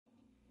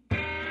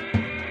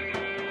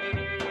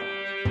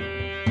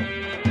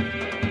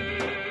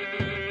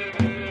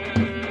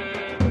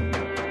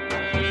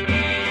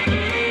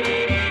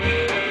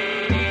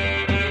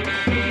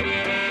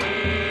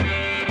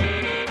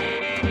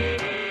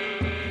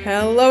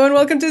Hello and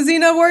welcome to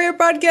Xena Warrior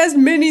Podcast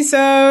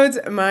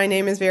Minisodes. My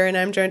name is Vera and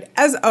I'm joined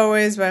as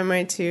always by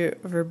my two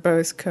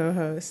verbose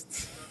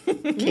co-hosts,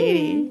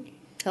 Katie.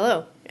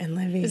 Hello. And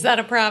Livy. Is that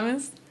a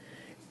promise?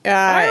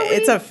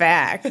 It's a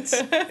fact.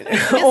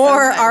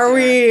 Or are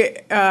we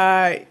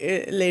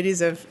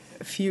ladies of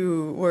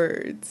few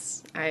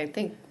words? I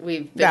think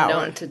we've been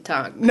known to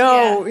talk.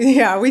 No,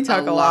 yeah, we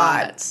talk a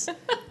lot.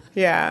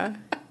 Yeah,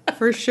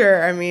 for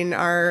sure. I mean,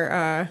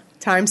 our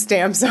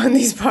timestamps on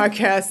these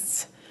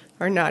podcasts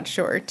are not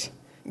short.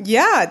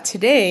 Yeah,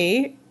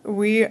 today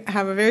we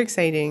have a very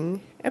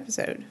exciting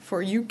episode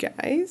for you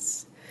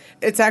guys.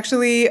 It's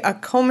actually a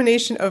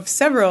culmination of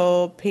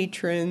several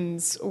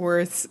patrons'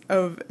 worth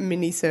of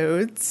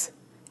minisodes.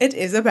 It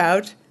is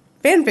about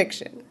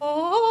fanfiction.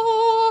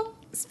 Oh,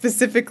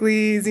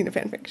 Specifically Xena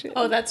Fanfiction.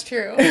 oh, that's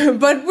true.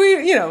 But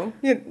we,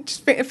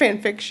 just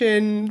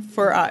fanfiction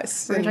for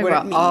us. We're and talking what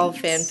about it all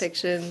means. fan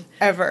fiction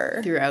Ever.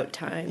 throughout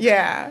time.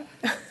 Yeah.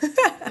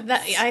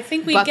 I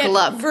think we Buckle get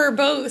up.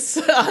 verbose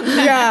on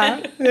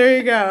that. Yeah, there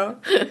you go.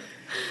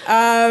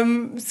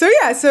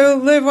 So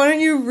Liv, why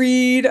don't you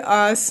read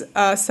us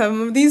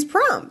some of these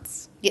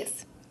prompts?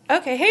 Yes.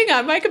 Okay, hang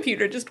on. My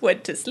computer just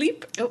went to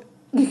sleep. Oh.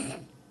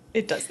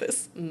 It does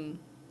this.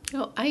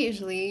 Oh, I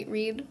usually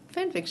read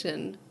fan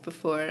fiction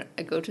before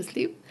I go to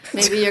sleep.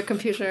 Maybe your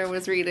computer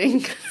was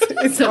reading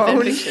Its some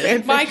own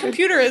fanfiction. My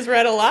computer has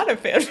read a lot of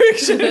fan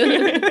fiction.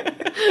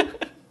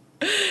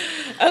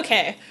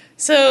 Okay,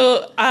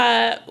 so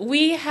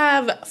we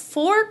have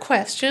 4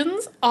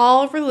 questions,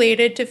 all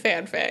related to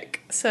fanfic.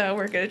 So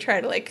we're going to try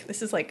to,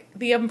 this is like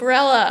the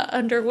umbrella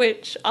under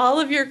which all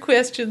of your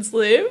questions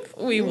live.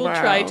 We will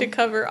try to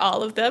cover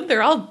all of them.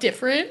 They're all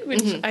different,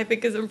 which I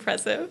think is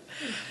impressive.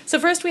 So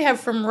first we have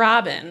from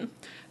Robin,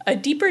 a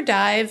deeper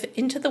dive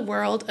into the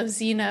world of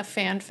Xena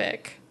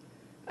fanfic.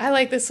 I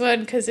like this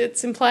one because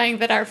it's implying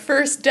that our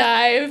first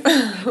dive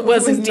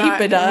wasn't deep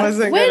enough.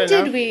 When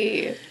did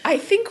we? I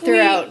think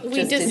Throughout we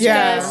just in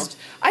discussed.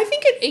 I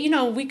think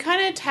we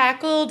kind of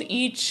tackled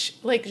each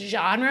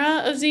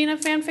genre of Xena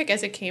fanfic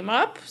as it came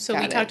up. So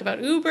we talked about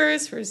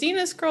Ubers for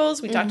Xena Scrolls.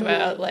 We talked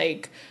about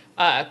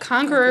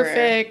Conqueror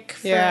fic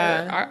for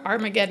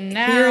Armageddon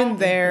Now. Here and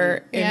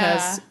there, it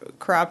has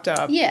cropped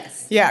up.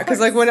 Yes. Yeah, because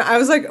when I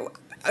was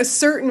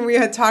certain we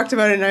had talked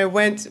about it, and I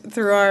went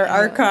through our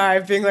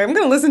archive being like, I'm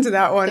going to listen to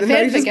that one. The and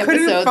I fanfic just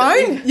couldn't episode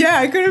find. Yeah,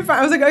 I couldn't find.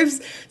 I was like, I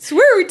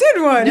swear we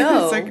did one.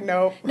 No. It's like,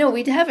 no. No,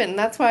 we haven't.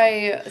 That's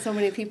why so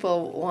many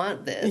people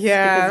want this.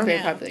 Yeah. Because it's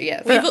very popular.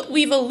 Yes.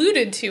 We've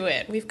alluded to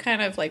it. We've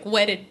kind of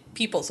wetted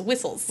people's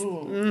whistles.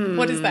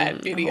 What is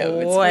that video?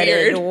 It's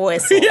Wetted weird.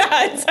 whistle.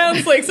 Yeah, it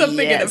sounds like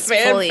something in a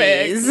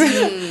fanfic.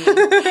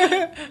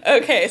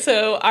 Okay,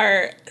 so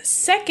our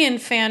second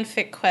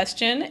fanfic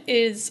question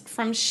is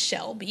from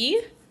Shelby.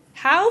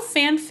 How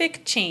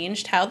fanfic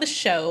changed how the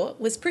show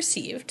was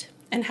perceived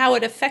and how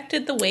it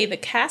affected the way the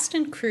cast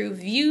and crew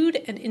viewed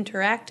and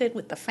interacted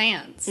with the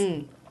fans.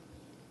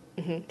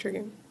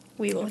 Intriguing.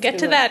 We will get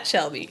to that,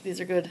 Shelby. These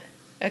are good.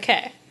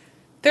 Okay.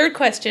 Third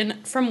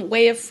question from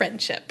Way of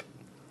Friendship.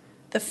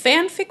 The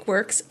fanfic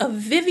works of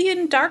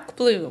Vivian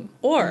Darkbloom,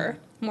 or,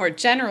 more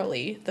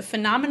generally, the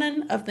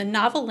phenomenon of the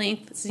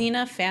novel-length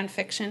Xena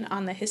fanfiction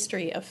on the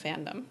history of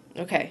fandom.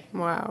 Okay.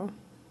 Wow.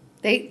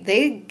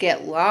 They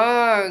get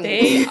long.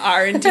 They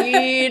are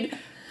indeed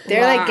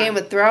They're long. like Game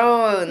of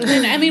Thrones.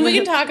 And I mean, we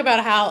can talk about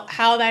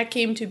how that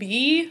came to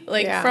be,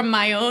 from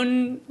my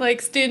own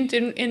stint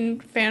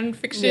in fan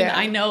fiction. Yeah.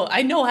 I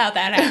know how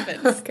that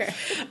happens. Okay.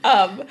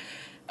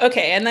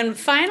 Okay, and then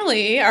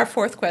finally, our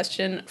fourth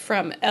question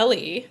from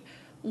Ellie.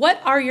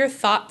 What are your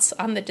thoughts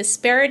on the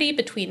disparity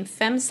between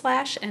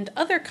femslash and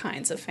other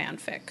kinds of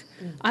fanfic?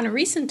 On a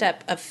recent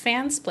ep of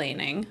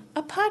Fansplaining,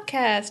 a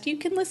podcast you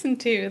can listen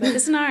to that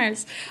isn't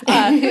ours,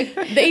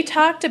 they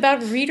talked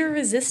about reader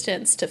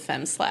resistance to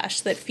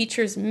femslash that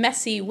features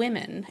messy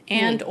women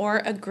and or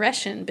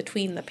aggression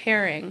between the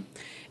pairing.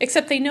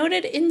 Except they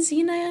noted in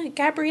Xena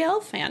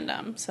Gabrielle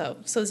fandom. So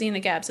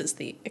Xena Gabs is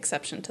the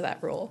exception to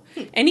that rule.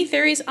 Any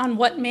theories on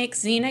what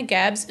makes Xena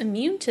Gabs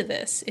immune to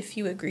this, if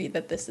you agree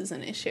that this is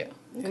an issue?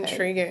 Okay.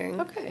 Intriguing.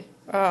 Okay.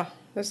 Oh,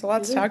 there's a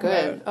lot to talk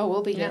Good. about. Oh,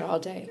 we'll be here all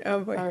day. Oh,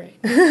 boy. All right.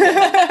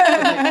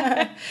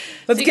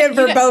 Let's get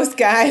verbose,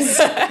 guys.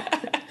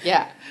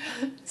 Yeah.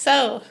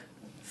 So,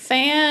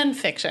 fan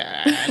fiction.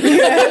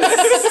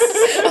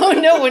 Oh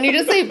no! When you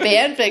just say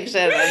fan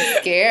fiction,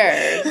 I'm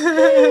scared.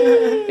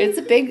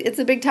 It's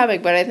a big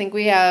topic, but I think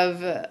we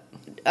have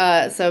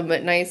some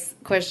nice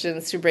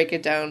questions to break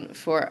it down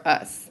for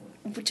us.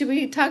 Should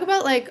we talk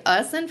about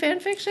us and fan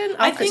fiction?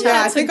 I think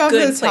that's a good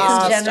place to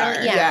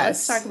start. Yeah,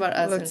 Yes. let's talk about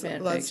us and fan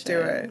fiction. Let's do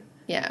it.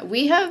 Yeah,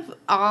 we have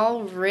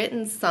all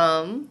written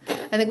some.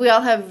 I think we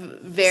all have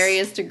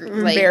various degrees.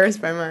 I'm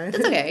embarrassed by mine.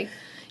 It's okay.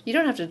 You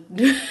don't have to.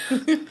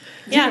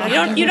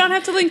 Yeah, you don't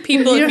have to link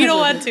people if you don't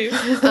want to.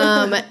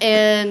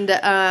 And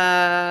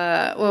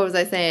what was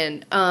I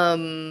saying?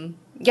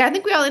 Yeah, I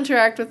think we all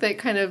interact with it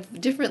kind of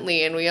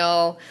differently, and we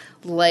all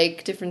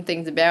like different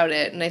things about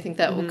it. And I think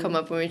that will come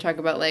up when we talk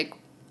about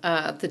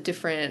the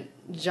different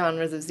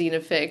genres of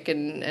xenofic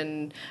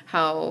and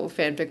how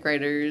fanfic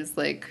writers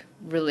like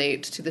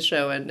relate to the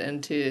show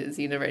and to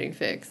Xena writing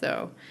fic.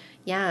 So,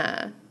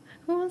 yeah.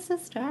 Who wants to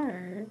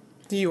start?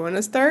 Do you want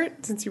to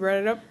start since you brought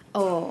it up?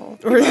 Oh.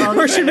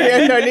 Or should we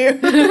end on you?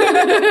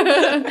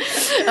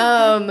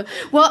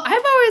 Well,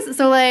 I've always,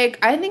 so like,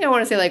 I think I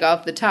want to say like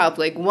off the top,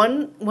 like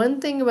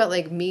one thing about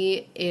like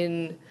me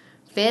in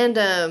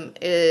fandom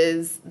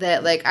is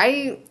that like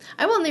I've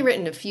only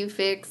written a few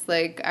fics.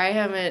 Like I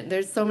haven't,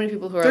 there's so many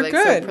people who are They're like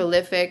good. so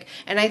prolific,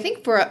 and I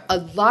think for a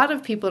lot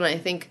of people, and I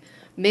think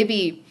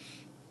maybe,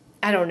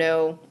 I don't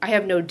know, I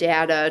have no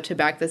data to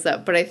back this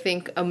up, but I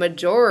think a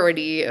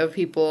majority of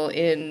people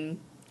in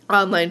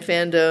online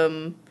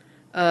fandom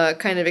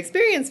kind of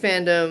experience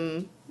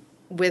fandom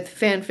with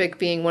fanfic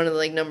being one of the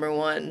like number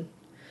one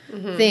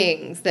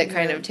things that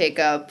kind of take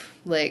up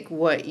like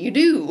what you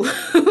do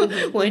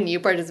when you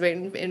participate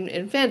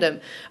in fandom.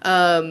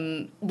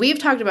 We've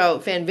talked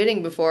about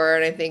fanviding before,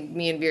 and I think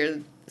me and Vera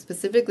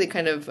specifically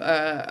kind of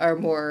are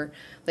more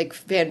like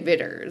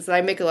fanvidders. I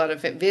make a lot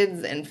of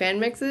vids and fan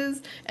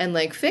mixes, and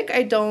like fic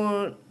I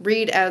don't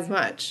read as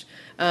much.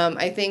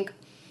 I think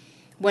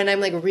when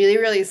I'm like really,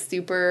 really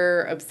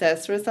super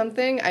obsessed with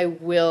something, I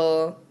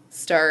will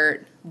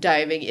start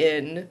diving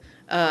in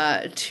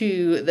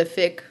to the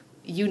fic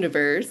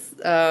universe.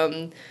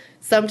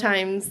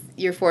 Sometimes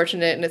you're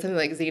fortunate and it's something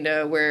like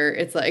Xena where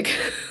it's like,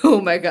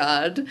 oh my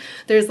god.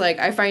 There's like,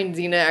 I find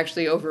Xena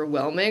actually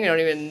overwhelming. I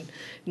don't even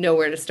know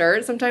where to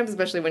start sometimes,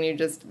 especially when you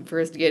just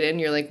first get in,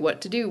 you're like, what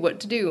to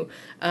do.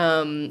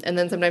 And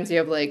then sometimes you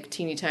have like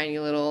teeny tiny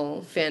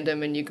little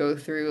fandom and you go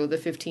through the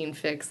 15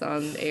 fics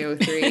on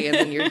AO3 and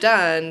then you're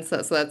done.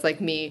 So that's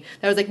like me.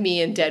 That was like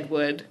me in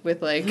Deadwood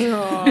with like...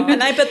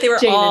 And I bet they were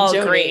Jane all and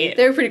Joni. great.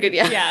 They were pretty good,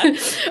 yeah.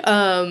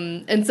 Yeah.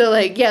 And so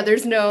like, yeah,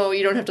 there's no,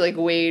 you don't have to like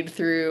wade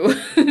through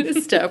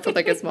stuff with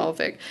like a small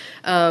fic.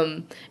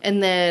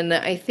 And then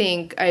I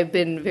think I've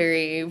been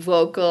very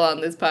vocal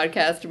on this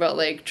podcast about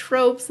like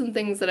tropes and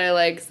things that I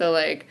like. So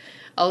like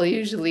I'll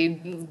usually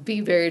be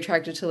very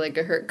attracted to like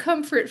a hurt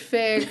comfort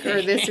fic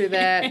or this or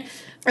that.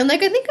 And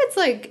like I think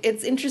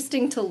it's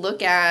interesting to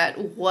look at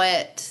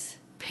what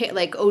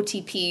like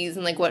OTPs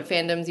and like what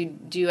fandoms you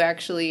do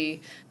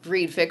actually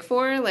read fic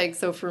for. Like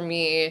so for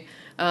me,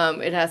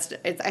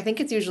 I think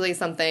it's usually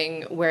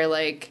something where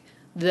like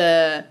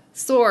the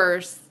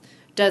source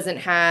doesn't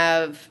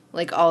have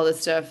like all the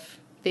stuff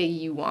that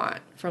you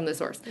want from the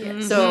source.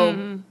 Mm-hmm.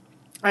 So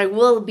I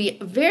will be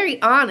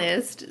very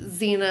honest,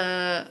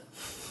 Xena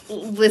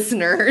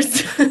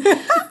listeners.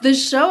 The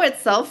show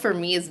itself for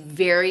me is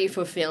very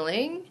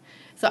fulfilling.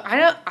 So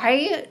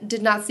I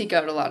did not seek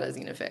out a lot of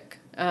Xena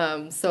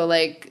fic. So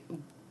like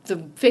the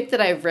fic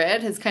that I've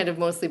read has kind of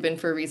mostly been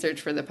for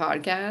research for the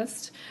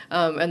podcast,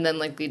 and then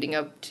like leading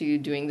up to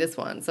doing this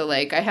one. So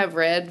like I have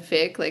read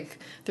fic like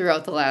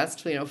throughout the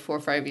last 4 or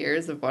 5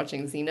 years of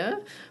watching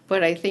Xena,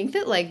 but I think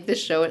that like the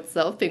show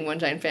itself being one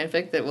giant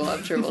fanfic that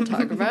I'm sure we'll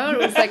talk about, it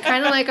was like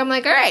kind of like I'm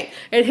like, all right,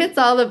 it hits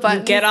all the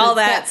buttons. You get all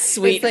that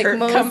sweet like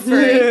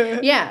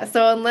comfort. Yeah.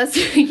 So unless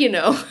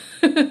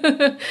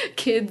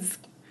kids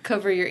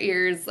cover your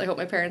ears. I hope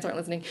my parents aren't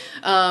listening.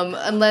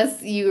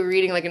 Unless you were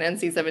reading like an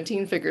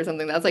NC-17 fic or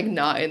something, that's like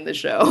not in the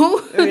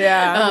show.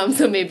 Yeah.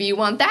 So maybe you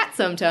want that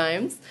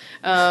sometimes.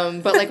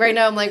 But like right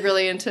now I'm like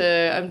really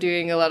I'm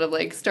doing a lot of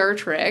like Star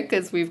Trek,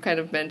 as we've kind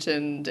of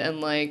mentioned,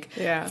 and like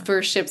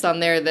for ships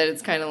on there that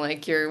it's kind of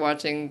like you're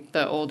watching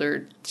the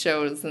older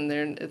shows and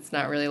it's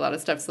not really a lot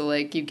of stuff. So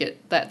like you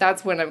get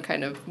that's when I'm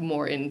kind of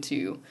more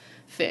into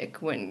fic,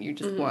 when you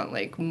just want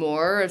like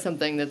more of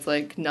something that's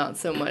like not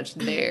so much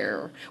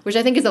there, which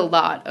I think is a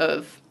lot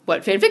of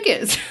what fanfic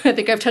is. I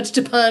think I've touched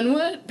upon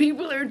what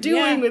people are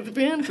doing with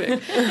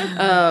fanfic.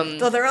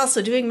 Though they're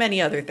also doing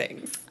many other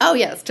things. Oh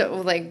yes,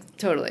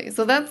 totally.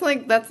 So that's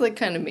like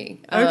kind of me.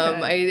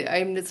 Okay.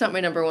 It's not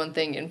my number one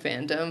thing in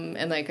fandom,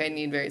 and like I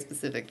need very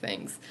specific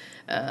things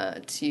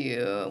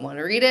to want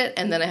to read it,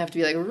 and then I have to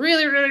be like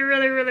really, really,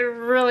 really, really,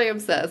 really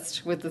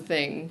obsessed with the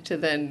thing to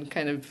then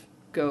kind of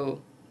go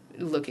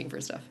looking for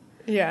stuff.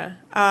 Yeah.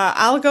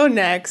 I'll go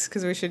next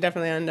because we should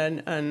definitely end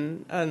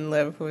on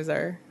Liv, who is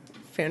our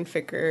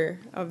fanficker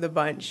of the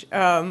bunch.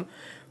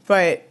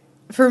 But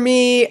for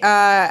me,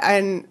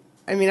 and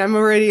I mean, I'm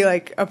already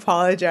like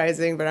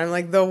apologizing, but I'm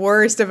like the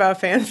worst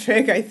about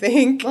fanfic, I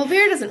think. Well,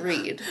 Vera doesn't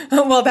read.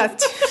 Well,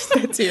 that's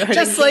too.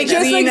 Just like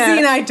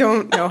Xena, I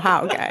don't know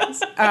how,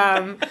 guys.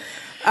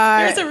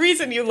 There's a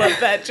reason you love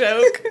that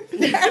joke.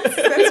 Yes,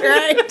 that's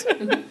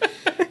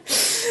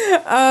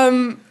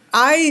right.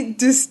 I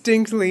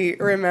distinctly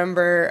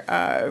remember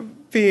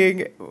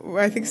being,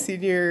 I think,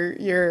 senior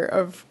year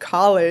of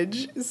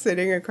college,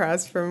 sitting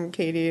across from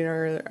Katie in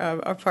our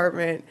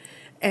apartment,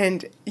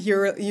 and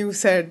you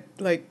said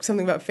like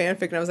something about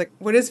fanfic, and I was like,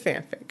 "What is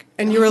fanfic?"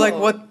 And you were like,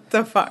 "What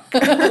the fuck?"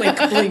 Blink,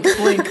 blink,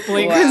 blink,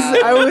 blink.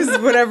 Because I was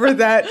whatever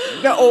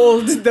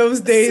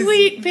those days.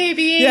 Sweet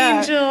baby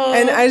angel.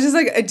 And I just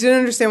like I didn't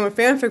understand what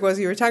fanfic was.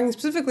 You were talking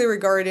specifically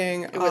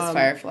regarding it was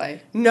Firefly.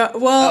 No,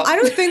 well, I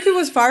don't think it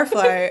was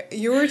Firefly.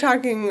 You were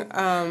talking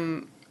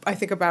I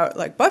think about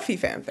like Buffy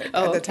fanfic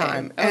at the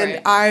time. All and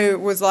right. I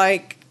was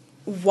like,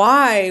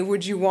 why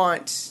would you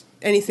want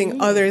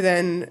anything other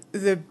than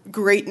the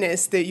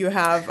greatness that you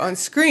have on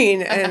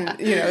screen? And,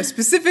 you know,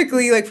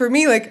 specifically, like for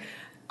me, like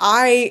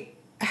I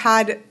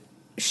had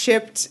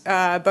shipped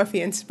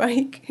Buffy and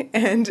Spike,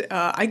 and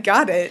I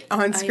got it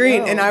on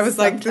screen, and I was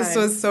like, this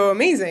was so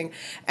amazing.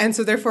 And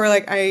so therefore,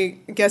 like, I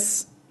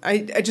guess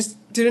I just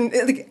didn't,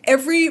 like,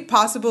 every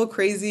possible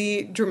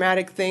crazy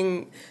dramatic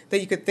thing that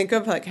you could think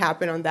of, like,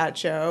 happened on that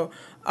show.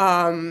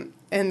 And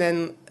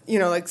then, you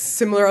know, like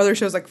similar other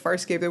shows like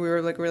Farscape that we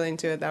were like really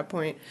into at that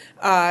point.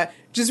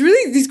 Just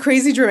really these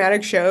crazy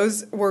dramatic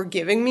shows were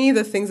giving me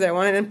the things that I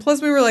wanted. And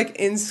plus we were like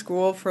in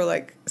school for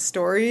like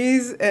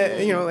stories,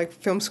 you know, like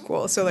film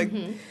school. So like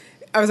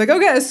I was like,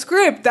 okay, a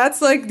script, that's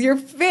like your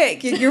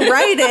fic. You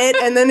write it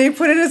and then they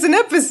put it as an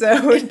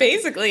episode. It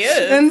basically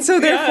is. And so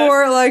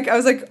therefore, like, I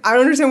was like, I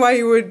don't understand why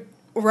you would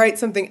write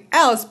something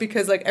else,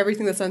 because like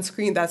everything that's on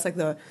screen, that's like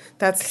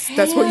that's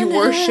what you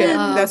worship.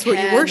 That's what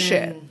you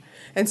worship.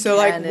 And so,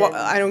 like,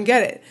 I don't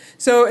get it.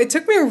 So it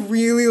took me a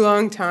really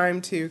long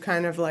time to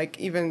kind of, like,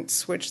 even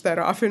switch that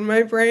off in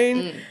my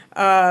brain.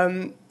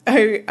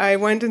 I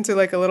went into,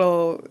 like, a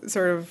little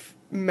sort of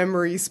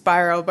memory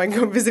spiral by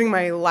visiting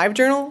my live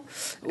journal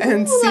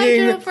and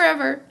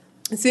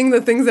seeing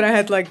the things that I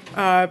had, like,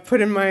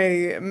 put in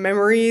my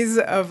memories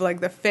of,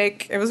 like, the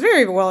fic. It was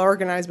very well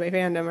organized by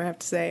fandom, I have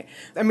to say.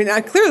 I mean,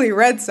 I clearly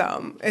read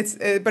some.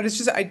 But it's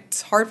just,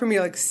 it's hard for me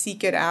to, like,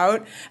 seek it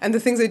out. And the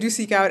things I do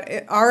seek out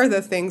are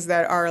the things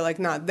that are, like,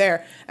 not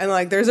there. And,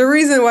 like, there's a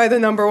reason why the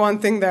number one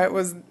thing that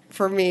was,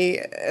 for me,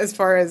 as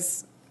far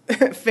as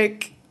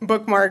fic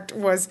bookmarked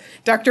was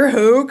Doctor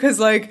Who, because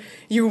like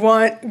you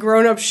want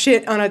grown-up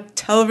shit on a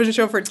television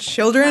show for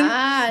children,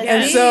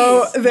 and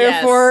so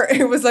therefore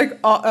it was like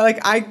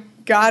I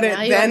got it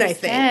then. I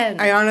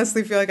think I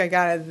honestly feel like I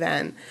got it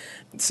then.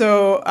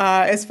 So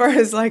as far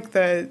as like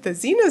the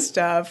Xena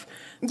stuff,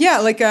 yeah,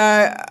 like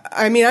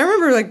I mean, I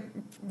remember like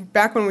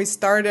back when we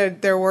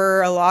started, there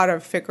were a lot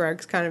of fic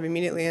recs kind of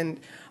immediately, and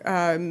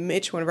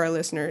Mitch, one of our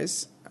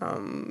listeners,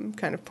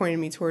 kind of pointed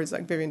me towards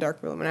like Vivian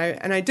Darkbloom,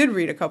 and I did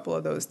read a couple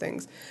of those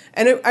things,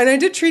 and I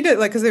did treat it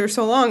like, because they were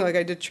so long, like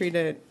I did treat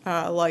it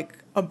like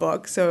a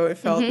book, so it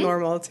felt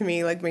normal to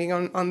me, like being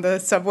on the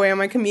subway on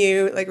my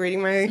commute, like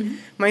reading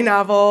my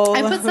novel.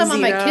 I put some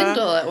on my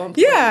Kindle at one point.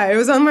 Yeah, it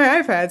was on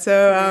my iPad,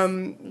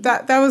 so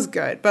that was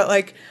good, but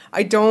like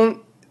I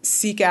don't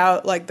seek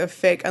out like the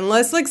fic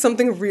unless like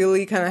something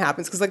really kind of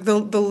happens, because like the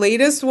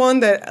latest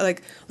one that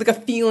like a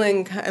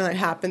feeling kind of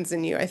happens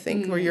in you, I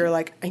think, where you're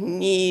like, I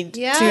need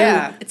to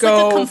it's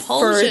go like a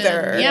compulsion.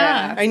 further.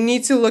 I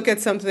need to look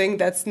at something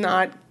that's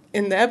not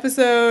in the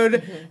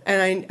episode,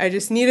 and I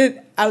just need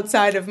it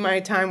outside of my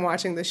time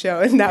watching the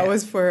show, and that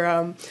was for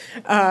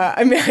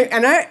I mean,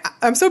 and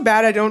I'm so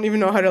bad I don't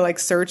even know how to like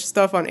search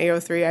stuff on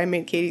AO3. I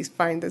made Katie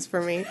find this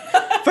for me,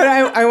 but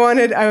I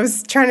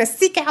was trying to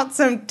seek out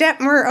some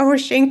Detmer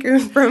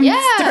Oshinku from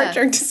Star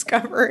Trek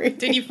Discovery.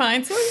 Did you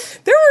find some?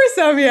 There were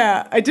some,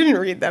 yeah. I didn't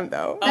read them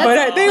though,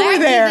 but they were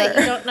there. That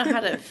you don't know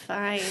how to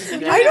find.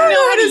 I don't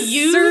know how to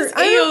use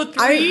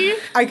AO3.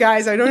 I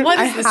guys, I don't. What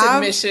is this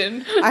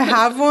admission? I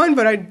have one,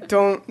 but I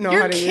don't know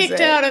how to use it. You're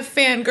kicked out of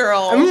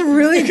Fangirl. I'm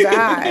really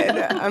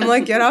bad. I'm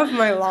like, get off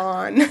my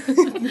lawn.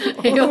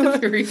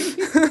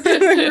 AO3. Like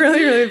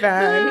really, really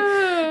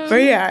bad.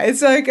 But yeah,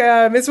 it's like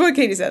it's what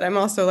Katie said. I'm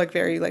also like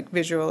very like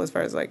visual as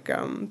far as like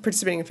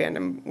participating in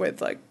fandom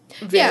with like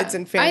vids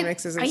and fan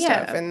mixes and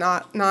stuff, and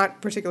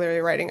not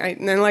particularly writing.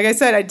 And then like I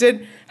said, I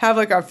did have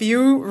like a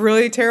few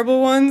really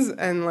terrible ones,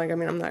 and like I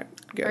mean, I'm not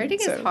good. Writing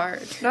is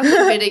hard. Not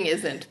that reading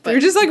isn't, but they're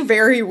just like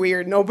very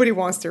weird. Nobody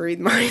wants to read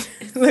mine.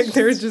 Like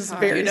they're just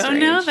very. You don't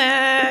know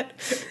that.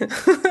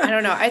 I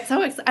don't know.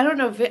 I don't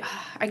know.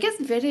 I guess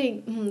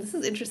vidding. This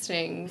is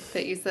interesting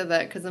that you said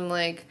that, because I'm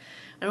like,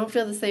 I don't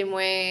feel the same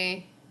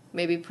way.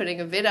 Maybe putting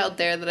a vid out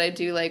there that I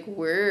do like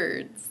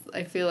words.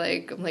 I feel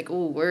like I'm like,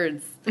 oh,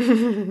 words,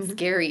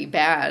 scary,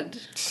 bad.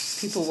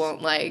 People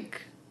won't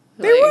like.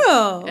 They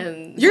will.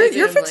 And your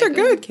fics are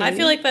good, Katie. I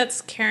feel like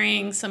that's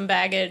carrying some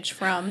baggage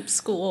from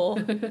school.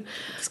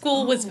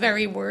 School was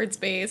very words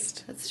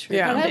based. That's true.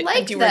 Yeah. But I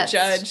liked you were that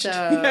judged.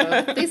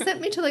 stuff. They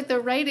sent me to like the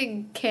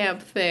writing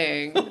camp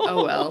thing.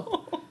 Oh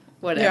well,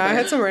 whatever. Yeah, I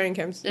had some writing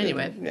camps.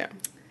 Anyway, yeah.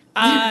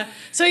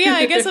 So yeah,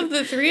 I guess of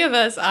the three of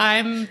us,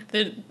 I'm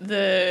the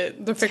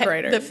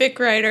fic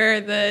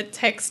writer, the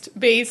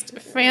text-based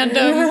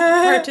fandom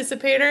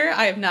participator.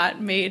 I have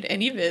not made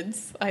any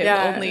vids. I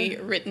have only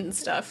written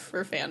stuff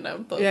for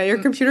fandom. But, yeah, your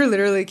computer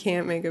literally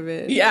can't make a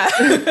vid. Yeah,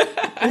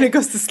 and it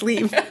goes to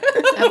sleep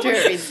after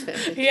it reads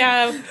it.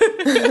 Yeah.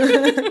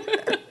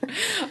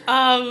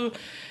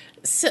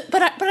 So,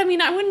 but I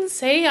mean, I wouldn't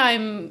say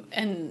I'm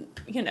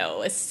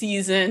a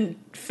seasoned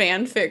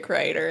fanfic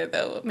writer,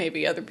 though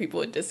maybe other people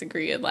would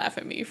disagree and laugh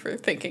at me for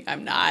thinking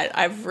I'm not.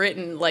 I've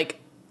written 3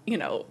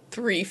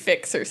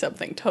 fics or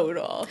something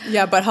total.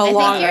 Yeah, but how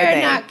long are they?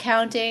 You're not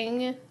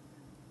counting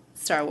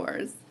Star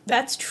Wars.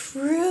 That's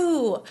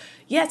true.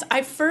 Yes,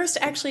 I first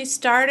actually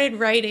started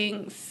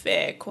writing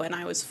fic when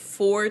I was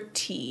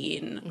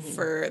 14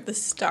 for the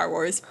Star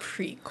Wars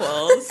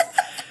prequels.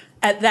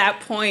 At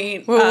that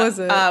point, what was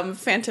it?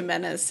 Phantom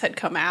Menace had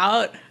come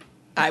out.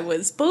 I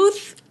was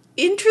both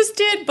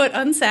interested but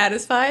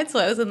unsatisfied, so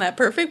I was in that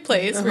perfect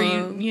place where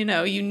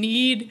you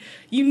need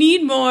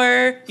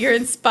more, you're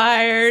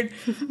inspired,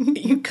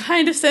 you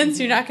kind of sense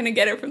you're not going to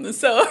get it from the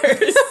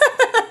source.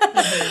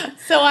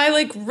 So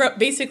I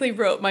basically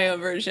wrote my own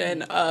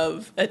version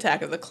of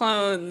Attack of the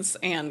Clones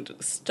and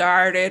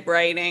started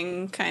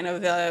writing kind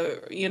of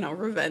the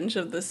Revenge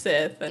of the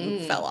Sith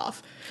and fell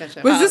off.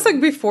 Gotcha. Was this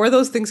before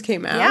those things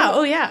came out? Yeah,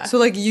 oh yeah.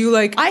 So you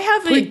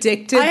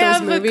predicted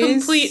those movies? I have a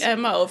complete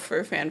MO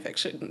for fan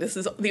fiction. This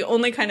is the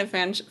only kind of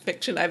fan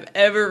fiction I've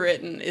ever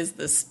written is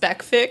the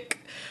spec fic,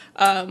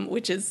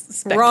 which is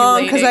speculating.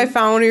 Wrong, because I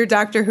found one of your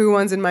Doctor Who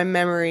ones in my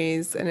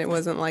memories, and it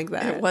wasn't like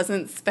that. It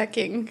wasn't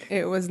specking.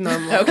 It was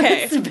normal.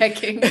 Okay.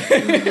 Specking.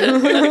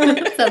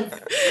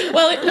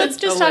 Well, let's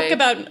just talk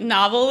about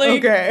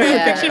noveling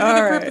fiction for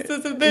the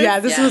purposes of this. Yeah,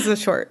 this was a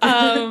short.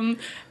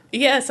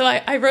 So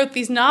I wrote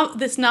this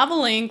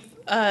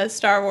novel-length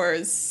Star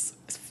Wars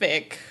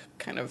fic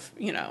kind of,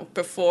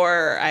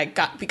 before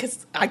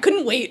because I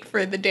couldn't wait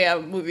for the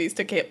damn movies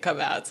to come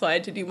out, so I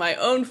had to do my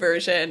own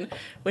version,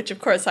 which of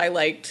course I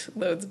liked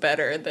loads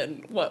better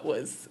than what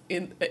was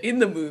in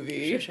the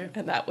movie. Sure.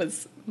 And that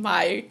was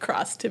my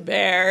cross to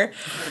bear.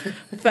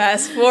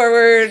 Fast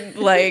forward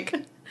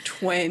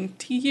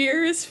 20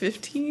 years,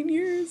 15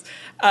 years,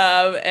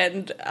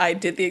 and I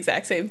did the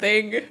exact same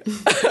thing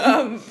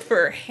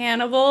for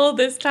Hannibal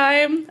this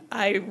time.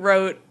 I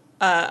wrote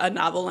a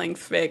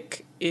novel-length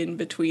fic in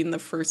between the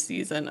first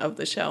season of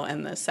the show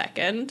and the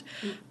second.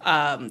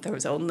 There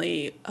was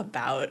only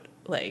about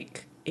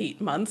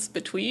 8 months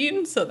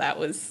between, so that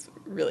was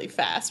really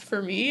fast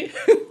for me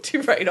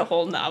to write a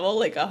whole novel,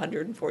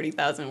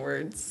 140,000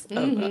 words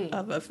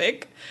of a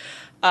fic.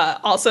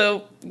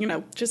 Also,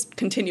 just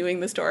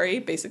continuing the story,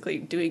 basically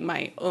doing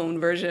my own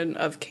version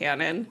of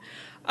canon.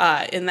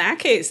 In that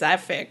case, that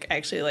fic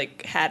actually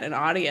had an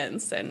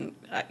audience and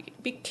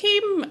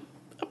became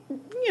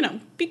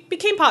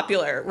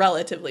popular,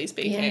 relatively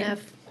speaking.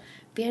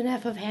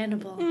 BNF of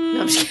Hannibal.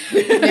 No, I'm just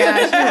kidding. Yeah,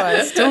 she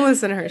was. Don't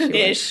listen to her.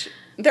 She was.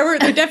 There were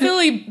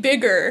definitely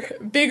bigger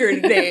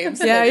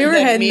names. Yeah, you were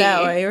heading me.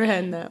 that way.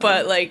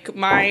 But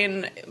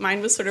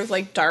mine was sort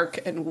of dark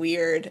and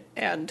weird,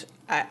 and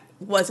I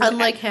wasn't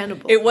unlike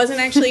Hannibal. It wasn't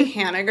actually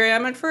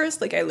Hanagram at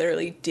first. I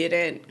literally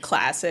didn't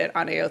class it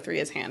on AO3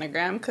 as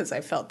Hanagram because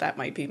I felt that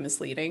might be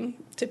misleading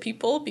to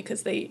people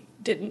because they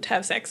didn't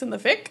have sex in the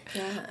fic.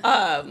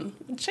 Yeah.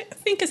 Which I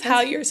think is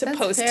how you're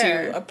supposed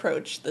to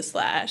approach the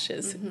slash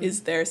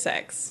is there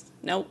sex?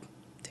 Nope.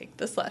 Take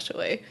the slash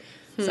away.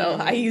 So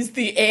I used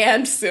the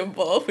and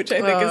symbol, which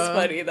I think is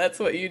funny. That's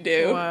what you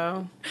do.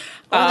 Wow.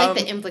 Or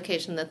the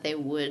implication that they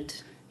would.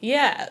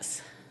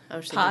 Yes. I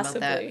was thinking possibly.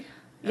 About that.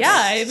 Yeah,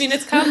 I mean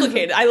it's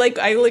complicated.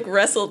 I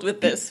wrestled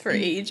with this for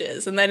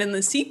ages, and then in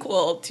the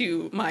sequel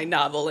to my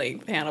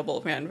novel-length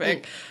Hannibal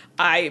fanfic,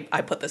 I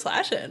put the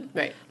slash in.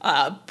 Right.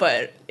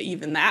 But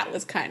even that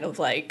was kind of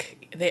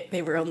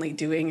they were only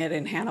doing it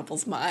in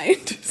Hannibal's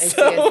mind. I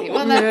see.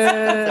 Well,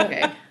 that's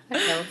okay.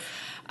 That counts.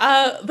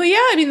 But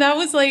yeah, I mean that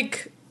was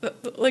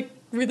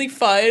really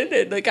fun,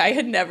 and I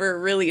had never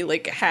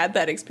really had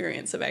that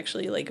experience of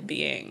actually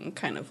being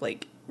kind of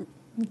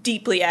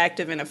deeply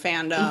active in a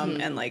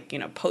fandom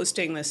and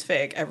posting this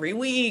fic every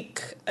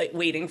week,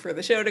 waiting for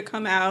the show to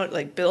come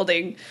out,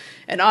 building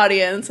an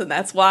audience. And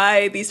that's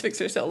why these fics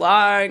are so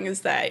long,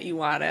 is that you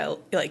want to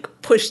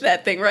push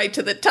that thing right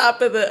to the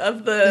top of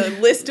the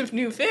list of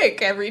new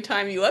fic every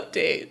time you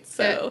update.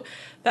 So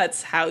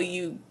that's how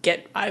you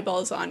get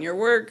eyeballs on your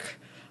work.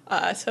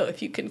 So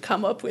if you can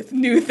come up with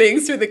new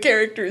things for the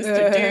characters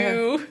to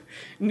do,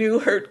 new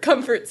hurt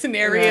comfort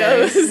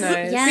scenarios,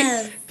 nice.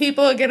 Yes.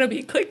 People are gonna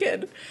be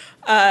clicking.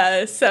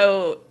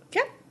 So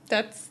yeah,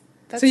 that's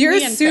so you're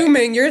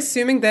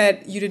assuming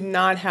that you did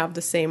not have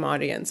the same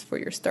audience for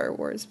your Star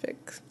Wars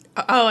fics.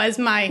 Oh, as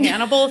my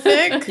Hannibal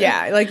fic?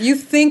 Yeah, you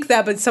think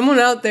that, but someone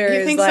out there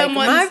is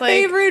my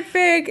favorite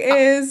fic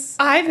is.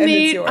 I've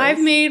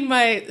made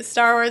my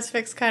Star Wars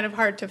fics kind of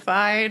hard to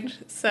find.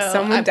 So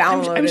someone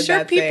downloaded I'm sure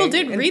that people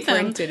thing did read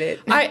them.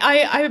 It.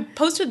 I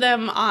posted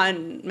them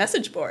on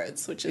message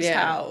boards, which is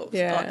how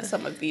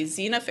some of these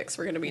Xena fics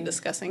we're going to be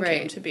discussing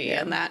came to be,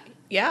 and that.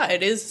 Yeah,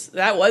 it is.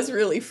 That was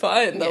really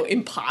fun, though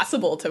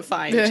impossible to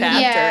find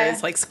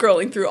chapters.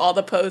 Scrolling through all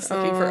the posts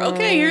looking for,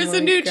 here's a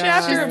new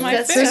chapter of my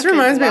fic. This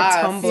reminds me of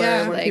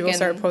Tumblr when people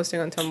start posting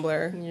on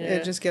Tumblr. Yeah.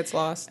 It just gets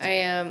lost. I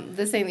am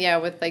the same,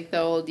 with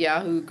the old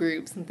Yahoo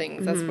groups and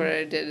things. That's what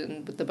I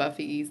did with the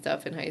Buffy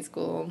stuff in high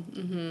school.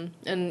 Mm-hmm.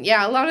 And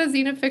a lot of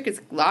Xenofic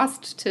is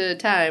lost to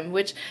time,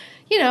 which...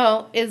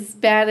 is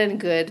bad and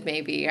good,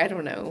 maybe. I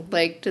don't know.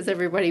 Does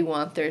everybody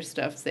want their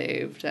stuff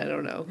saved? I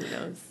don't know. Who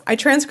knows? I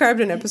transcribed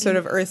an episode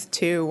of Earth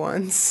 2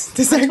 once.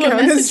 Does that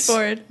count as...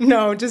 board?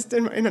 No, just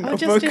in a notebook.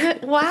 Just in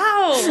it?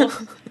 Wow.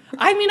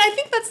 I mean, I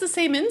think that's the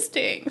same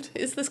instinct.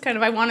 Is this kind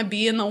of, I want to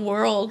be in the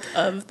world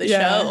of the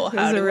show.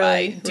 How do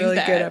I do really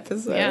that? Good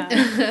episode.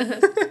 Yeah.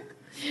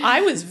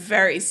 I was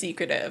very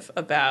secretive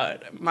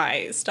about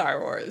my Star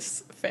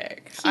Wars fic.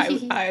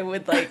 I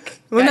would like...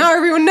 Well, now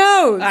everyone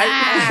knows.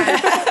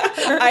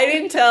 I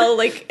didn't tell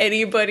like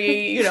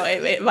anybody,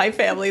 in my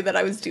family that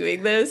I was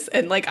doing this,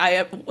 and like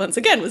I once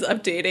again was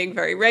updating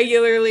very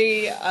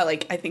regularly.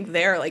 I think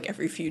there like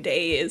every few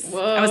days.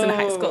 Whoa. I was in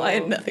high school. I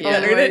had nothing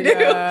better to do.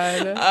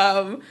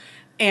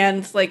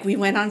 And like we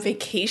went on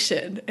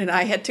vacation, and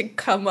I had to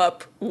come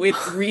up with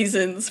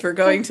reasons for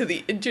going to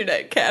the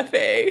internet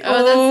cafe.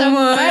 Oh, that's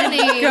so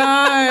funny!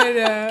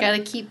 God, gotta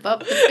keep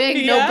up the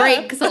big. No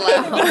breaks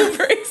allowed. No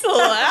breaks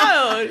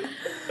allowed.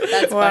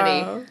 That's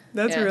funny.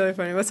 That's really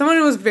funny. Well, someone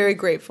was very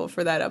grateful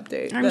for that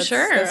update. I'm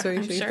sure. That's what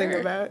you should think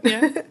about.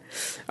 Yeah.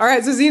 All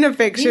right, so Xena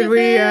Fic, should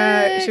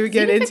we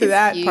get into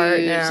that part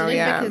now?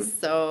 Xena Fic is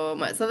so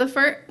much. So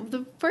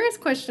the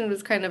first question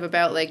was kind of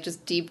about like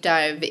just deep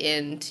dive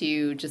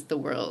into just the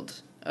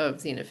world of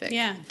Xena Fic.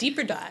 Yeah,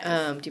 deeper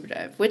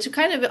dive. Which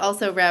kind of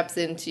also wraps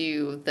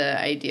into the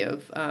idea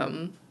of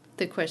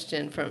the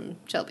question from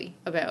Shelby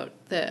about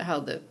how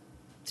the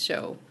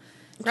show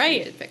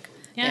treated fic.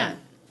 Yeah.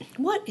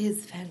 What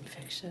is fan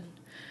fiction?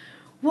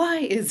 Why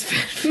is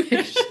fan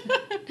fiction?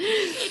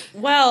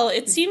 Well,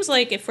 it seems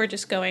like if we're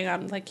just going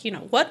on, like,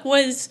 what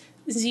was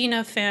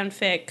Xena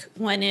fanfic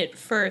when it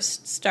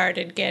first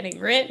started getting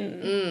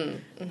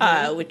written,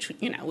 which,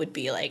 would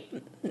be like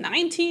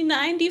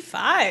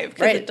 1995,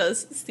 because it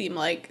does seem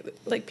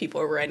like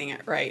people are writing it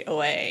right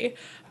away.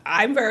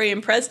 I'm very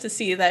impressed to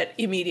see that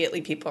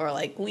immediately people are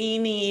like, we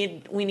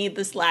need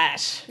the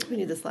slash. We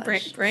need the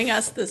slash. Bring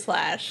us the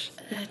slash.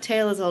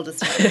 Tale as old as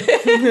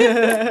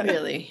time.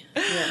 Really.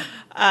 Yeah.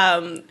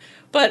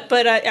 But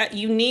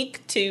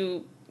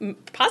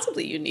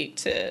possibly unique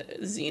to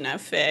Xena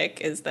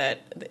Fic is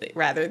that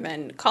rather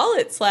than call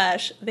it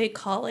slash, they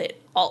call it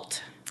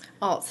alt.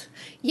 Alt.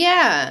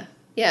 Yeah.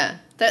 Yeah.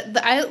 One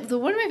of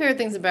my favorite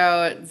things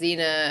about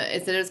Xena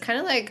is that it was kind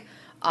of like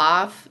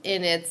off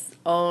in its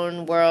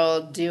own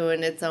world,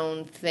 doing its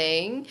own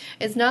thing.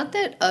 It's not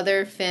that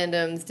other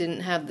fandoms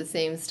didn't have the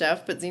same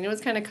stuff, but Xena was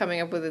kind of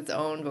coming up with its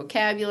own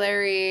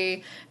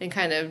vocabulary and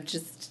kind of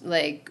just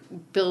like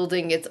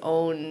building its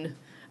own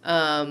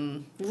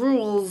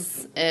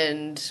rules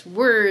and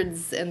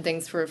words and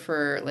things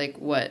for like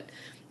what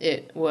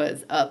it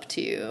was up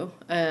to,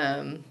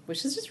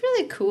 which is just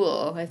really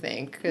cool, I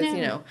think, because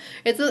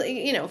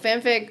it's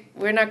fanfic.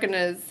 We're not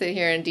gonna sit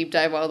here and deep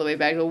dive all the way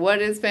back to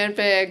what is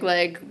fanfic,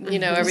 like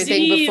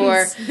everything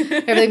before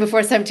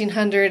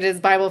 1700 is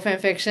Bible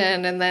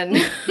fanfiction, and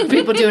then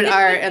people doing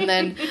art, and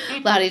then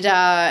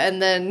la-di-da,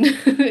 and then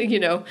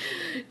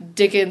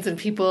Dickens and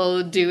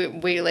people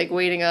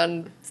waiting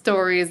on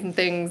stories and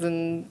things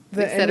and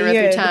etc.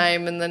 through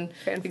time, and then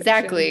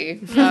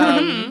exactly.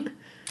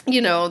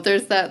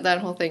 There's that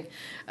whole thing.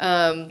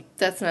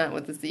 That's not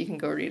what this is. You can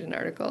go read an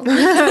article.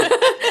 But,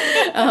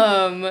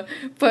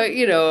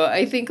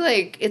 I think,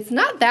 like, it's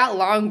not that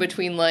long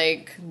between,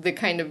 like, the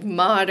kind of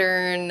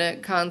modern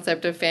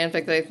concept of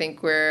fanfic that I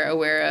think we're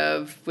aware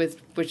of,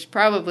 which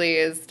probably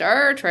is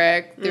Star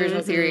Trek, the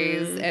original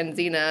series, and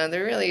Xena.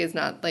 There really is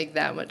not, like,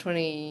 that much,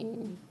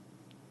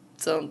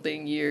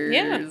 20-something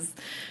years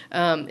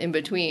in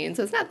between.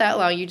 So it's not that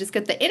long. You just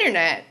get the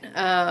internet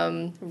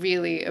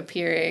really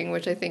appearing,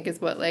 which I think is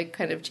what, like,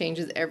 kind of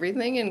changes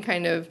everything and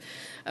kind of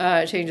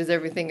changes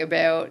everything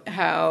about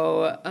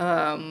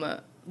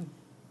how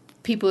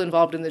people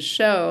involved in the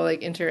show,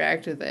 like,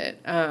 interact with it.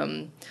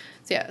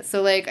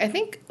 So like, I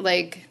think,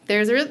 like,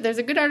 there's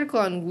a good article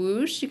on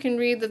Whoosh you can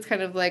read that's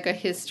kind of like a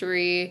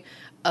history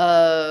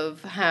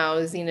of how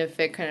Xena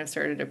Fic kind of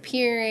started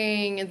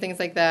appearing and things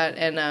like that.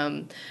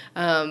 And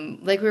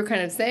like we were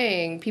kind of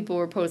saying, people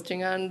were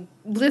posting on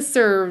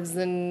listservs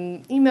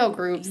and email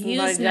groups and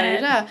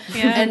da-da-da-da-da.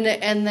 Yeah.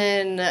 And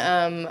then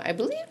I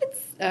believe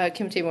it's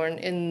Kim Taborn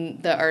in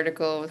the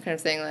article was kind of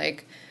saying,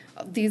 like,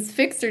 these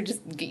fics are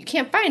just, you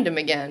can't find them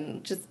again,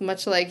 just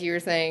much like you were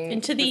saying.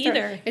 Into the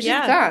ether. It's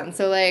just gone.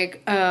 So,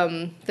 like,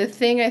 the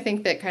thing I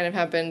think that kind of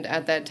happened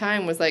at that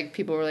time was, like,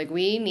 people were like,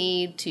 we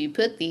need to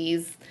put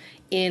these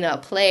in a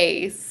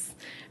place.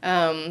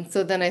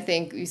 So then I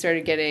think we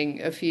started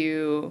getting a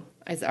few,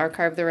 is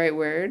archive the right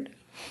word?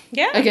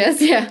 Yeah. I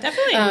guess, yeah.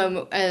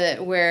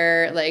 Definitely.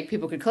 Where, like,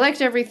 people could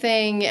collect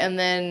everything, and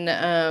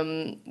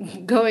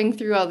then going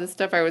through all this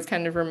stuff, I was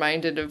kind of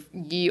reminded of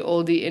ye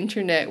olde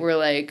internet, where,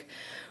 like,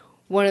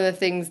 one of the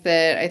things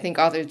that I think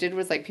authors did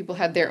was, like, people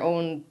had their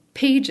own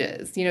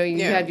pages. You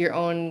had your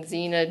own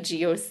Xena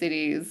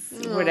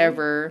GeoCities,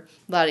 whatever,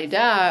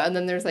 la-di-da, and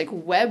then there's, like,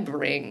 web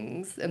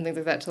rings and things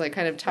like that to, like,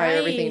 kind of tie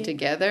everything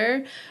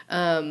together.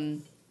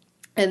 And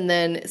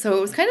then, so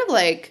it was kind of,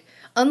 like,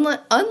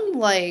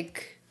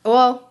 unlike,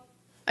 well,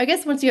 I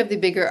guess once you have the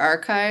bigger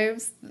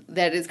archives,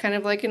 that is kind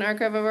of like an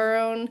archive of our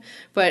own.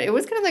 But it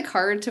was kind of, like,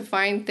 hard to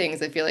find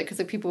things, I feel like, because,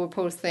 like, people would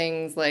post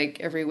things, like,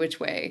 every which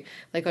way,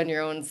 like, on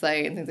your own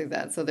site and things like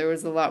that. So there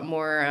was a lot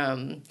more,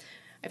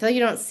 I feel like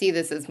you don't see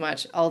this as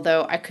much,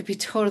 although I could be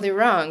totally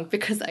wrong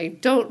because I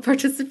don't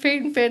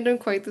participate in fandom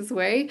quite this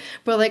way.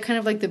 But like kind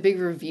of like the big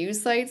review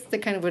sites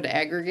that kind of would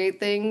aggregate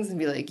things and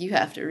be like, you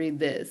have to read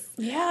this.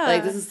 Yeah.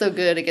 Like, this is so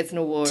good, it gets an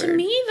award. To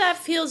me, that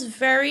feels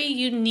very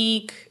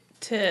unique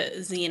to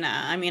Xena.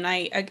 I mean,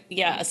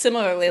 yeah,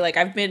 similarly, like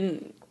I've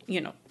been,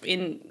 you know,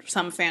 in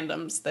some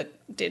fandoms that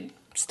did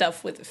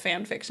stuff with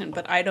fan fiction,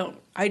 but I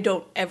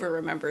don't ever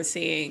remember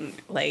seeing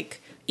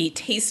like a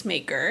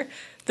tastemaker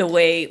the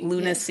way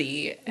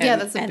Lunacy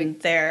and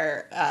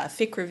their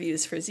fic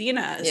reviews for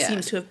Xena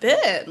seems to have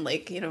been,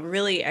 like, you know,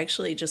 really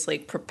actually just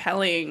like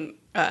propelling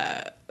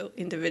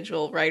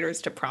individual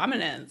writers to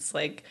prominence.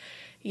 Like,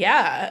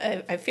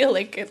 yeah, I feel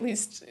like, at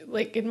least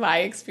like in my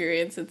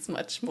experience, it's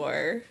much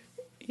more,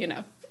 you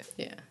know,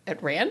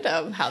 at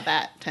random how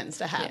that tends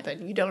to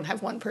happen. You don't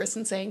have one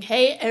person saying,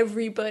 hey,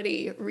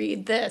 everybody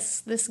read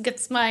this. This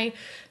gets my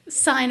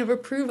sign of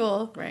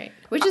approval. Right.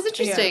 Which is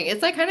interesting.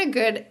 It's like kind of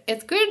good.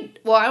 It's good.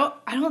 Well,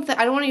 I don't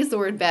want to use the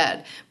word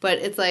bad, but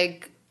it's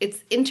like, it's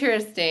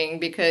interesting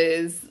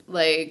because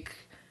like,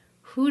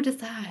 who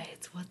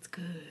decides what's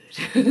good?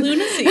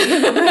 Lunacy.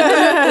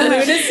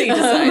 Lunacy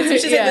decides. So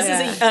she said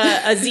this is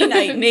a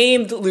Xenite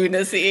named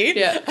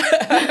Lunacy.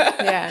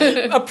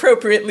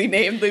 Appropriately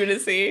named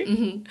Lunacy.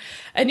 Mm-hmm.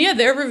 And yeah,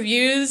 their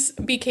reviews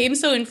became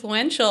so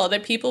influential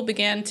that people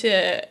began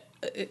to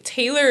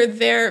tailor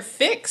their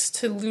fics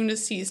to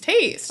Lunacy's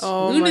taste.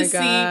 Oh Lunacy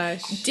my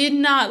gosh. did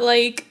not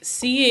like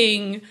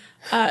seeing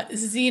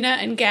Xena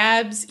and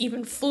Gabs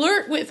even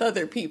flirt with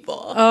other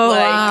people. Oh,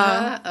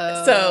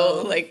 like,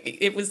 so like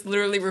it was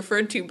literally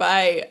referred to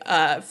by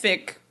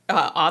fic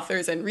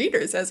authors and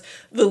readers as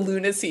the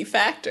lunacy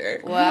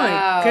factor. Wow. Oh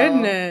my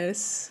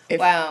goodness.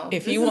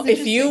 If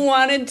you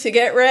wanted to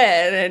get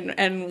read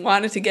and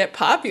wanted to get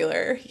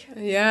popular,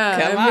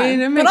 come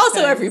on. But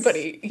also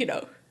everybody, you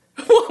know,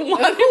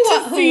 wanted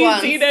to see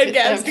Xena and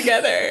Gabs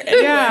together.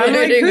 Yeah, I'm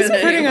like, who's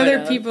putting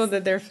other people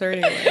that they're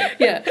flirting with?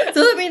 Yeah.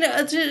 So I mean,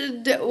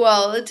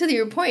 to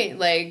your point,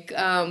 like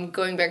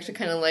going back to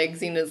kind of like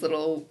Xena's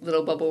little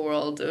bubble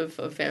world of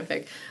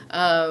fanfic.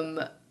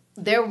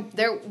 There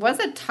was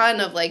a ton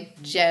of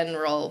like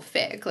general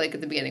fic like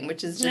at the beginning,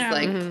 which is just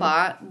like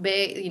plot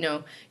based. You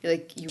know,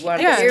 like you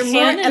want to hear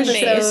more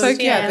episodes. It's like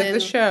the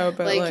show,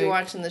 but like you're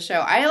watching the show.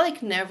 I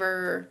like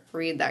never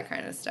read that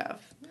kind of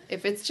stuff.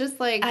 If it's just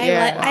like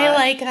I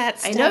like that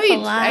stuff a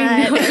lot.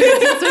 I know.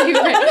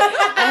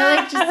 I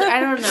like just I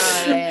don't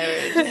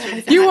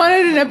know. You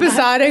wanted an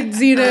episodic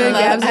Xena and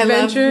Gabs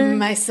adventure? I love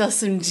myself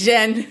some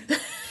Jen. But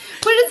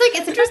it's like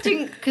it's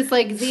interesting because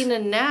like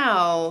Xena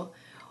now.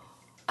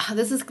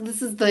 This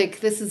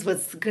is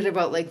what's good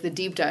about like the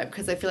deep dive,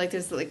 because I feel like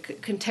there's like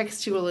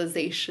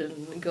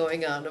contextualization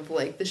going on of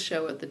like the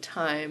show at the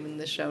time and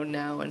the show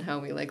now and how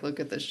we like look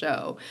at the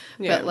show.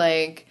 Yeah. But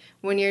like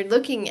when you're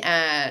looking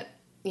at,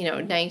 you know,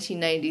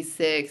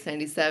 1996,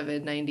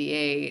 97,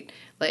 98,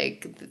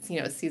 like,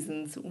 you know,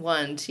 seasons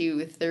 1,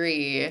 2,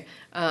 3,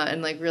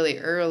 and like really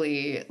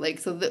early, like,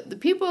 so the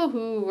people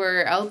who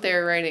were out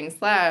there writing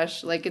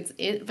slash, like it's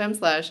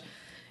femslash,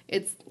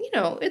 it's, you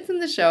know, it's in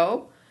the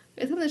show.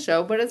 It's in the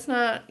show, but it's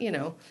not, you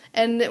know.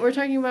 And we're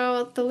talking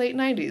about the late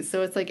 90s,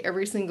 so it's like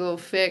every single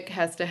fic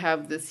has to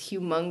have this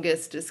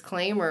humongous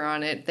disclaimer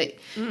on it that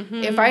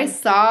if I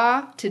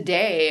saw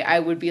today, I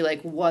would be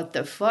like, what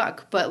the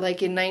fuck? But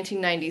like in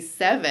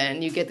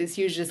 1997, you get these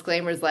huge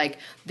disclaimers like,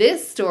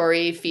 this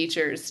story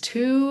features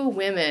 2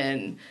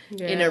 women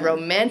in a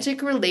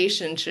romantic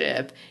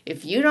relationship.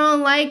 If you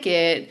don't like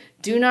it,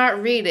 do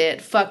not read it,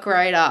 fuck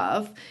right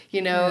off.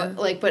 You know,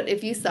 like, but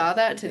if you saw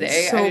that today,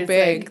 it's so I was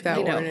big, like, that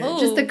you know, warning.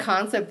 just the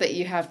concept that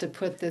you have to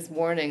put this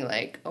warning,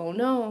 like, oh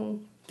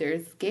no,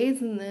 there's gays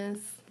in this,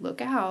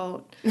 look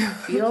out.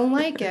 If you don't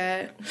like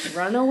it,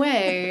 run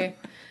away.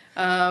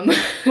 Well,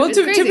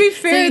 to be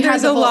fair, so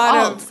there's a lot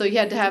alt, of... So you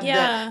had to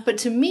have but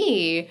to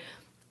me,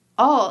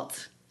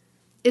 alt...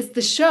 it's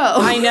the show.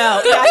 I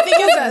know. Yeah, I think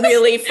it's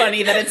really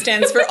funny that it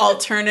stands for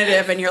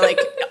alternative, and you're like,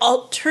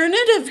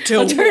 alternative to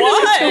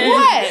what?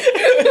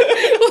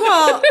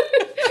 Well,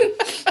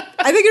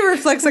 I think it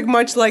reflects like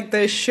much like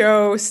the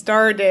show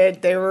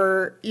started. They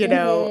were, you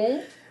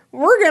know,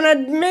 we're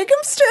gonna make them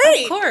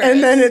straight, of course.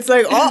 And then it's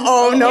like,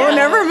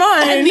 never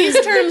mind. And these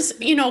terms,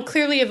 you know,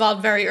 clearly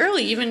evolved very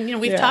early. Even, you know,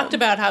 we've talked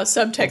about how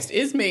subtext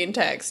is main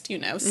text. You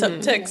know,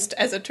 subtext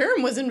as a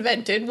term was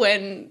invented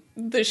when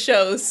the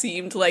show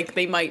seemed like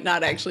they might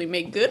not actually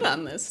make good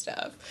on this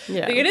stuff.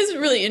 Yeah. Like, it is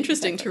really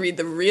interesting to read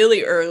the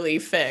really early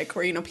fic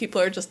where, you know,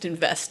 people are just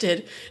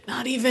invested,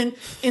 not even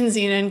in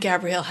Xena and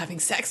Gabrielle having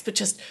sex, but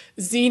just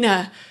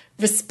Xena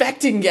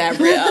respecting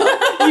Gabrielle.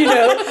 You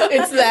know,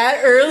 it's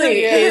that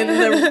early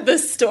in the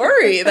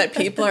story that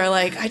people are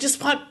like, I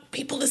just want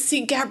people to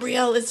see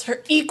Gabrielle as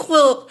her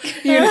equal.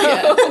 You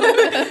know?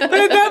 But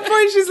at that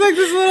point, she's like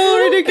this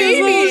little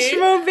ridiculous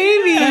little schmo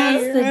baby.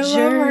 That's the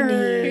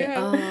journey.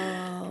 Yeah.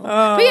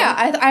 But yeah,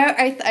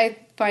 I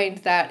find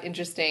that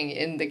interesting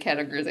in the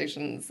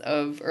categorizations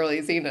of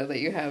early Xena, that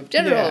you have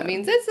general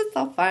means it's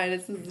all fine,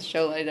 this is the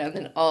show light, and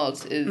then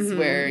alt is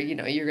where, you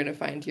know, you're going to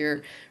find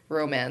your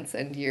romance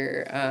and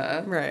your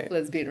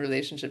lesbian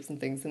relationships and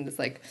things, and it's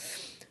like,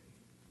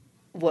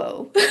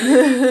 whoa.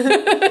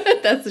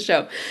 That's the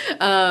show.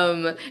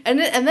 And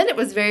then it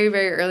was very,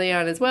 very early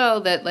on as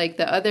well that, like,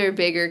 the other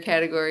bigger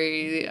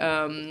category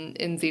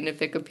in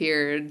Xenafic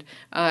appeared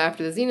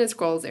after the Xena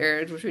Scrolls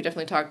aired, which we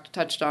definitely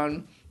touched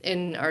on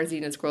in our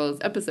Xena Scrolls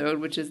episode,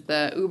 which is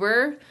the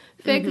Uber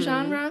fic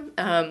genre,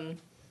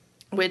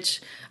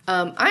 which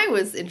I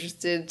was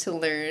interested to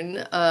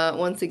learn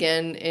once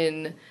again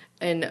in.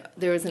 And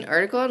there was an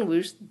article on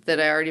Whoosh that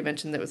I already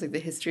mentioned that was like the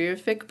history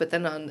of fic, but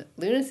then on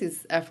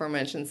Lunacy's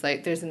aforementioned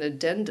site, there's an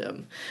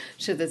addendum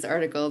to this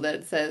article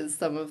that says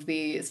some of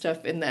the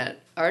stuff in that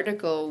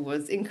article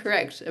was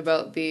incorrect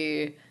about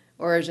the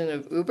origin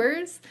of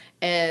Ubers.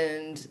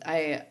 And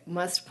I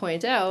must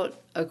point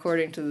out,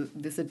 according to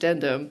this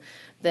addendum,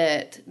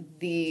 that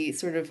the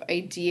sort of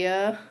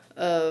idea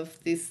of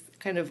this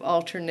kind of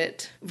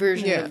alternate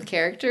version of the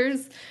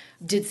characters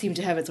did seem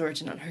to have its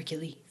origin on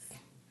Hercules.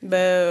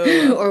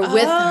 Boo. Or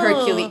with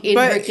Hercules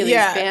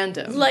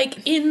fandom.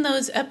 Like in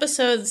those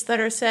episodes that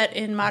are set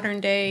in modern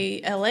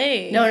day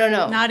LA.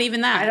 No. Not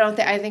even that.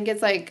 I think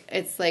it's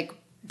like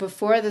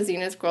before the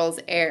Xena Scrolls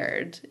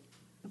aired,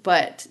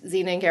 but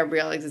Xena and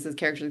Gabrielle exist as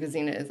characters because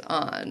Xena is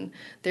on.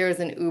 There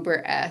was an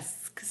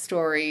Uber-esque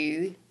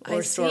story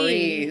or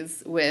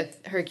stories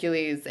with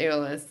Hercules,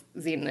 Aeolus,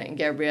 Xena, and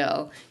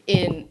Gabrielle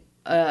in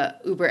a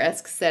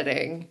Uber-esque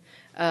setting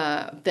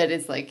that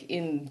is like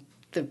in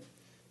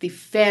the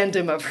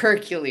fandom of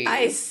Hercules.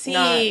 I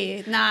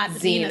see. Not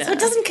Xena. So it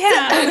doesn't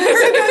count.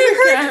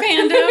 Her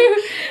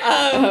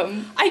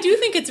fandom. I do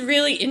think it's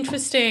really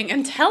interesting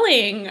and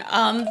telling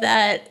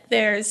that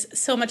there's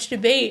so much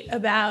debate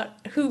about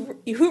who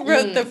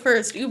wrote the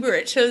first Uber.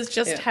 It shows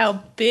just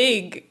how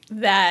big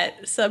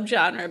that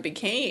subgenre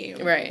became.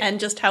 Right. And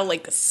just how,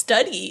 like,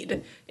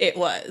 studied it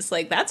was.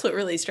 Like, that's what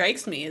really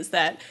strikes me, is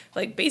that,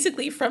 like,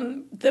 basically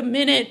from the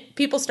minute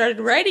people started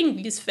writing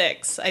these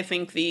fics, I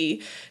think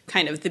the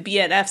kind of the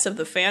BNFs of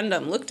the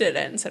fandom looked at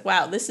it and said,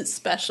 wow, this is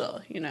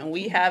special. You know,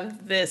 we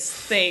have this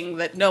thing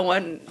that no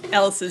one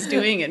else is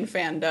doing in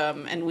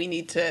fandom, and we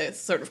need to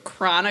sort of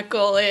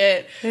chronicle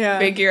it,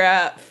 figure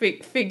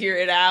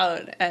it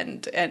out.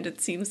 And it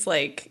seems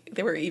like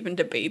there were even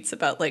debates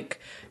about, like,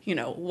 you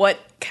know, what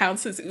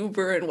counts as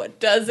Uber and what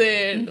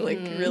doesn't, like,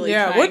 really.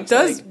 Yeah, what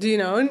does, like, do you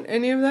know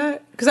any of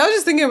that? Because I was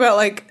just thinking about,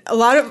 like, a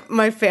lot of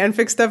my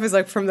fanfic stuff is,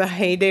 like, from the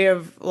heyday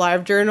of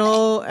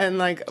LiveJournal and,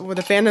 like, with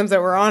the fandoms that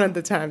were on at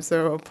the time,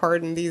 so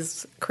pardon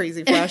these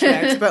crazy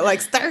flashbacks, but, like,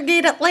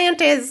 Stargate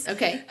Atlantis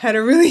had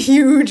a really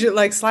huge,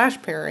 like,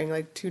 slash pairing,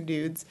 like, two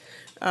dudes.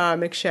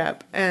 McShep,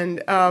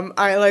 and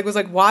I like was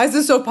like, why is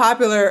this so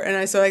popular? And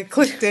I so I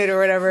clicked it or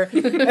whatever,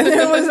 and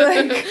it was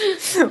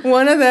like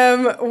one of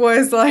them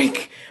was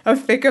like a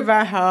fic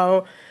about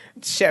how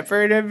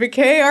Shepard and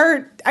McKay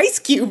are ice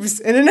cubes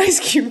in an ice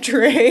cube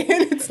tray,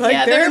 and it's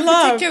like they're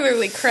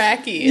particularly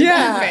cracky in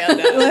that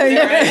fandom. Like,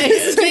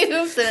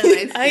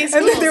 ice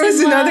and then there was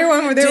another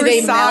one where there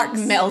were socks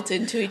melt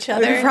into each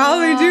other. They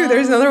probably do.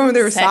 There's another one where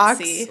there were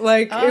Sexy. socks.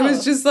 Like it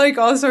was just like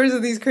all sorts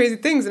of these crazy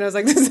things, and I was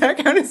like, does that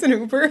count as an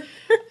Uber?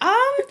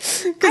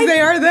 Because they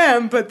are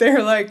them, but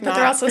they're like, but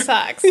they're also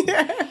socks.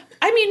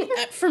 I mean,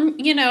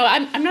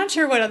 I'm not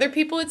sure what other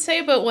people would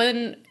say, but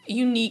one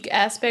unique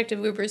aspect of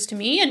Ubers to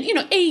me, and, you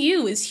know,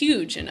 AU is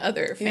huge in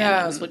other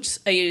fandoms, which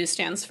AU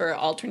stands for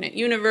Alternate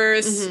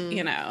Universe.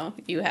 You know,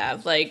 you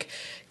have, like,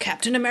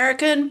 Captain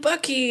America and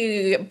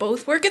Bucky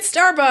both work at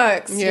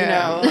Starbucks, you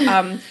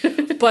know.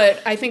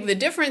 But I think the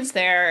difference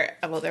there,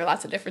 well, there are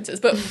lots of differences,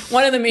 but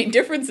one of the main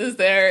differences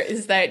there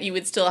is that you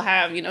would still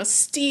have, you know,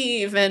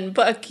 Steve and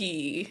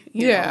Bucky,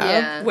 you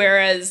know.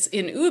 Whereas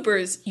in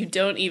Ubers, you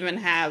don't even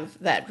have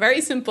that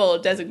very simple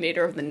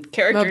designator of the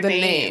character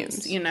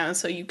names, you know,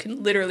 so you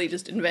can literally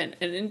just invent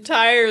an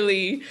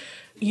entirely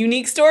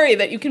unique story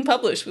that you can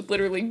publish with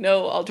literally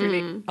no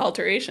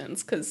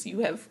alterations, because you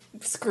have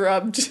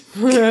scrubbed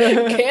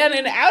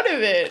canon out of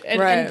it.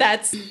 And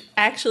that's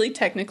actually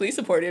technically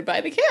supported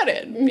by the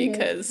canon,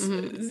 because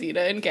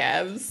Xena and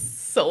Gab's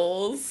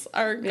souls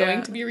are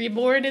going to be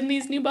reborn in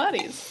these new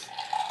bodies.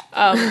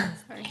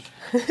 Sorry.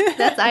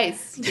 That's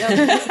ice.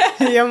 Yum.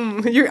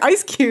 Yum. Your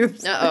ice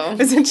cubes.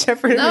 Isn't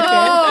Shepard and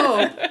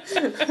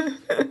McKay?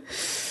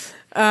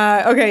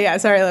 Okay, yeah,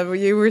 sorry, Liv,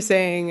 you were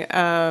saying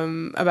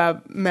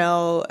about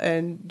Mel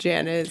and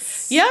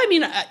Janice. Yeah, I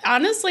mean,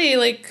 honestly,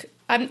 like,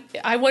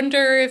 I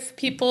wonder if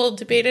people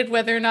debated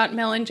whether or not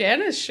Mel and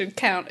Janice should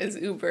count as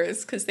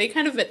Ubers, because they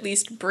kind of at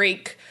least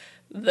break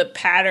the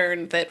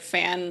pattern that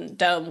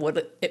fandom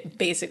would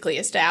basically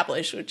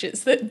establish, which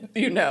is that,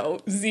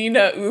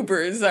 Xena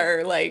Ubers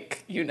are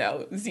like,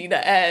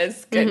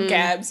 Xena-esque, and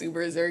Gabs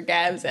Ubers are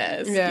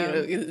Gabs-esque. Yeah.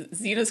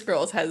 Xena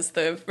Scrolls has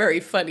the very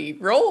funny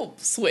role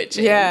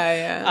switching.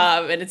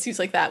 Yeah. And it seems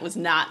like that was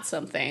not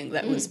something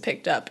that was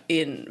picked up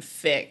in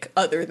fic,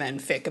 other than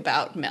fic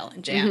about Mel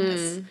and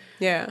Janice.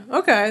 Yeah.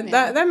 Okay.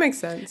 Yeah. That makes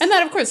sense. And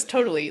that, of course,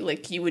 totally,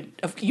 like, you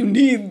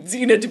need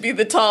Xena to be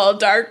the tall,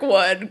 dark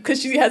one,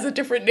 because she has a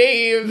different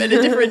name and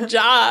a different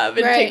job,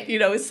 and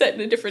is set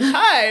in a different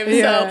time.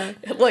 Yeah.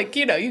 So, like,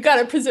 you got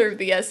to preserve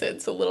the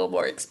essence a little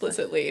more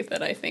explicitly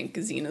than I think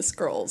Xena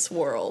Scrolls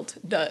world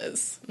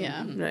does.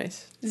 Yeah.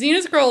 Nice.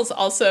 Xena Scrolls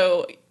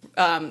also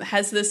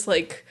has this,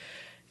 like,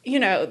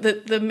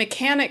 the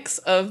mechanics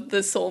of the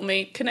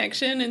soulmate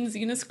connection in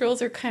Xena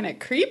Scrolls are kind of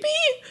creepy.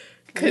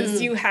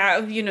 Because you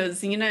have,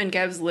 Xena and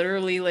Gabs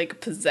literally, like,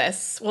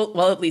 possess...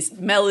 Well, at least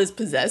Mel is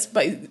possessed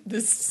by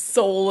this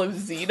soul of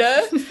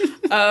Xena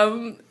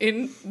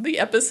in the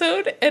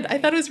episode. And I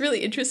thought it was really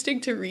interesting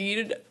to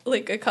read,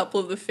 like, a couple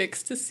of the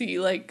fics to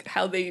see, like,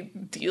 how they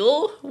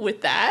deal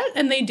with that.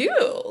 And they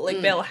do.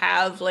 Like, they'll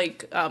have,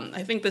 like...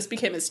 I think this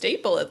became a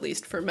staple, at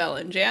least, for Mel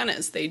and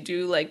Janice. They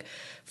do, like,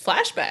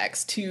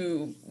 flashbacks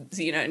to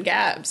Xena and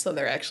Gabs. So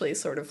they're actually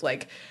sort of,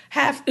 like,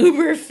 half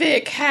uber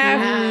fic,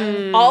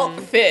 half alt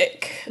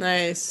fic.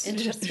 Nice.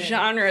 Interesting.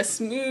 Genre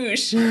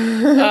smoosh.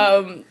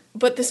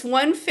 But this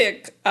one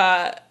fic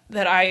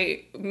that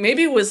I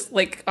maybe was,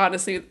 like,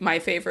 honestly my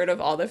favorite of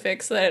all the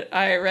fics that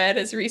I read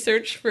as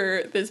research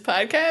for this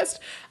podcast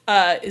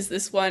is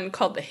this one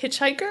called The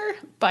Hitchhiker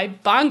by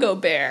Bongo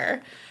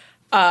Bear,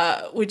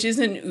 which is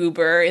an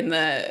Uber in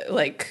the,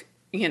 like,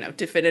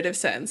 definitive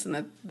sense, and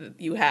that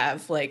you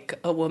have, like,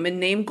 a woman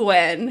named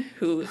Gwen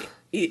who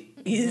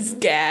is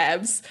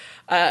Gabs,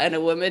 and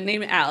a woman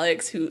named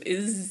Alex who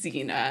is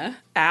Xena.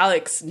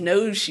 Alex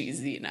knows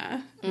she's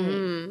Xena.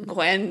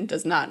 Gwen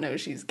does not know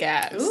she's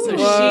Gabs. Ooh.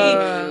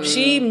 So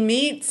she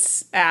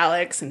meets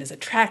Alex and is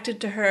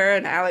attracted to her,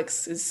 and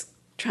Alex is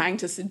trying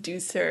to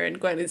seduce her, and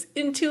Gwen is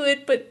into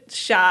it but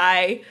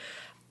shy,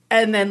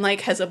 and then,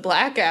 like, has a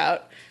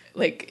blackout,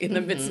 like, in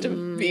the midst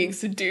of being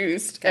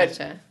seduced.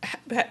 Gotcha.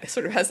 And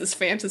sort of has this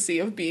fantasy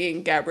of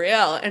being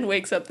Gabrielle, and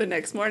wakes up the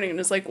next morning and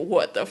is like,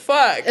 what the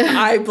fuck?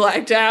 I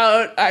blacked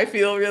out. I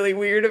feel really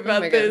weird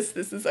about this. God.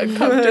 This is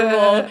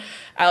uncomfortable.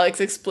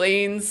 Alex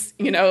explains,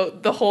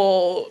 the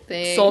whole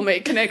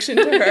soulmate connection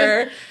to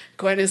her.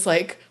 Gwen is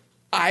like,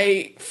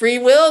 free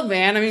will,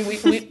 man. I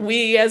mean,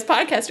 we as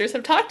podcasters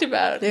have talked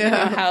about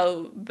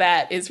how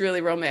that is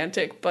really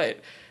romantic, but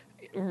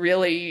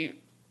really,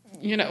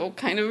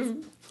 kind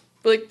of,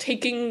 like,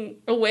 taking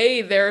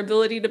away their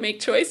ability to make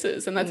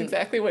choices. And that's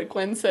exactly what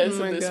Gwen says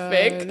in this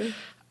fic.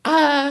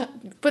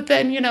 But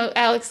then,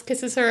 Alex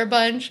kisses her a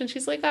bunch, and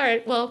she's like, all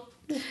right, well,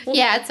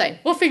 yeah, it's fine.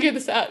 We'll figure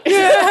this out.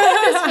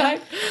 It's fine.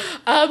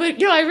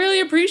 But, I really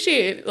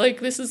appreciate,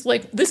 like, this is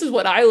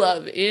what I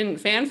love in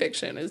fan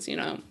fiction is,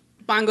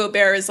 Bongo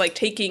Bear is, like,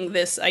 taking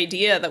this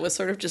idea that was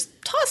sort of just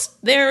tossed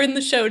there in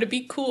the show to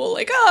be cool.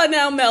 Like, oh,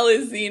 now Mel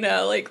is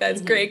Xena. Like,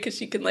 that's great because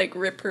she can, like,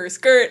 rip her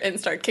skirt and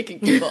start kicking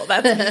people.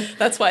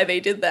 That's why they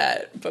did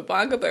that. But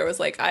Bongo Bear was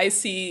like, I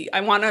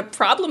want to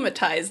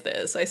problematize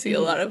this. I see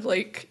a lot of,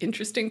 like,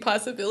 interesting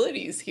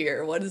possibilities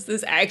here. What does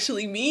this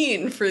actually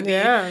mean for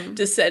the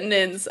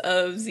descendants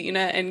of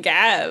Xena and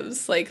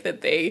Gabs? Like,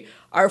 that they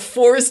are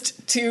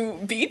forced to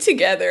be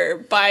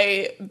together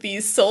by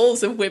these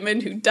souls of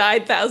women who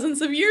died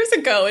thousands of years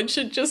ago and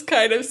should just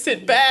kind of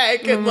sit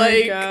back and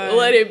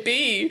let it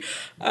be.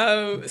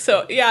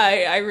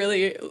 I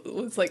really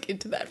was, like,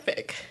 into that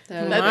fic.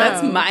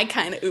 That's my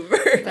kind of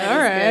Uber. All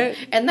right.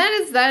 And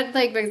that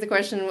like begs the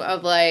question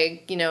of,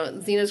 like,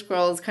 Xena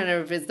Scrolls kind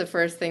of is the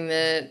first thing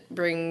that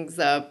brings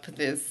up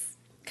this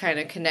kind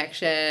of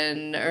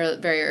connection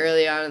very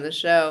early on in the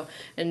show,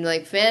 and,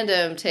 like,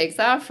 fandom takes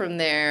off from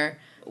there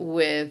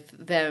with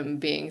them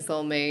being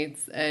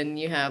soulmates, and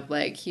you have,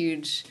 like,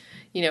 huge,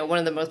 one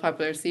of the most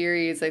popular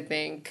series, I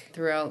think,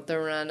 throughout the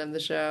run of the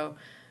show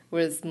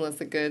was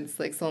Missy Good's,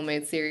 like,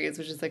 soulmate series,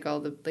 which is, like, all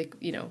the, like,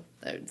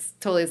 it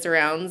totally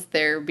surrounds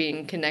their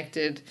being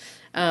connected.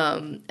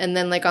 And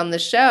then, like, on the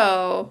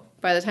show,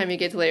 by the time you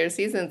get to later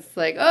seasons, it's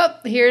like, oh,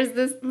 here's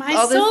this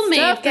all this soulmate,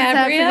 stuff that's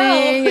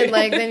happening, and,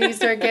 like, then you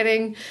start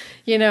getting,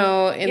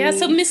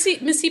 so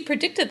Missy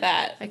predicted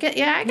that. I guess.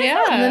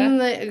 And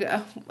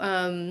then,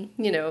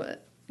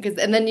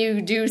 and then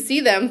you do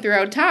see them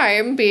throughout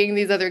time being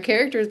these other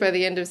characters by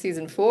the end of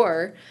season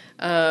 4.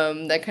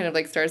 That kind of,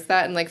 like, starts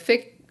that, and, like,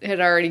 fic had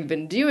already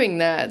been doing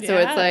that. So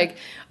it's like,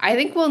 I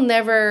think we'll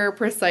never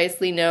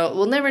precisely know.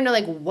 We'll never know,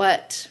 like,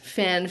 what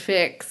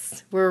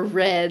fanfics were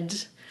read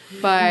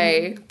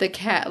by not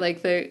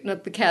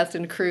the cast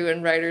and crew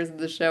and writers of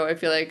the show. I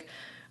feel like,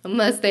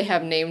 unless they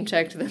have name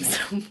checked them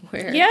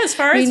somewhere. Yeah, as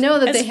we know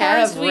that they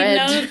have read.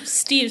 Know,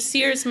 Steve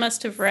Sears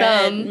must have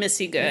read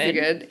Missy Good. Missy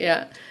Good,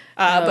 yeah.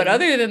 But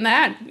other than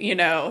that,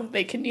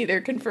 they can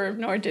neither confirm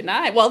nor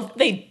deny. Well,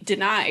 they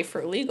deny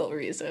for legal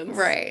reasons.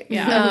 Right.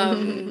 Yeah.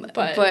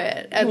 But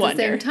at the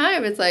same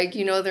time, it's like,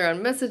 they're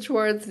on message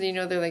boards and,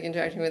 they're like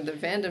interacting with the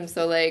fandom.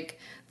 So like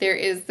there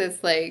is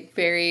this like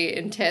very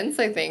intense,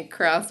 I think,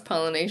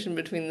 cross-pollination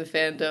between the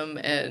fandom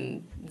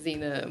and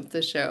Xena,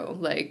 the show.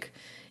 Like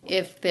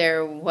if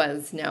there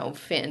was now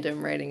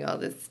fandom writing all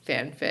this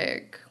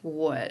fanfic,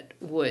 what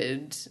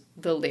would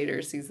the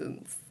later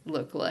seasons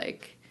look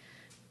like?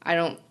 I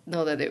don't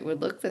know that it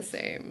would look the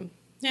same.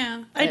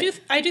 Yeah, I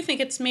do think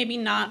it's maybe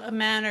not a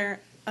matter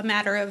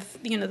of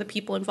the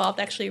people involved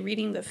actually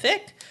reading the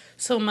fic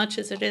so much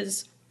as it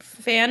is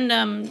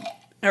fandom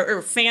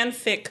or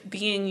fanfic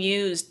being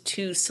used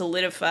to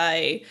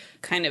solidify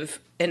kind of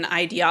an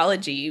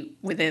ideology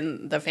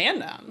within the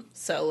fandom.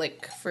 So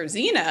like for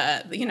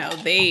Xena,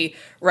 they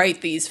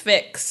write these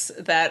fics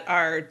that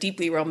are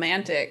deeply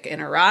romantic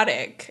and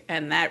erotic,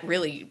 and that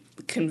really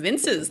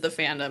convinces the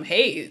fandom,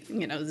 hey,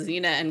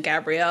 Xena and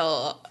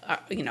Gabrielle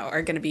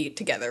are going to be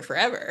together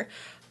forever.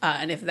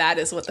 And if that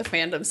is what the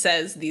fandom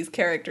says these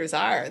characters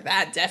are,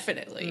 that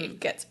definitely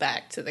gets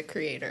back to the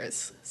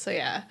creators. So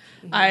yeah,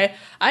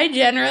 I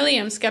generally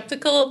am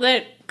skeptical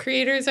that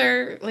creators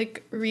are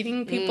like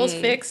reading people's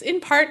fics, in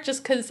part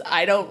just because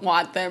I don't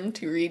want them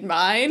to read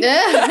mine.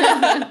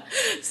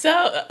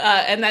 So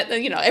and that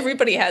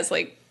everybody has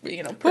like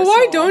personal. But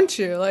why don't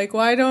you? Like,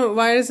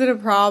 why is it a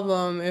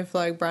problem if,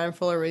 like, Brian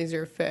Fuller reads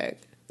your fic?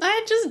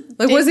 I just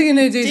like, what's he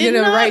gonna do? He's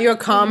gonna write you a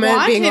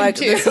comment being like,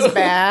 "This is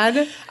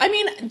bad." I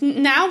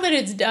mean, now that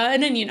it's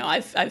done, and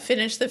I've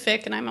finished the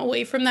fic, and I'm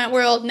away from that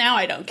world. Now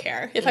I don't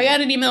care. If I got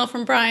an email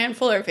from Brian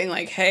Fuller being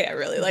like, "Hey, I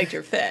really liked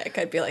your fic,"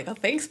 I'd be like, "Oh,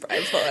 thanks,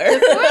 Brian Fuller."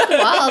 The fourth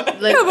wall,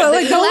 like, yeah, but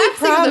like the only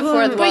problem, the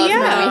fourth wall is what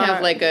we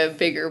have like a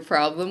bigger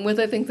problem with,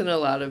 I think, than a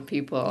lot of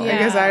people. Yeah. I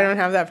guess I don't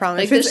have that problem.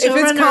 Like if it's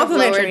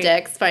complimentary, Lower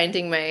Decks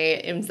finding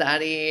my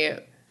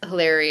Imzadi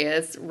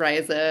hilarious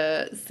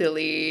Ryza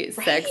silly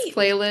sex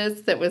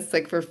playlist that was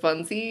like for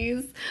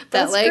funsies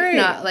that like great.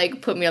 Not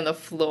like put me on the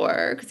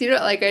floor because you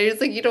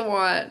don't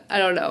want, I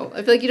don't know,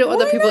 I feel like you don't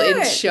want the people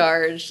in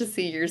charge to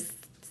see your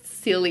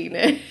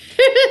silliness.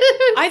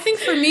 I think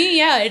for me,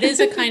 yeah, it is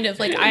a kind of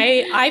like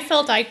I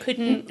felt I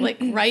couldn't like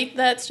write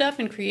that stuff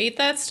and create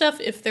that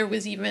stuff if there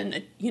was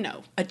even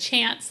a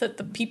chance that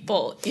the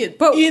people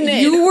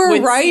you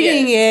were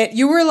writing it.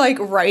 You were like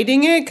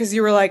writing it because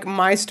you were like,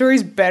 my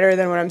story's better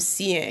than what I'm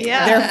seeing.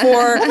 Yeah.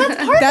 Therefore,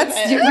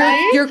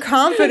 your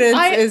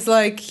confidence is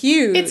like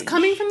huge. It's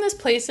coming from this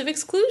place of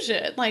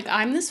exclusion. Like,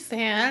 I'm this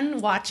fan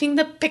watching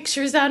the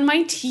pictures on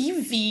my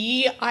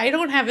TV. I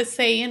don't have a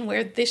say in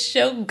where this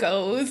show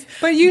goes.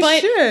 But you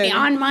should.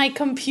 On my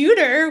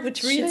computer,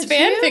 which reads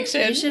fan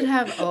fiction. You should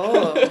have,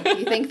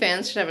 you think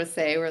fans should have a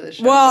say where the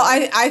show goes?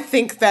 I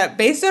think that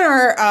based on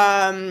our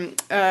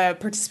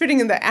participating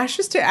in the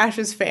Ashes to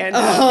Ashes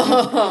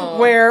fandom,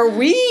 where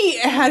we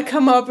had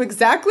come up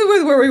exactly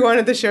with where we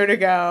wanted the show to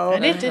go.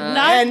 And it did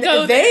not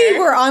go they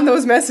were on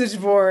those message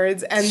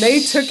boards, and they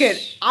took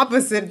it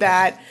opposite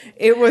that.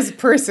 It was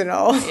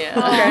personal.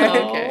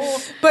 Yeah. Okay.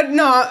 But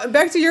no,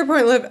 back to your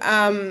point, Liv,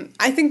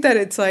 I think that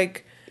it's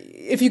like,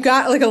 if you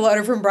got like a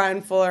letter from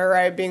Brian Fuller,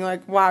 right, being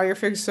like, "Wow, your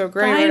fic's so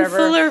great," Brian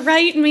Fuller,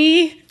 write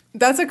me.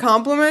 That's a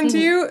compliment to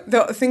you.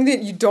 The thing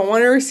that you don't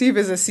want to receive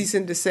is a cease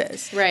and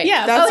desist. Right.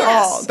 Yeah. That's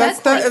all.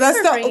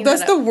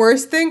 That's the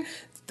worst thing.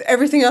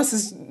 Everything else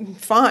is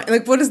fine.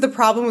 Like, what is the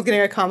problem with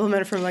getting a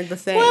compliment from like the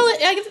thing? Well,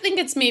 I think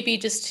it's maybe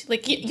just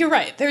like you're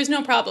right. There's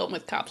no problem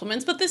with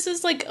compliments, but this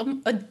is like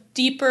a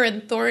deeper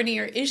and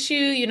thornier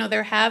issue.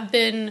 There have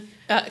been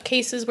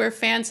cases where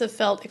fans have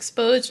felt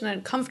exposed and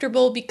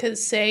uncomfortable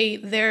because, say,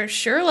 their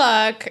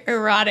Sherlock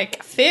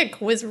erotic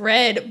fic was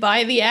read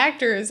by the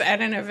actors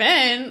at an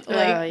event, to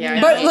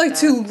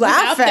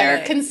laugh at their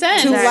it.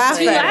 consent, to laugh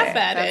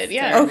at it.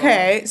 Yeah. Terrible.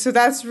 Okay, so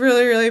that's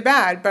really, really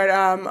bad. But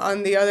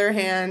on the other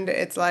hand,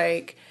 it's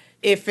like,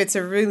 if it's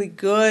a really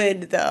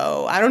good,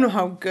 though, I don't know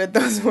how good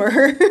those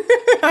were.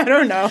 I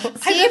don't know. I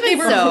bet they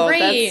were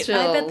great.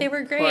 I bet they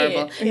were great.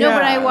 Horrible. No,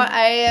 but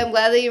I am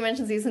glad that you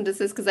mentioned cease and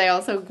desist because I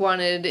also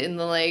wanted in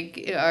the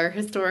like our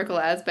historical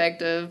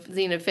aspect of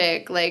Xena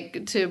fic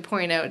like to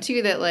point out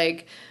too that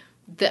like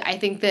I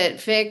think that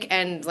fic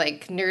and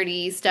like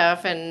nerdy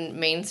stuff and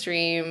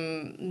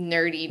mainstream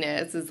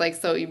nerdiness is like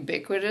so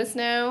ubiquitous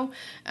now,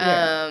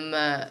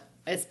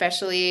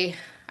 especially.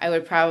 I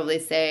would probably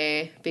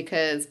say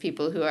because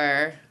people who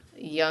are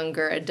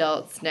younger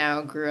adults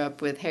now grew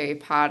up with Harry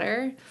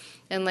Potter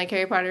and like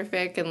Harry Potter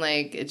fic and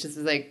like it just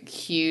is like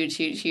huge.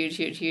 And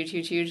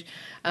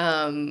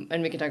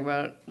we can talk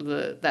about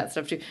that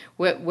stuff too.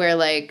 Where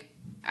like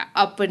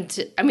up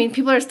until, I mean,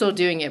 people are still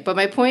doing it, but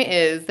my point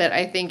is that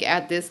I think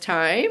at this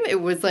time it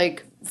was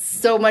like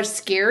so much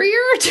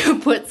scarier to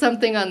put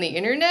something on the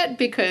internet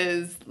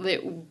because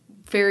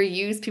fair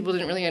use, people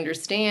didn't really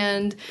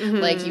understand.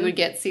 Like, you would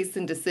get cease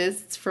and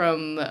desists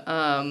from,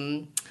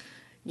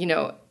 you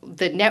know,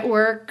 the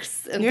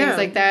networks and things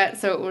like that.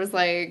 So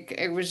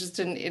it was just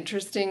an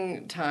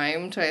interesting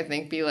time to, I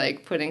think, be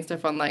like putting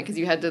stuff online, because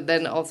you had to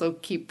then also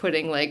keep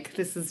putting like,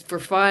 this is for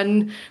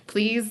fun,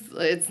 please.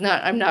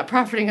 I'm not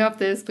profiting off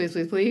this, please,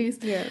 please, please.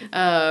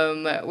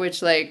 Yeah.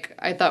 Which like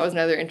I thought was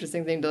another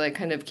interesting thing to like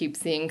kind of keep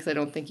seeing, because I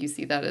don't think you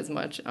see that as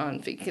much on.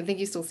 I think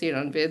you still see it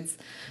on vids,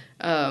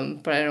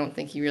 but I don't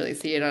think you really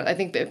see it on. I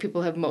think that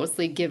people have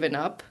mostly given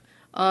up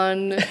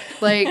on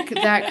like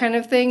that kind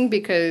of thing,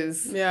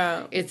 because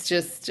it's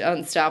just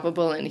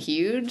unstoppable and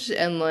huge,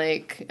 and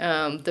like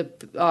the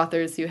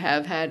authors who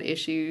have had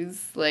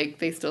issues, like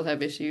they still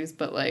have issues,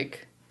 but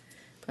like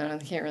I don't know,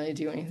 they can't really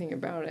do anything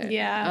about it.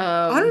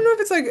 I don't know if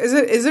it's like,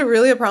 is it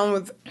really a problem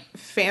with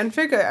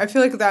fanfic? I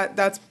feel like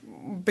that's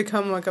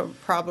become like a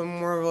problem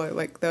more of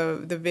like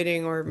the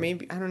vidding, or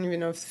maybe I don't even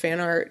know if fan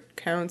art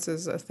counts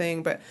as a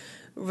thing, but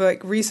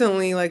like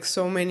recently, like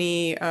so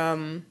many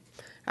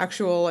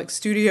actual like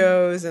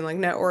studios and like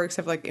networks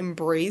have like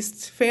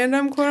embraced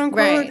fandom, quote unquote.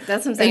 Right,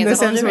 that's what I'm saying. In the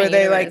sense where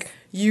they like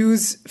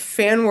use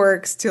fan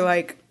works to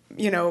like,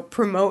 you know,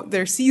 promote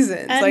their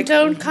seasons. And like,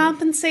 don't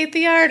compensate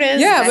the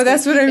artist. Yeah, but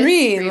that's what I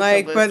mean.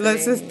 Like, publicity. but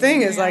that's the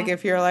thing is like,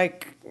 if you're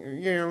like,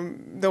 you know,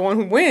 the one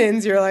who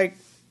wins, you're like,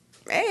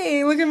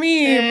 hey, look at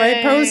me. Hey.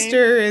 My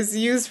poster is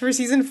used for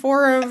season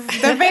 4 of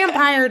The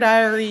Vampire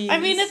Diaries. I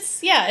mean,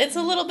 it's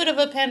a little bit of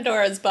a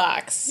Pandora's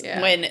box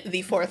when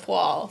the fourth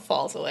wall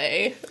falls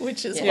away,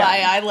 which is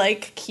why I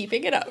like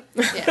keeping it up.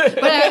 Yeah.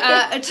 But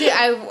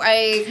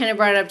I kind of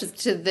brought it up just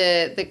to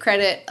the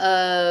credit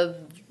of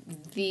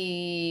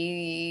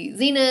the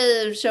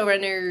Xena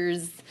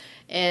showrunners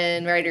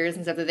and writers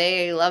and stuff, that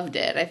they loved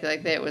it. I feel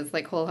like that it was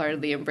like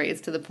wholeheartedly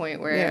embraced to the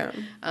point where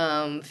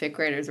fic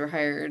writers were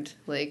hired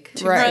like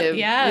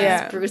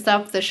to spruce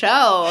up the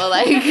show,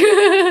 like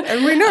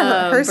and we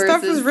know her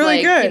stuff was really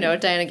like, good. You know,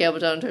 Diana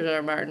Gabaldon and George R.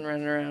 R. Martin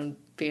running around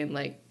being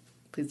like,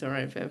 please don't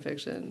write fan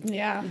fiction.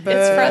 Yeah, but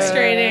it's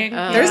frustrating.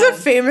 There's a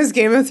famous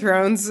Game of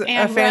Thrones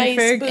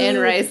fanfic. And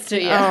Rice, too,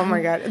 Oh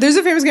my god. There's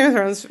a famous Game of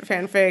Thrones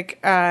fanfic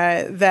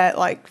that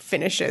like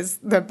finishes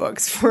the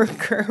books for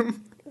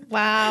Gurm.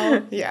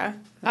 Wow. Yeah.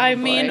 I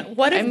mean,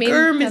 what if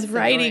Gurm is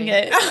writing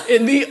it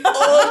in the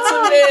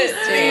ultimate?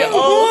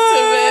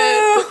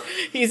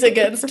 He's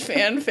against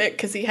fanfic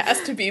because he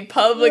has to be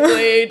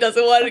publicly,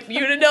 doesn't want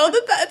you to know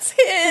that that's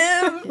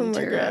him. Oh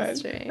my god.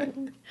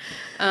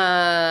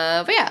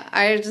 But yeah,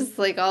 I just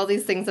like all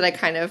these things that I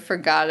kind of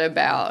forgot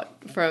about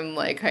from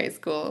like high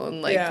school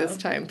and like this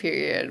time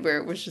period where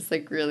it was just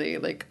like really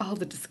like all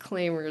the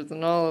disclaimers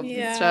and all of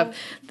this stuff,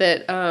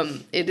 that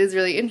it is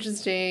really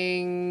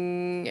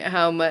interesting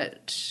how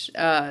much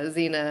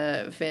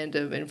Xena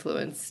fandom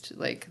influenced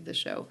like the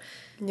show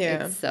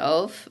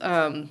itself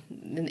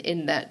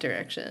in that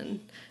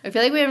direction. I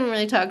feel like we haven't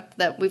really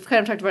we've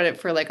kind of talked about it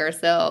for like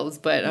ourselves,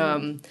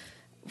 but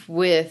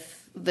with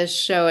the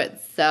show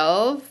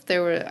itself,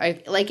 there were,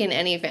 like in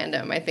any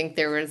fandom, I think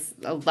there was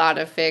a lot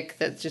of fic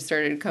that just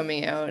started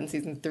coming out in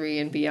season 3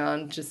 and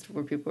beyond, just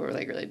where people were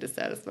like really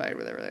dissatisfied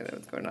with everything that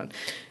was going on.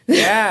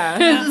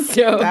 Yeah,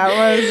 so that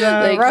was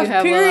a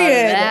rough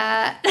period.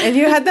 And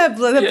you had the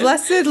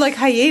blessed like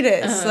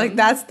hiatus. Like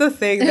that's the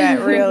thing that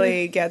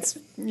really gets,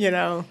 you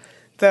know,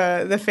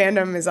 the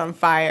fandom is on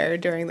fire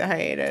during the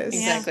hiatus.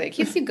 Exactly. It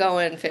keeps you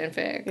going,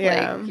 fanfic.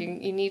 Yeah. Like,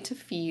 you need to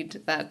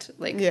feed that,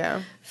 like,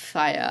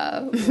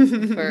 fire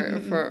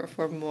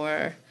for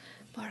more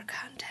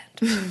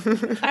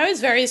content. I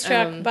was very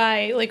struck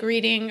by, like,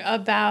 reading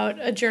about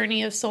A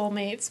Journey of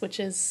Soulmates, which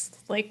is,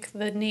 like,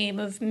 the name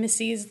of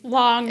Missy's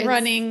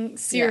long-running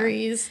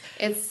series.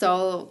 Yeah. There's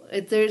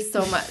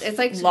so much. It's,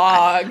 like...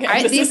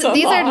 These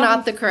are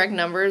not the correct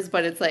numbers,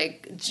 but it's,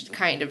 like,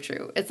 kind of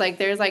true. It's, like,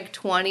 there's, like,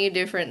 20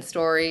 different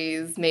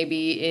stories,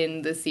 maybe,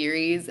 in the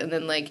series, and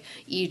then, like,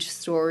 each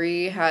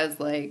story has,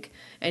 like...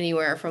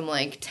 anywhere from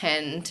like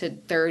 10 to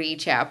 30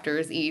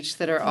 chapters each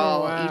that are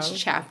all, each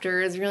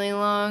chapter is really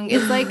long.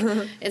 It's like,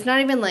 it's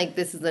not even like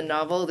this is a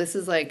novel. This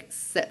is like,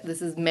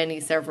 this is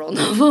several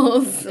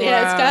novels.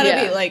 Yeah, it's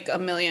gotta be like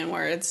 1,000,000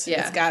 words. Yeah.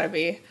 It's gotta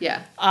be.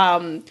 Yeah.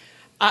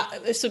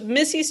 So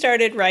Missy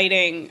started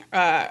writing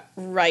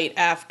right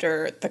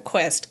after The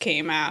Quest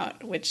came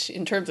out, which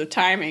in terms of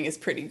timing is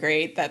pretty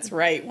great. That's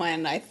right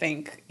when I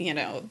think, you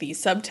know, the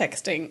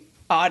subtexting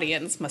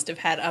audience must have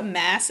had a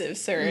massive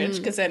surge,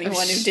 because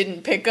anyone who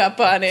didn't pick up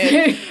on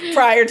it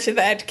prior to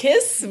that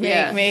kiss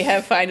may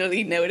have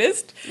finally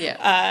noticed.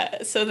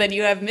 Yeah. So then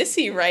you have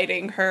Missy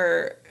writing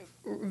her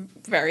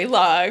very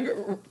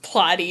long,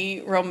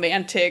 plotty,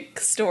 romantic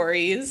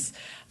stories,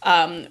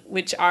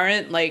 which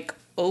aren't like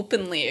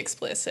openly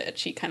explicit.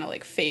 She kind of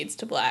like fades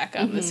to black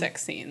on the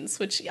sex scenes,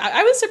 which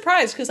I was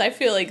surprised, because I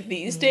feel like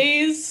these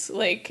days,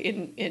 like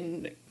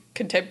in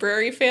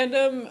contemporary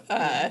fandom,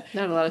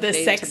 not a lot of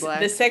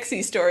the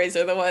sexy stories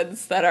are the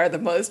ones that are the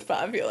most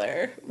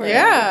popular.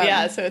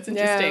 So it's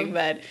interesting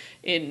that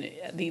in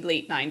the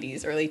late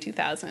 90s, early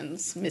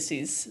 2000s,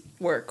 Missy's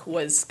work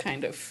was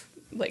kind of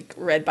like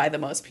read by the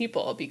most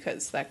people,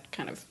 because that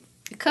kind of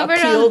covered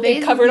all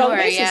the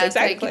bases.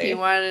 Exactly. Like if you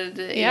wanted,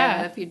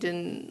 if you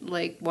didn't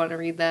like want to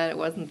read that, it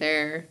wasn't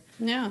there.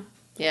 Yeah.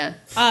 Yeah.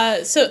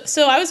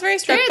 So I was very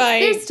struck by...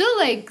 There's still,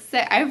 like...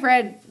 I've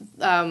read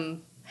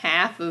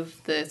half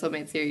of the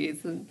Soulmate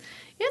series, and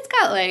it's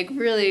got, like,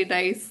 really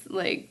nice,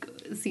 like,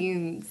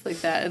 scenes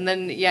like that. And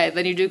then,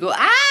 then you do go,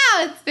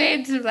 it's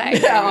fade to black.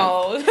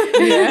 No.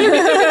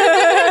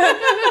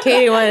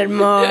 Katie wanted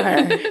more.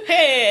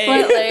 Hey!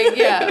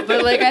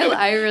 But,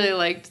 I really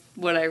liked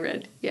what I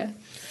read. Yeah.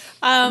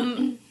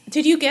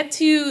 Did you get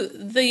to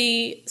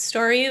the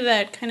story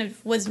that kind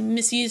of was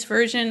Missy's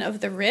version of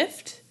the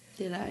Rift?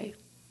 Did I?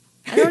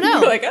 I don't know.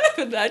 Like,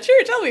 I'm not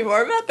sure. Tell me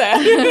more about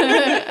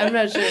that. I'm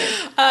not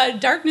sure.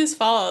 Darkness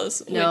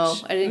Falls. No,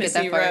 which I didn't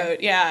Missy get that far.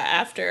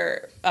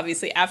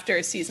 wrote,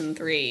 after season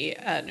 3,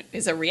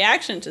 is a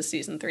reaction to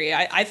season 3.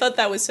 I thought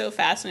that was so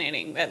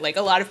fascinating that, like,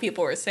 a lot of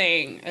people were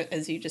saying,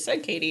 as you just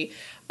said, Katie,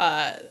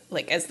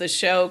 like, as the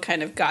show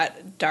kind of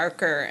got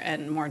darker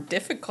and more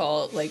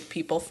difficult, like,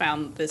 people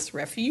found this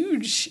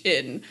refuge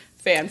in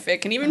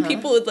fanfic, and even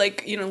people would,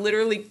 like,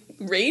 literally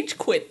rage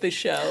quit the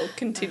show,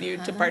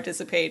 continued to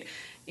participate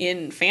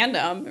in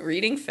fandom,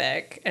 reading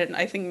fic, and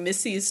I think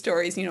Missy's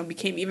stories,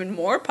 became even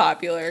more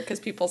popular because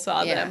people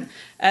saw them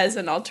as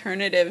an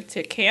alternative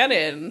to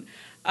canon.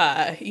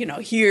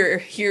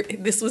 Here,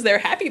 this was their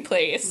happy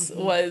place,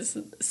 was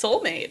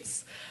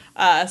soulmates.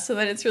 So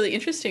then it's really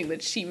interesting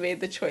that she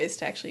made the choice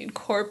to actually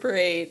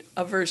incorporate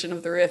a version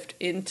of the Rift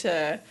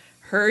into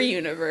her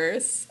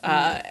universe,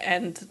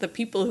 and the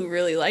people who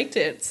really liked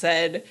it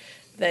said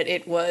that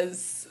it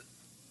was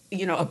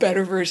a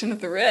better version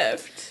of the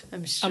Rift.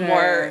 I'm sure. A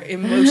more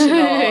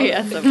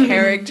emotional,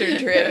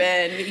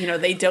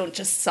 character-driven. They don't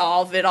just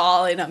solve it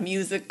all in a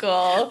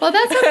musical. Well,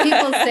 that's what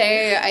people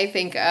say, I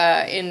think,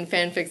 in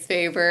fanfic's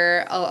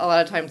favor a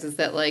lot of times, is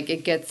that, like,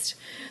 it gets,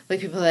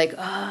 like, people are like,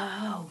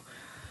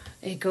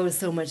 it goes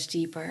so much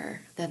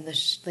deeper than the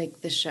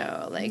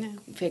show. Like,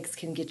 fics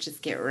can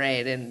just get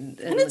right, and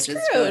it's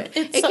just true.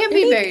 It can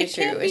be very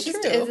true.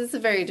 It's a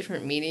very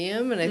different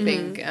medium, and I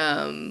think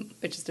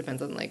it just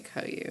depends on, like,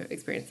 how you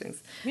experience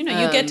things. You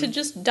get to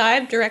just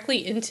dive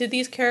directly into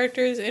these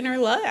characters' inner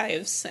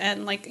lives,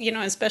 and, like,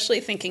 especially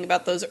thinking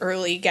about those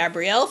early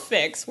Gabrielle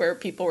fics where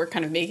people were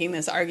kind of making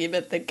this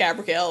argument that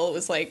Gabrielle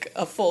was, like,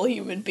 a full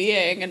human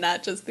being and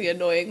not just the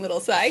annoying little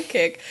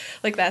sidekick.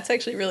 Like, that's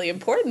actually really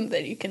important,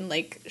 that you can,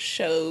 like,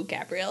 show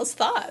Gabrielle's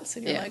thoughts,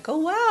 and you're like, oh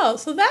wow,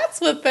 so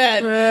that's what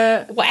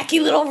that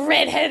wacky little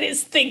redhead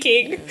is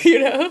thinking.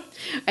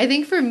 I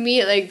think for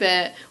me, like,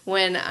 that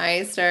when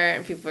I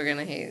start, people are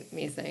gonna hate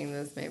me saying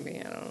this, maybe,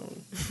 I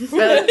don't,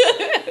 but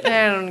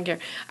I don't care.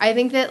 I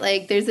think that,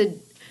 like,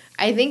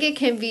 I think it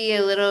can be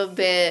a little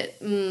bit,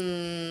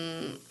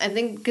 I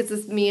think because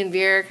it's me and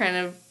Vera kind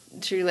of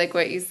true, like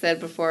what you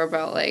said before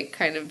about, like,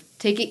 kind of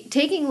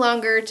taking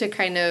longer to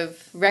kind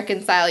of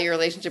reconcile your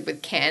relationship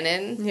with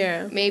canon.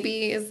 Yeah,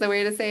 maybe is the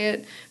way to say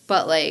it.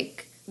 But,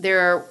 like,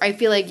 I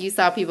feel like you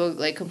saw people,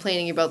 like,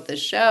 complaining about the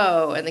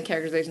show and the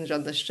characterizations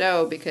on the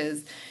show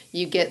because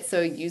you get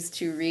so used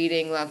to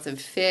reading lots of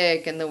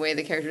fic and the way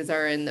the characters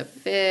are in the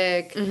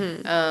fic,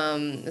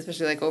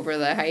 especially, like, over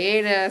the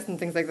hiatus and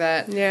things like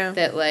that. Yeah,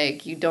 that,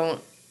 like, you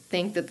don't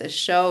think that the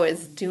show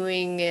is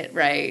doing it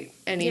right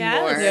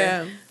anymore.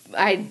 Yeah.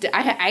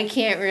 I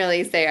can't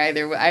really say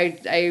either.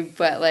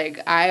 But, like,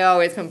 I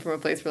always come from a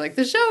place where, like,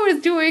 the show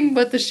is doing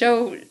what the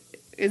show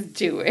is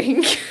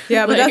doing.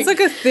 Yeah, but that's,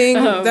 like, a thing.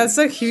 That's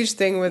a huge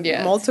thing with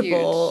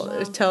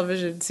multiple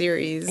television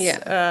series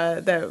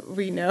that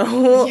we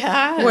know.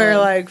 Yeah. Where,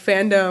 like,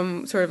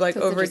 fandom sort of, like,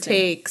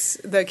 overtakes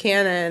the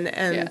canon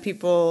and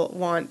people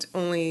want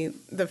only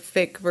the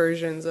fic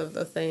versions of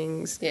the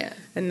things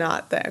and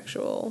not the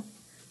actual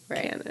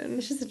canon.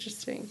 Which is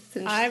interesting.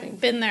 I've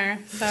been there.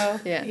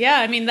 So, yeah,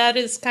 I mean, that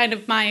is kind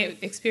of my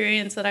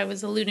experience that I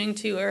was alluding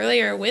to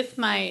earlier with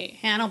my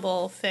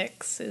Hannibal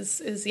fics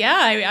is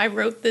I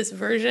wrote this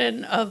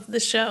version of the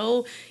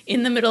show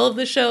in the middle of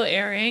the show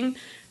airing.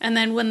 And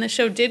then when the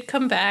show did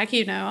come back,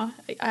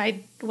 I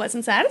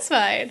wasn't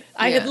satisfied.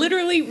 I had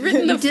literally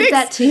written the fics. You did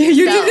that to yourself.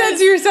 You did that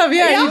to yourself,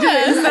 yeah. You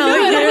did. It's not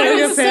like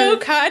I was so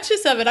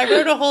conscious of it. I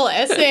wrote a whole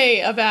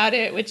essay about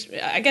it, which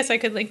I guess I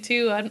could link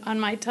to on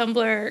my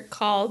Tumblr,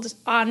 called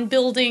On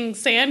Building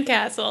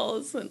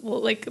Sandcastles.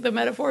 Like, the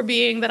metaphor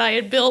being that I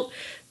had built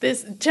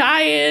this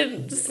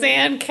giant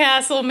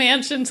sandcastle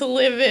mansion to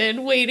live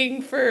in,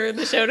 waiting for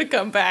the show to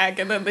come back,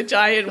 and then the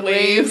giant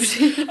waves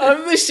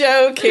of the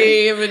show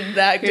came and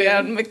knocked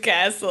down my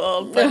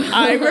castle. But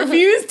I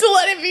refused to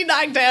let it be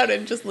knocked down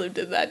and just lived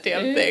in that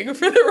damn thing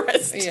for the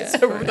rest.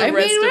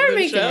 We're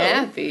making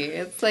happy.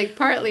 It's like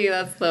partly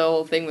that's the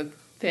whole thing with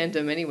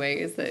fandom anyway,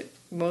 is that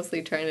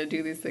mostly trying to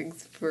do these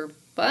things for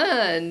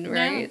fun,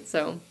 right? Yeah.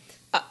 So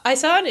I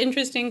saw an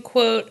interesting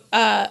quote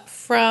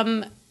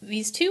from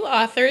these two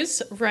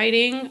authors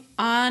writing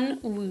on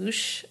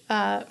Whoosh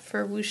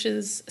for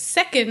Whoosh's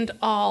second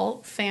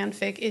all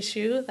fanfic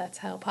issue. That's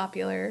how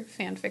popular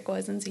fanfic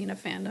was in Xena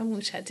fandom.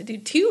 Whoosh had to do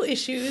 2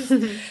 issues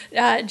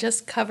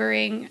just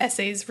covering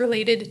essays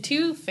related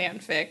to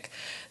fanfic.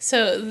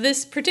 So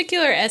this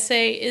particular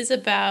essay is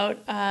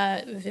about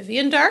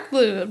Vivian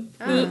Darkbloom,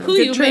 who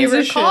you may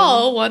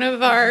recall one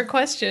of our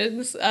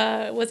questions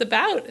was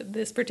about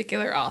this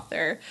particular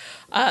author.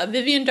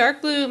 Vivian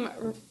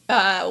Darkbloom,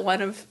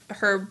 one of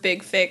her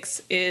big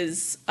fics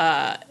is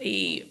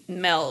a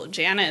Mel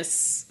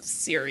Janice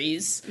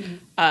series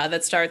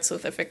that starts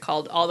with a fic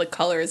called All the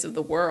Colors of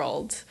the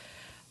World.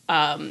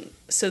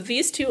 So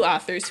these two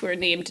authors, who are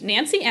named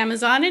Nancy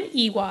Amazon and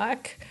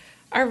Ewok,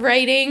 are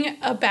writing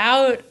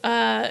about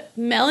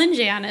Mel and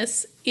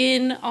Janice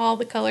in All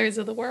the Colors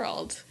of the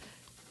World.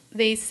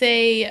 They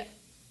say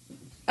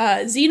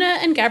Xena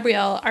and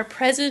Gabrielle are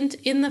present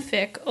in the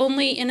fic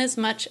only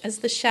inasmuch as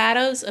the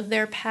shadows of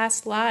their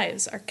past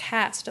lives are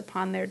cast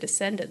upon their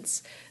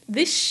descendants.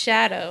 This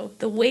shadow,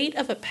 the weight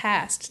of a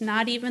past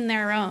not even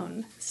their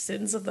own,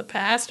 sins of the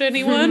past,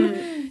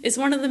 anyone, is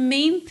one of the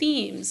main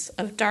themes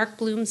of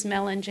Darkbloom's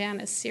Mel and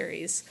Janice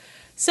series.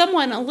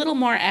 Someone a little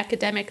more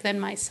academic than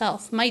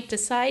myself might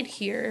decide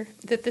here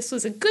that this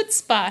was a good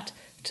spot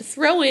to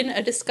throw in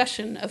a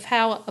discussion of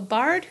how a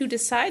bard who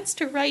decides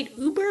to write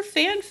uber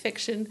fan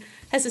fiction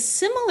has a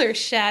similar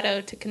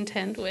shadow to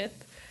contend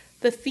with.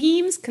 The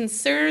themes,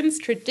 concerns,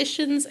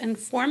 traditions, and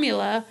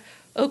formula,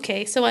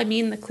 okay, so I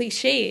mean the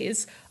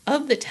cliches,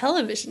 of the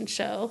television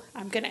show,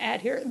 I'm going to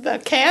add here,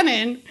 the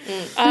canon,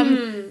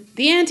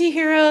 the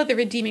anti-hero, the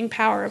redeeming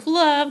power of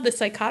love, the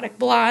psychotic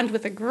blonde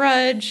with a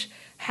grudge,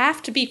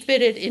 have to be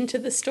fitted into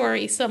the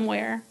story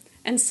somewhere.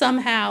 And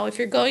somehow, if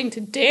you're going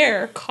to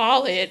dare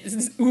call it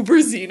Uber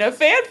Xena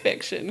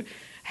fanfiction,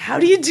 how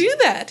do you do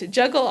that? To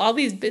juggle all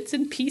these bits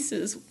and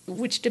pieces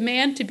which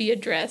demand to be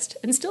addressed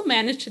and still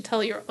manage to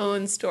tell your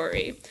own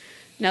story.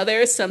 Now,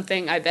 there is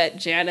something I bet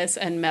Janice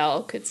and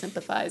Mel could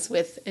sympathize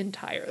with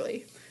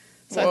entirely.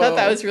 So I thought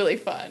that was really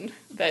fun,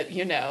 that,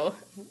 you know,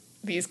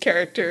 these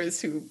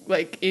characters who,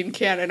 like, in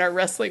canon are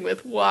wrestling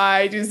with,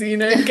 why do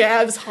Xena and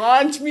Gabs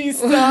haunt me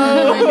so? Oh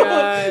my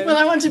God. Well,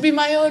 I want to be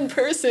my own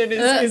person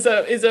is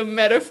a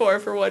metaphor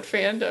for what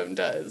fandom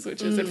does,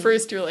 which is at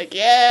first you're like,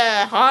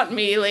 yeah, haunt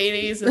me,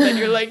 ladies. And then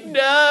you're like,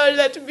 no,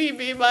 let me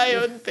be my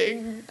own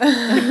thing.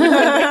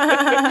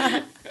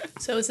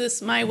 So is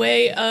this my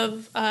way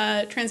of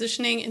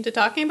transitioning into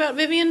talking about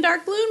Vivian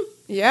Darkbloom?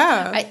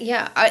 Yeah.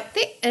 I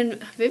think,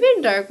 and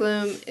Vivian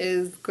Darkbloom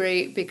is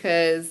great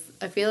because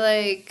I feel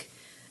like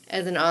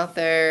as an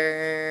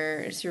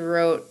author, she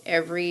wrote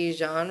every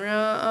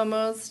genre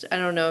almost. I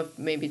don't know if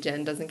maybe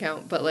Jen doesn't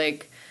count, but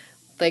like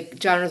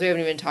genres we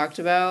haven't even talked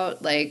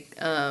about, like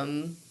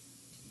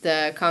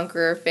the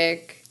Conqueror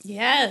fic.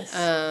 Yes.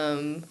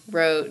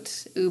 Wrote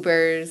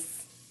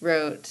Ubers,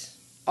 wrote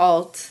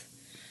alt.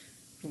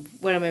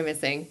 What am I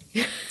missing?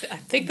 I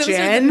think those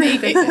Jen? are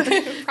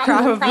the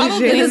probably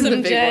Jen. some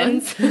The big Jen.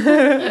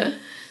 ones.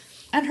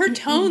 And her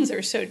tones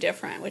are so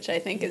different, which I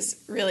think is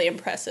really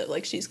impressive.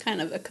 Like, she's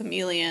kind of a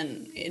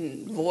chameleon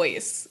in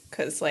voice,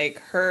 because, like,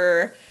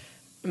 her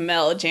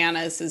Mel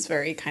Janice is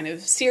very kind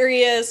of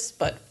serious,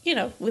 but, you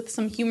know, with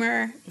some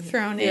humor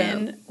thrown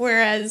in.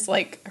 Whereas,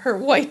 like, her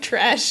white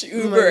trash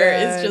Uber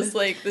is just,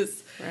 like,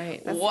 this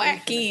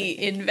wacky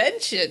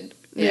invention.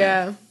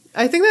 Yeah.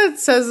 I think that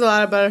says a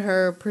lot about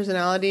her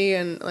personality,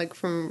 and, like,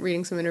 from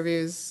reading some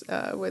interviews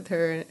with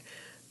her,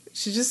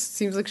 she just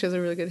seems like she has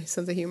a really good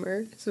sense of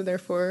humor, so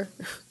therefore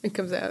it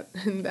comes out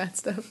in that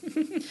stuff.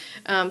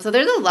 So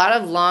there's a lot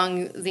of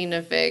long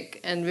Xena fic,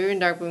 and Vivian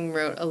Darkbloom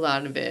wrote a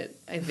lot of it,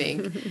 I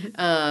think.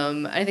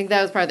 I think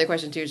that was part of the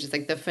question, too, is just,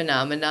 like, the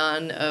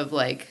phenomenon of,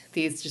 like,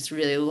 these just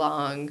really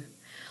long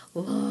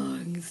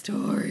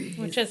stories.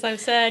 Which, as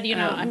I've said, you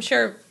know, I'm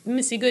sure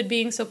Missy Good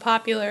being so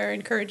popular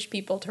encouraged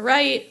people to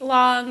write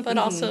long, but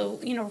also,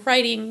 you know,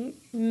 writing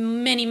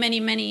many, many,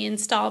 many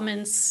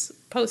installments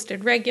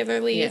posted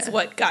regularly is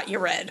what got you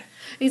read.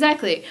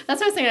 Exactly. That's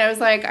what I was saying.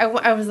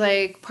 I was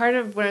like, part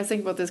of when I was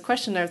thinking about this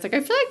question, I was like, I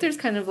feel like there's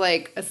kind of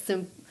like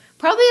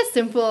probably a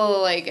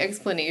simple like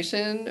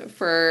explanation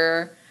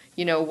for,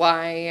 you know,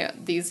 why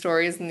these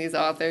stories and these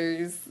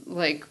authors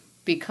like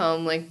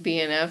become like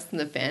BNFs in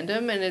the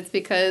fandom. And it's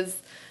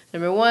because,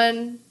 number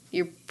one,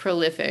 you're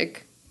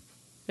prolific.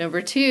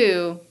 Number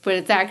two, but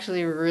it's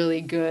actually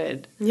really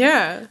good.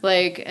 Yeah.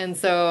 Like, and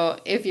so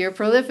if you're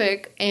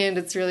prolific and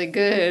it's really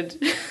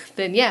good,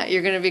 then yeah,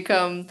 you're going to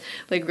become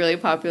like really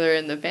popular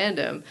in the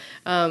fandom.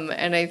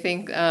 And I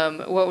think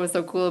what was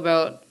so cool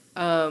about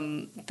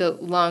the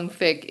long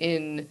fic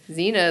in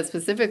Xena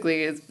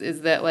specifically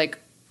is that like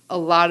a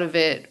lot of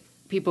it,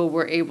 people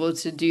were able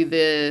to do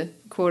the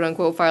quote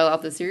unquote file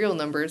off the serial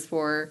numbers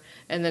for,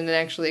 and then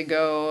actually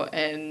go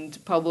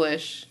and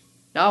publish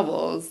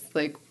novels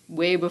like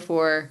way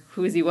before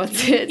Whoosie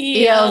What's It,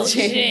 E.L.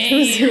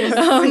 James. James.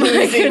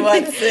 Whoosie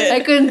What's It.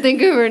 I couldn't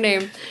think of her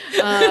name.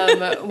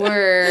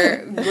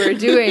 We're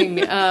doing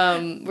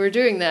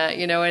that,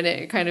 you know, and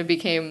it kind of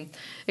became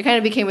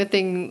a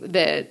thing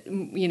that,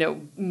 you know,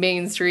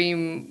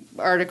 mainstream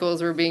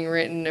articles were being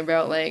written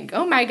about, like,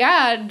 oh my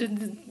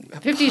God,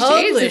 50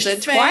 Shades is a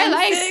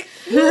Twilight.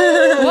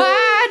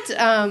 What?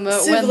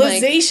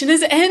 Civilization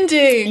is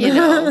ending. You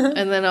know,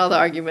 and then all the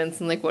arguments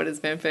and, like, what is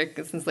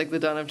fanfic since, like, the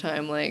dawn of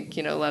time, like,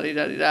 you know,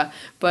 la-di-da-di-da.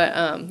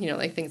 But, you know,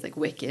 like, things like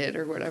Wicked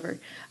or whatever.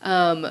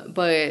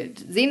 But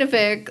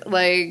Xenafic,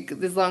 like,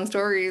 these long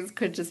stories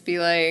could just be,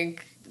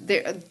 like,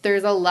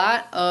 there's a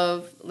lot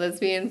of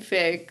lesbian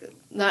fic,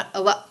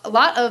 a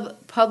lot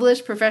of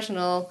published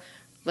professional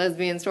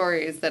lesbian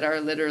stories that are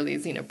literally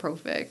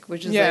xenoprofic,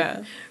 which is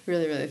like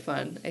really, really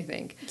fun, I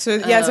think. So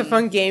yeah, it's a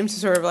fun game to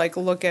sort of like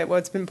look at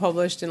what's been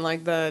published in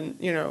like the,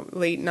 you know,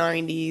 late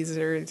 90s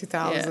or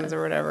 2000s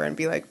or whatever and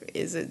be like,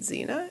 is it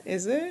Xena?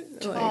 Is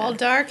it? Tall,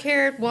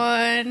 dark-haired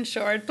one,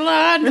 short,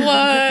 blonde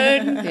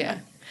one. Yeah.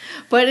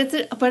 But it's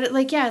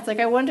like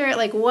I wonder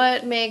like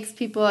what makes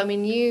people, I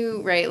mean,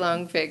 you write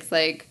long fics,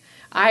 like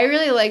I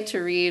really like to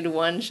read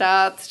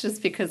one-shots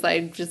just because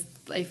I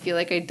feel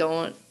like I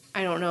don't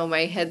know,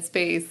 my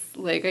headspace,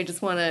 like, I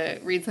just want to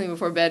read something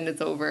before bed and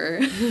it's over.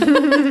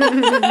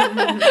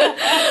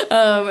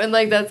 And,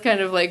 like, that's kind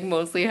of, like,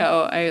 mostly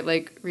how I,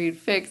 like,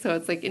 read fic, so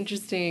it's, like,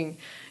 interesting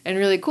and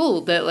really cool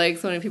that, like,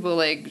 so many people,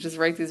 like, just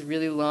write these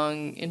really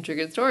long,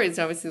 intricate stories.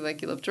 And obviously,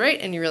 like, you love to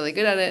write and you're really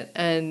good at it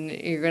and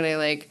you're going to,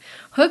 like,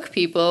 hook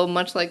people,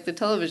 much like the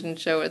television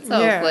show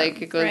itself. Yeah,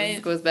 like, it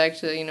goes back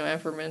to, you know,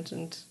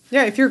 aforementioned.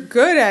 Yeah, if you're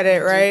good at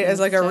it, right, as,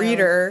 like, a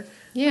reader...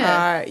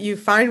 Yeah, you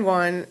find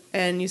one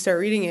and you start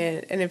reading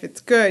it, and if it's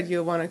good,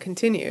 you'll want to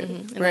continue,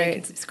 and right? You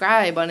can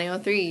subscribe on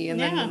AO3, and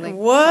then like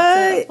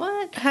what?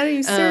 How do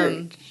you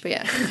search? But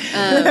yeah,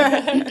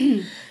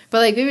 but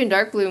like Vivian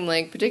Darkbloom,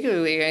 like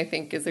particularly, I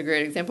think is a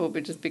great example,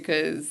 but just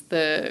because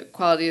the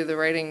quality of the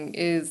writing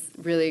is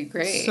really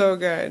great, so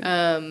good.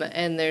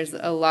 And there's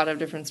a lot of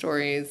different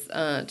stories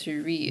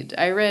to read.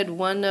 I read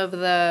one of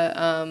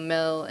the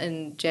Mel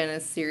and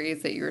Janice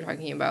series that you were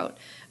talking about.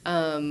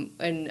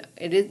 And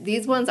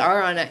these ones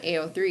are on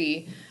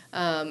AO3,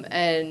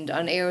 and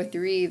on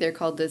AO3 they're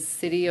called the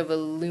City of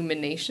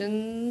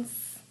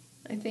Illuminations,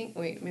 I think.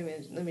 Wait, maybe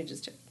let me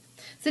just check.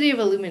 City of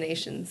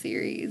Illumination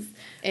series,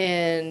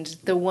 and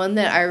the one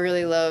that I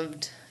really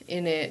loved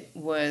in it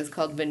was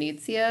called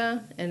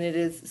Venezia, and it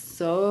is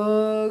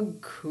so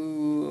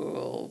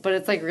cool, but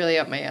it's like really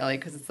up my alley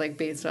because it's like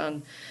based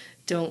on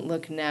Don't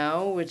Look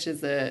Now, which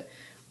is a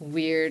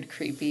weird,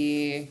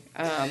 creepy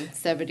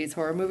 70s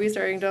horror movie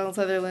starring Donald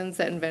Sutherland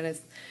set in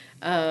Venice.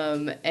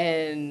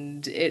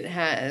 And it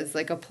has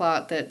like a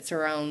plot that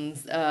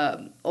surrounds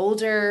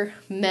older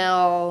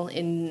Mel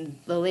in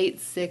the late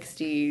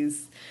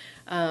 60s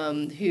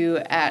who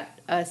at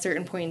a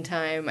certain point in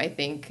time, I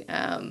think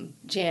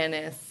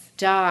Janice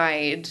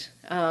died.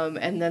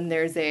 And then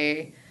there's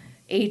a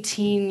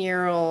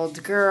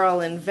 18-year-old girl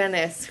in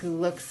Venice who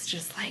looks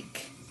just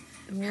like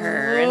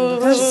her. Whoa,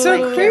 and that's so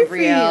like creepy.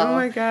 Gabrielle. Oh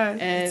my god,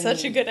 it's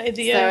such a good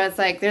idea. So it's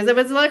like there's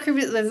a lot of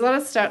creepy. There's a lot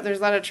of stuff. There's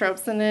a lot of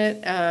tropes in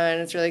it,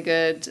 and it's really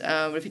good.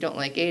 But if you don't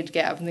like age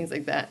gap and things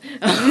like that,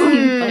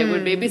 I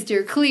would maybe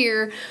steer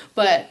clear.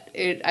 But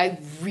I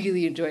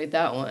really enjoyed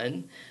that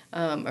one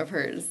of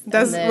hers.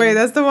 That's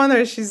the one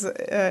that she's.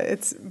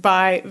 It's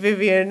by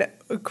Vivian,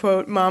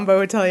 quote,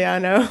 Mambo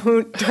Italiano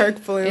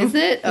Darkbloom. Is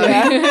it?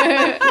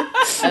 Yeah.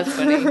 That's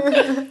funny.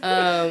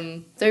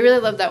 So I really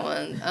love that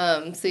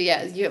one. So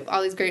yeah, you have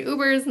all these great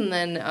Ubers, and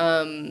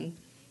then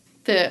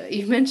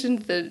you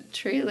mentioned the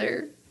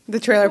trailer. The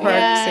Trailer Park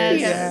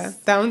series, yeah.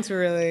 That one's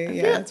really,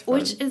 it's fun.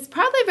 Which is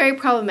probably very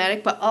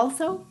problematic, but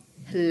also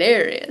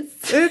hilarious.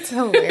 It's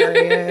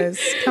hilarious.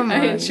 Come on.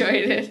 I enjoyed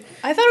it.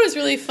 I thought it was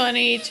really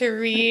funny to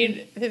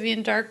read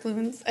Vivian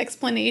Darkbloom's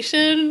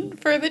explanation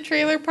for the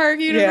Trailer Park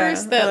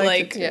universe.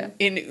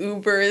 In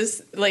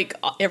Ubers, like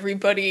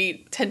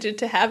everybody tended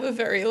to have a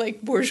very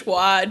like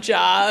bourgeois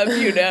job.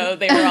 You know,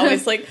 they were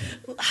always like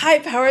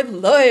high-powered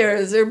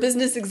lawyers or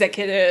business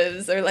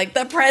executives or like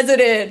the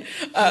president.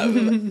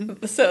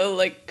 So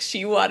like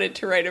she wanted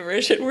to write a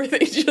version where they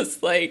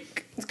just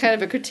like. It's kind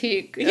of a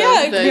critique of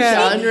the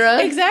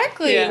genre.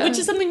 Exactly. Yeah. Which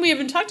is something we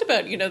haven't talked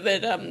about, you know,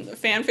 that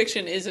fan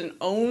fiction isn't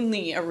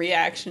only a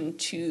reaction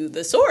to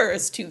the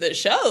source, to the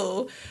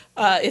show.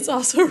 It's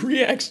also a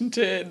reaction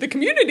to the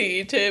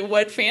community, to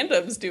what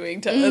fandom's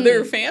doing to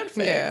other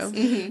fanfics. Yeah.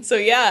 Mm-hmm. So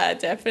yeah,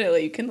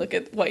 definitely you can look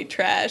at White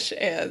Trash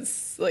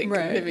as like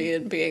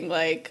Vivian being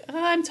like, oh,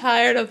 I'm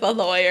tired of the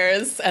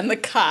lawyers and the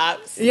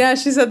cops. Yeah,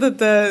 she said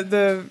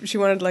that she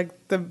wanted like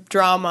the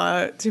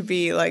drama to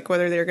be like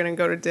whether they're going to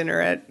go to dinner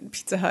at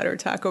Pizza Hut or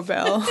Taco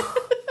Bell.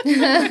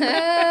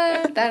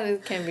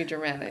 That can be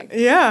dramatic.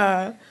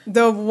 Yeah.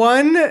 The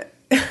one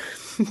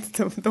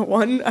the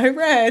one I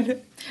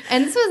read.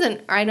 And this was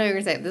I know you're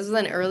going to say, this was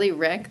an early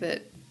rec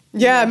that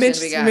Yeah,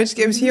 mention Mitch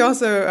Gibbs. He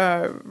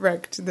also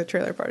wrecked the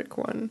Trailer Park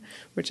one,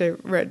 which I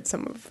read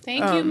some of.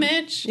 Thank you,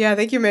 Mitch. Yeah,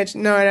 thank you, Mitch.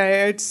 No,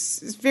 and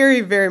it's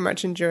very, very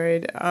much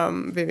enjoyed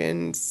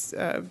Vivian's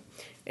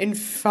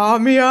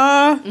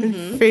Infamia.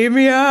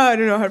 I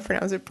don't know how to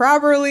pronounce it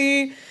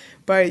properly,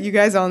 but you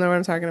guys all know what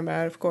I'm talking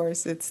about, of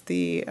course. It's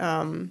the...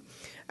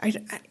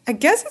 I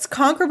guess it's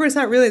Conqueror, but it's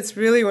not really. It's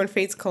really when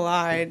fates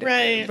collide.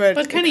 Right. But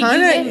kind of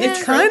using the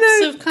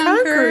tropes of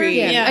Conqueror.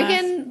 Yeah.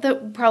 Again,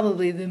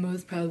 probably the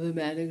most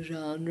problematic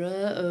genre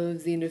of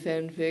Xena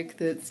fanfic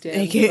that stands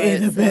AKA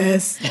the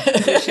best.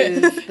 Which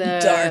is the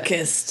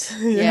darkest.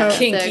 Yeah.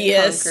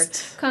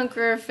 Kinkiest.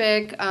 Conqueror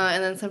fic,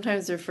 and then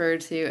sometimes referred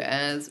to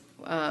as,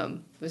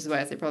 this is why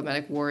I say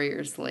problematic,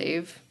 warrior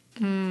slave.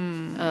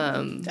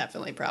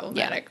 Definitely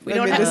problematic. Yeah. We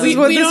don't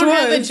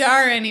have a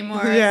jar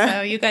anymore,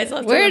 so you guys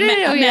have to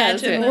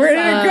imagine. Where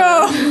did it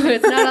go?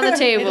 It's not on the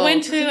table. It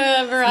went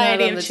to a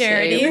variety of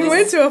charities. We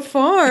went to a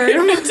farm. It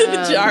went to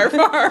the jar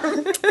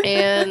farm.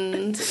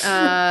 And,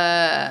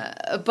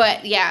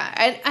 but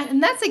yeah,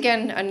 and that's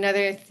again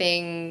another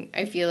thing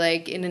I feel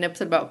like in an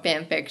episode about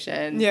fan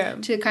fiction,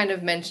 to kind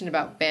of mention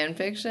about fan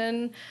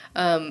fiction,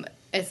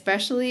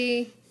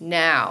 especially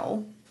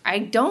now. I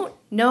don't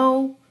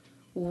know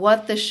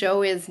what the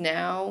show is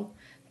now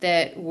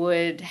that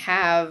would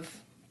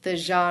have the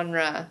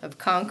genre of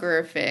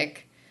Conqueror fic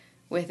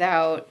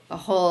without a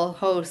whole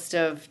host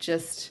of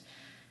just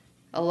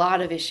a lot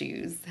of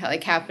issues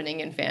like happening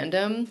in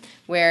fandom,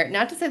 where,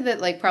 not to say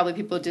that like probably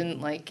people didn't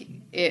like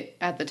it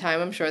at the time,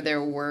 I'm sure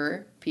there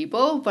were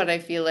people, but I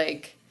feel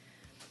like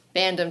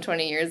fandom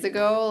 20 years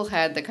ago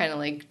had the kind of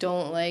like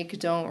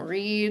don't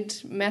read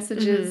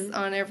messages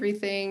on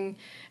everything,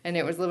 and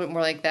it was a little bit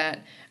more like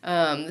that.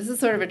 This is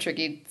sort of a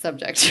tricky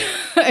subject,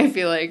 I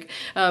feel like,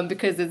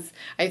 because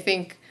I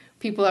think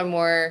people are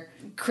more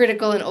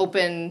critical and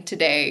open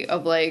today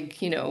of like,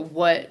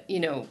 what,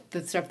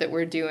 the stuff that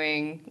we're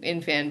doing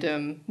in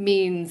fandom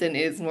means and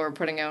is more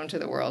putting out into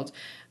the world.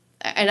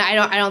 And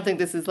I don't think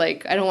this is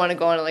like, I don't want to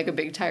go on like a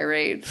big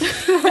tirade.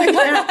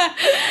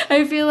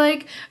 I feel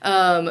like,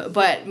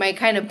 but my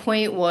kind of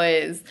point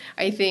was,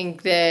 I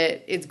think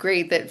that it's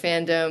great that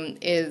fandom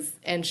is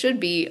and should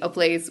be a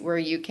place where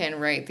you can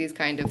write these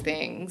kind of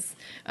things,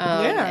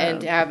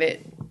 and have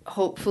it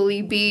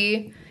hopefully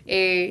be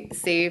a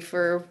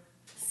safer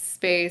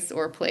space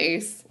or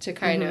place to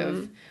kind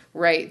of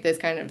write this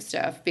kind of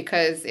stuff,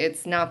 because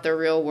it's not the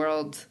real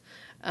world,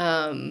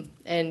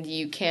 and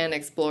you can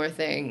explore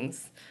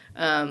things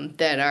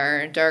that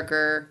are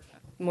darker,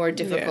 more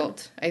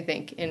difficult, I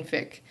think, in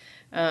fic.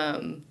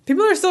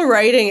 People are still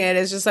writing it.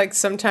 It's just like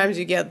sometimes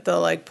you get the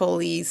like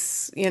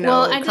police,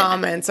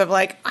 comments of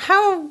like,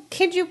 how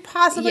could you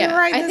possibly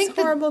write this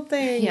horrible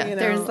thing? Yeah,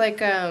 there's like,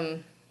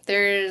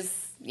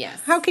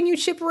 yes. How can you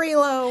ship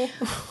Raylo?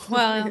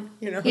 Well,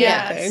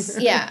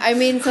 yeah. I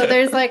mean, so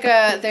there's like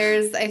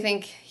there's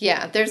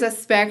a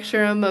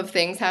spectrum of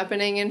things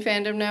happening in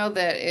fandom now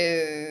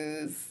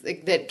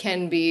that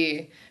can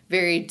be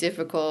very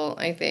difficult,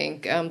 I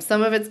think.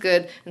 Some of it's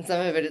good, and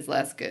some of it is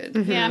less good.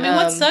 Yeah, I mean,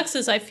 what sucks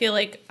is I feel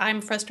like I'm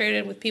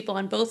frustrated with people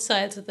on both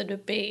sides of the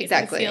debate.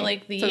 Exactly. I feel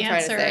like the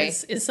answer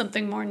is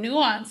something more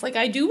nuanced. Like,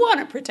 I do want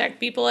to protect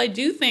people. I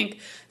do think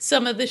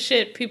some of the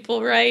shit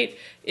people write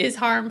is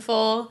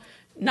harmful.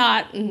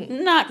 Not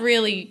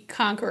really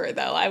Conqueror,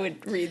 though. I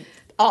would read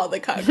all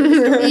the Conqueror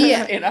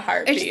stories in a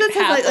heartbeat,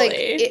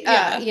 happily.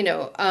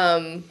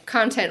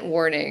 Content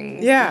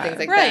warnings and things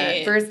like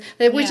that. First,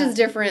 which is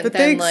different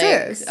than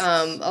like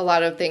a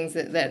lot of things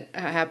that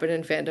happen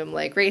in fandom,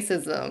 like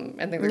racism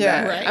and things like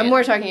that. Right. I'm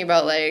more talking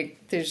about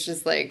like there's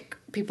just like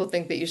people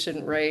think that you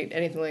shouldn't write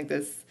anything like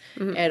this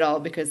at all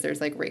because there's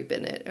like rape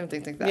in it and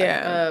things like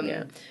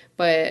that.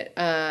 But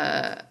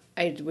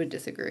I would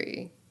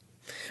disagree.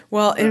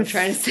 Well,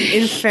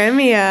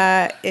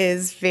 Infamia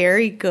is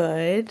very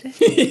good.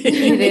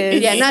 It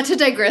is. Yeah, not to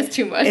digress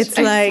too much. It's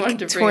like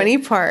 20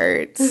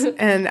 parts,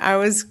 and I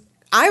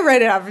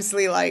read it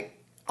obviously like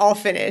all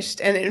finished,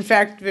 and in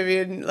fact,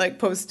 Vivian like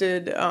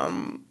posted. I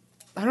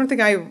don't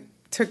think I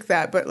took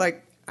that, but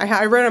like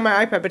I read on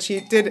my iPad, but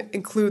she did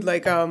include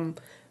like a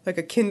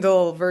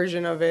Kindle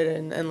version of it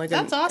and like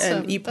that's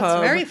awesome. An EPUB.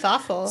 That's very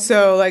thoughtful.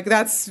 So like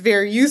that's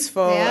very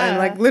useful and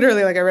like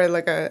literally like I read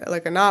like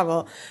a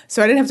novel.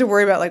 So I didn't have to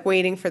worry about like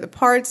waiting for the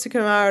parts to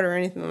come out or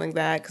anything like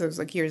that because it was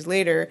like years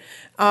later.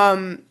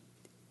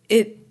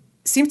 It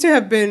seems to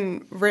have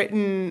been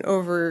written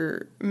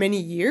over many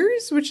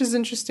years, which is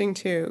interesting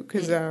too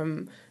because I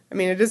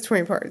mean it is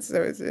 20 parts,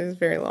 so it is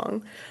very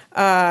long.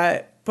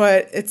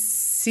 But it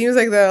seems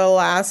like the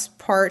last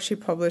part she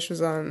published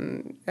was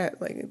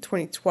at like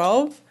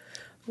 2012.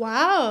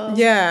 Wow.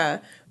 Yeah.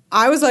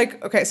 I was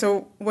like, okay,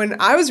 so when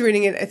I was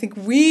reading it, I think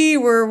we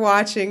were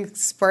watching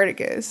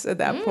Spartacus at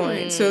that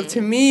point. So to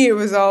me, it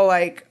was all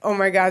like, oh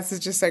my God, this is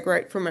just like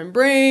right from my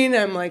brain.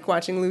 I'm like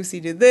watching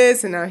Lucy do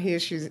this, and now here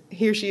she is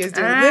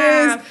doing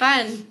this.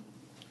 Fun.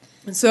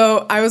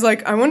 So I was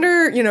like, I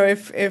wonder,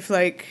 if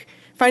like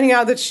finding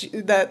out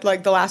that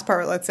like the last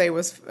part, let's say,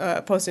 was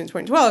posted in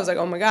 2012, I was like,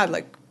 oh my God,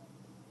 like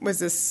was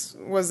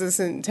this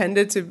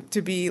intended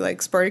to be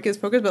like Spartacus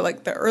focused, but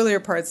like the earlier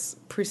parts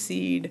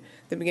precede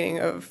the beginning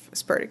of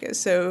Spartacus.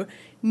 So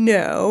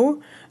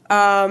no.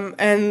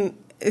 And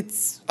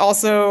it's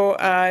also,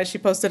 she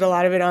posted a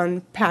lot of it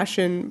on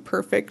Passion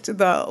Perfect,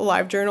 the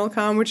live journal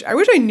com, which I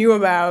wish I knew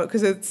about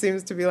because it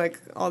seems to be like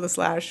all the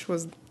slash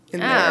was in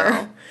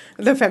there.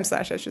 The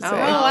femslash, I should say. Oh,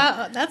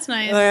 wow. That's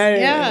nice.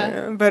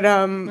 Yeah. But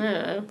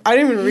I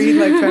didn't even read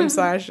like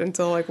femslash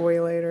until like way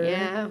later.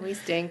 Yeah, we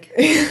stink.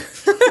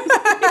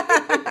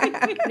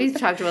 We've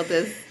talked about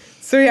this.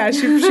 So yeah,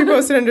 she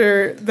posted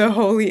under The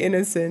Holy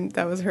Innocent.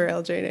 That was her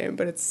LJ name,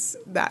 but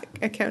that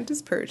account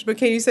is purged. But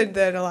Kate, you said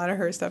that a lot of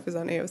her stuff is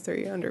on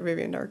AO3 under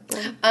Vivian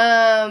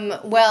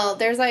Darkbloom. Well,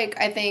 there's like,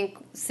 I think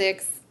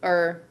 6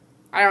 or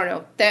I don't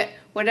know, that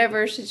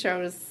whatever she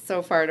chose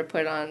so far to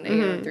put on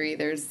AO3,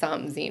 there's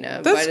some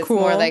Xena, but it's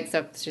more like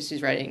stuff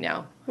she's writing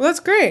now. Well,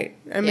 that's great.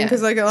 I mean,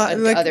 because like a lot,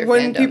 like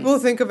when fandoms. people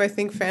think of, I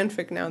think,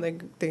 fanfic now, they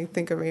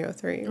think of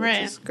AO3,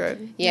 which is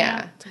good.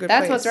 Yeah, it's a good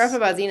that's place. what's rough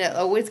about Xena.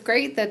 Oh, it's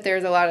great that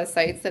there's a lot of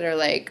sites that are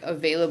like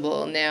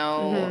available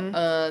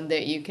now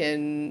that you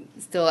can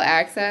still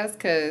access.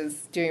 Because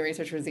doing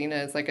research for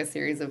Xena is like a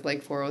series of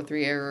like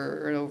 403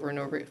 error over and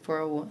over.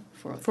 401.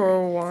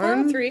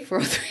 403.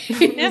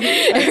 403 errors.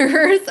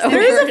 There is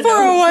a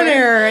 401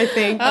 error, I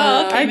think.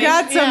 Oh, okay, I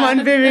got some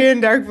on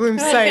Vivian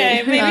Darkbloom's site.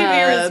 Okay, maybe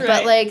Vera's right.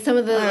 But like some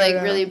of the like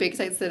really big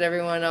sites that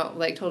everyone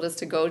like told us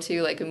to go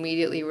to, like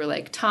immediately were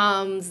like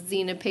Tom's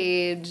Xena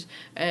page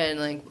and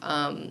like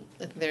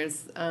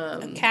there's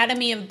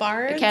Academy of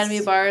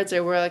Bards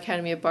or World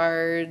Academy of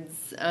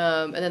Bards,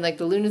 and then like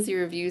the Lunacy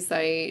review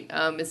site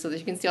is so that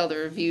you can see all the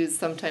reviews.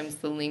 Sometimes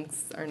the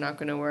links are not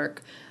going to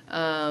work.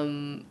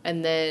 And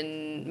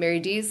then Mary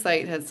D's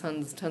site has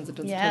tons of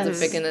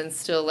fic, and then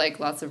still like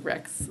lots of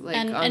recs like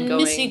ongoing. And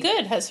Missy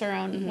Good has her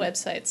own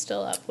website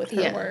still up with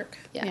her work.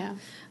 Yeah.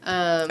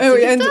 And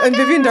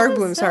Vivian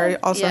Darkbloom,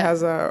 also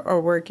has a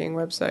working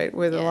website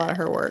with a lot of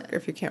her work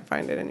if you can't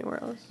find it anywhere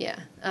else. Yeah.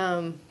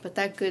 But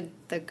that good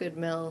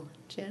Mel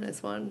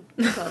Janice one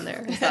is on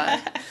there.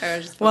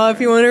 If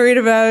you want to read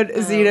about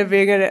Xena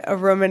being a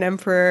Roman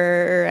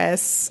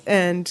empress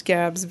and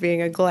Gabs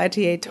being a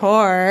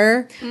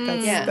gladiator,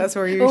 that's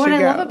where you should go. What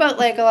I love about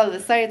like a lot of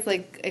the sites,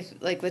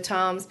 like the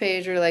Tom's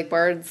page or like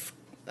Bards,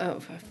 I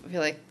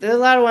feel like there's a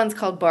lot of ones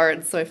called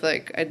Bards, so I feel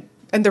like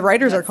and the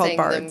writers are called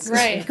bards,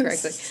 right?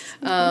 Correctly,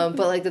 but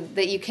like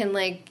that you can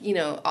like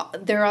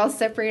they're all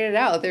separated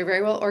out. They're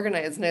very well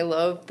organized, and I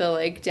love the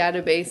like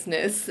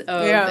databaseness of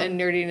and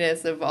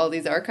nerdiness of all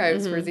these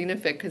archives for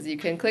Xenofic because you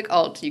can click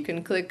Alt, you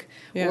can click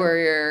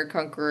Warrior,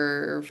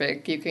 Conqueror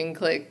fic, you can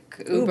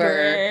click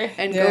Uber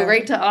and go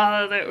right to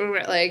all of the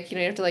Uber. Like you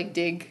have to like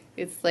dig.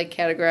 It's like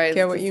categorized.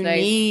 Get what you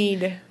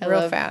need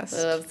fast.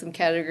 I love some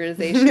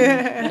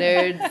categorization.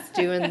 Nerds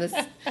doing this.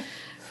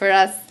 For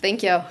us,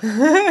 thank you.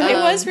 It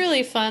was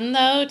really fun,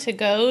 though, to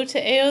go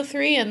to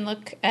AO3 and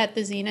look at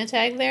the Xena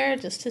tag there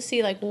just to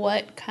see, like,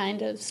 what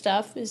kind of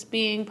stuff is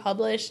being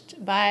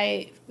published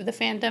by the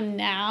fandom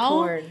now.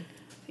 Porn.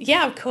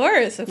 Yeah, of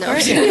course. You just know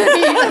what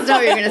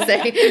you're going to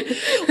say.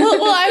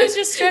 well, I was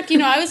just struck,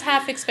 I was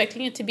half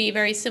expecting it to be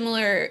very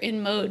similar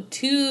in mode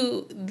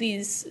to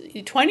these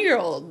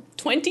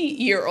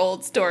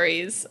 20-year-old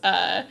stories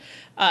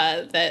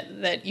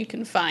that you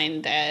can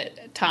find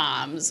at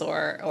Tom's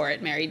or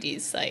at Mary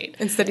D's site.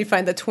 Instead, you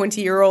find the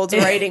 20-year-olds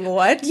writing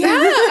what? Yeah,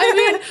 I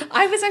mean,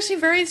 I was actually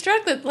very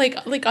struck that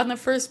like on the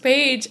first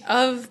page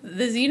of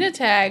the Xena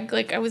tag,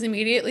 like I was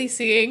immediately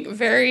seeing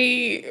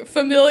very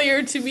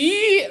familiar to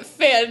me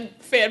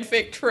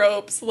fanfic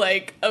tropes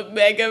like a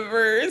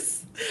megaverse.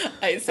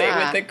 I say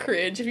with a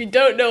cringe. If you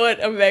don't know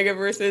what a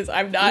megaverse is,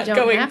 I'm not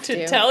going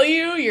to tell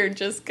you. You're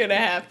just going to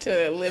have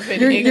to live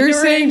in ignorance. You're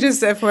saying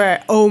just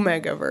FYI,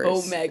 Omegaverse.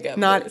 Omegaverse.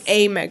 Not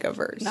a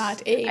megaverse.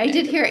 Not a I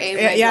did hear a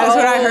megaverse. Yeah, that's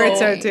what I heard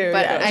so too.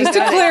 But just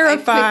to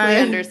clarify. I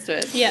quickly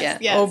understood.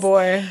 Yes. Oh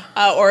boy.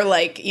 Or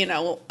like,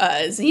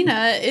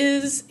 Xena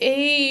is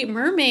a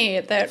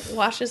mermaid that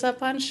washes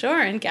up on shore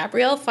and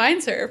Gabrielle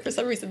finds her. For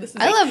some reason,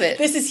 I love it.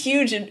 This is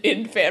huge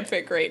in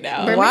fanfic right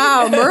now.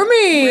 Wow,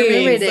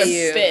 mermaids.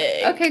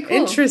 Big. Okay, cool.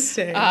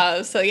 Interesting.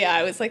 So yeah,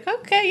 I was like,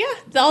 okay,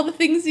 yeah, all the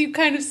things you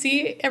kind of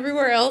see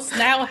everywhere else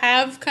now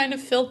have kind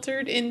of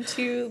filtered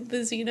into the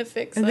Xena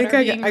fics. I think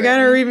I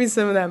gotta read me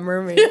some of that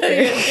mermaid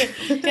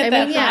thing. Get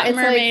that hot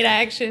mermaid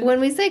action. When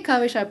we say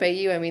coffee shop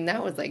AU, I mean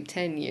that was like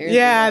 10 years ago,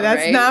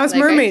 that's right? Now it's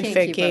mermaid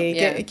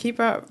fic. Keep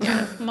up.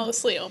 Yeah,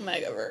 mostly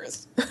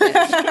Omegaverse.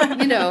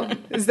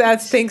 Is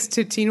that thanks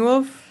to Teen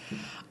Wolf?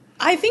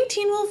 I think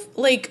Teen Wolf,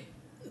 like,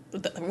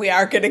 we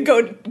are going to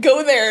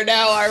go there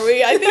now, are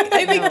we? I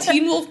think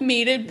Teen Wolf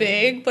made it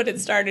big, but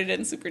it started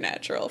in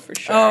Supernatural for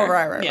sure. Oh,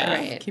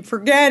 right. Keep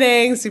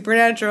forgetting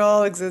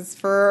Supernatural exists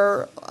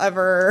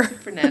forever.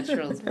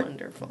 Supernatural is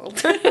wonderful.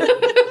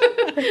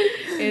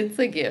 It's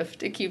a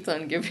gift. It keeps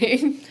on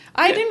giving.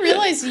 I didn't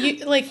realize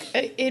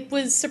it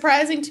was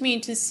surprising to me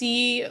to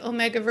see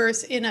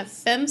Omegaverse in a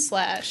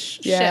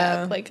femslash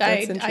ship. Like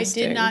I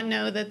did not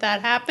know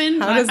that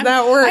happened. How does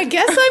that work? I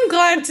guess I'm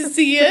glad to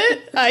see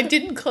it. I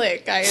didn't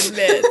click. I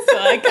admit, so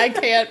I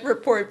can't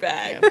report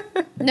back.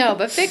 Yeah. No,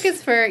 but fic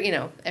is for,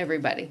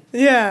 everybody.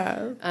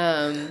 Yeah.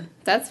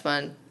 That's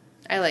fun.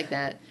 I like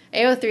that.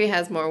 AO3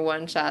 has more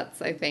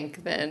one-shots, I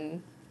think,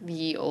 than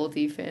the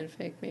oldie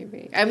fanfic,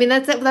 maybe. I mean,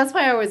 that's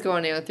why I always go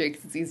on AO3,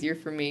 because it's easier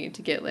for me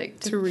to get,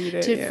 to read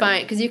it, to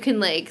find, because you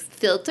can,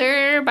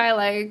 filter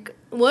by,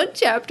 one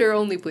chapter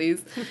only,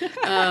 please.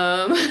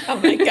 Oh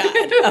my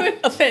God.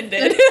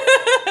 Offended.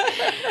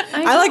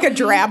 I like a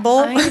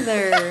drabble.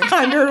 Either.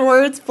 100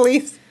 words,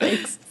 please.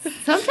 Thanks.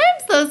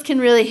 Sometimes those can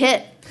really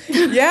hit.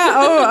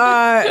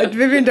 Yeah.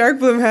 Vivian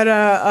Darkbloom had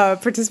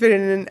participated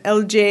in an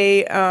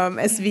LJ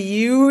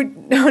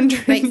SVU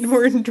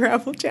 100-word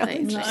drabble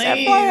challenge.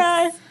 Nice.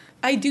 FYI.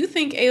 I do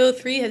think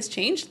AO3 has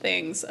changed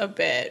things a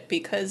bit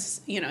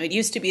because, it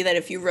used to be that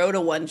if you wrote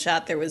a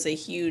one-shot, there was a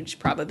huge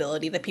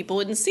probability that people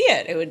wouldn't see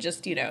it. It would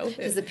just,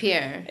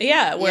 disappear.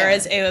 Yeah,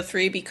 whereas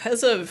AO3,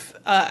 because of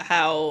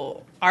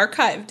how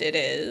archived it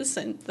is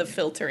and the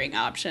filtering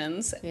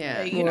options,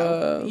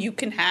 you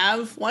can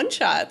have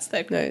one-shots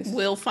that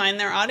will find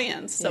their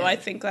audience. So I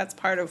think that's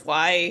part of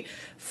why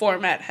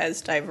format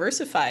has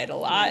diversified a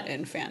lot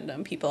in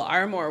fandom. People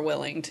are more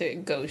willing to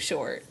go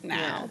short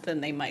now than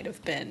they might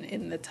have been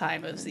in the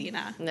time of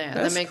Xena. Yeah,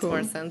 that makes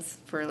more sense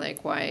for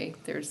why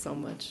there's so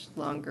much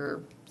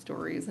longer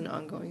stories and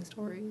ongoing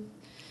stories.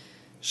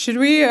 Should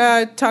we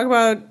talk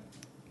about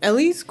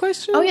Ellie's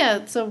question? Oh,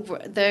 yeah. So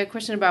the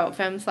question about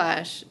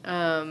femslash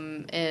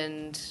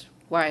and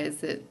why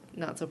is it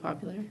not so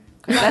popular?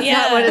 That's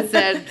not what it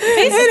said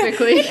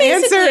specifically.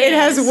 Answer, it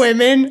has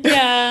women.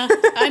 Yeah.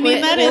 I mean,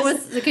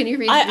 can you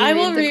read I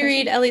will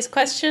reread Ellie's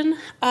question.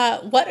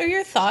 What are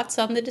your thoughts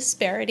on the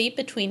disparity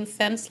between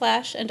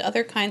femslash and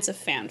other kinds of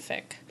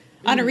fanfic?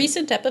 On a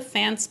recent ep of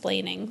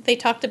Fansplaining, they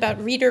talked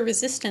about reader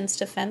resistance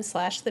to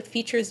femslash that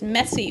features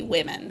messy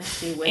women.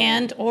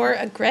 And or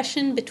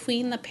aggression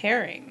between the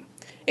pairing.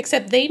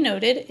 Except they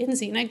noted in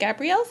Xena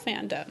Gabrielle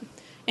fandom.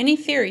 Any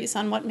theories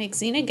on what makes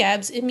Xena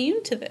Gabs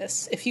immune to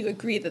this, if you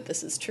agree that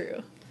this is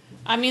true?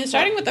 I mean,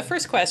 starting with the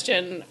first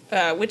question,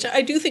 which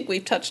I do think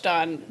we've touched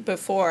on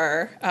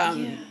before,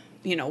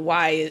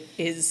 why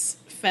is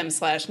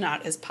femslash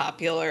not as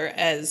popular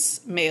as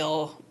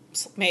male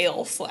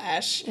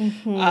slash?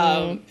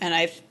 And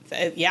I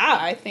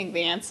think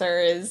the answer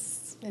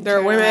is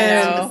they're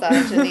women.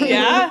 Misogyny.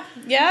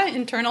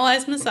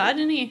 Internalized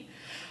misogyny.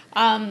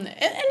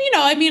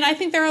 I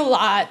think there are a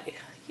lot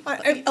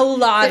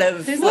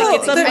of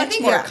it's a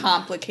much more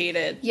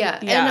complicated. Yeah,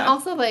 and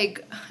also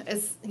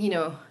as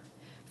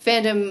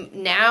fandom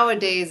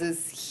nowadays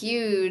is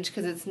huge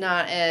because it's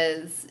not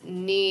as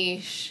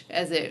niche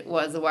as it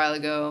was a while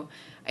ago.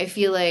 I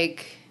feel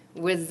like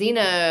with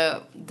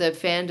Xena, the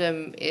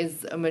fandom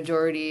is a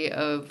majority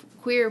of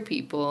queer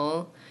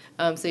people.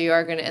 So you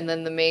are and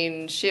then the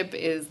main ship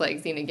is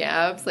Xena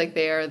Gabs,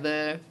 they are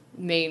the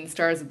main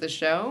stars of the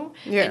show,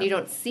 and you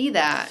don't see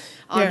that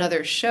on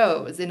other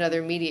shows in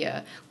other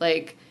media.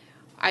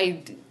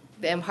 I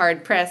am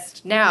hard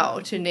pressed now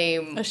to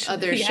name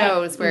other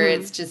shows where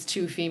it's just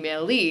two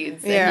female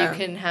leads, and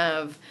you can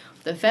have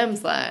the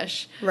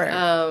femslash.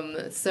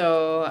 Right.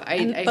 So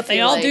I but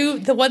they all do.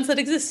 The ones that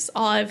exist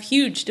all have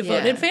huge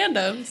devoted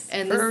fandoms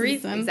for a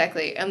reason.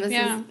 Exactly, and this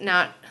is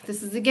not.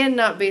 This is, again,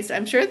 not based...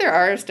 I'm sure there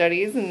are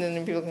studies, and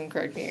then people can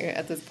correct me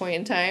at this point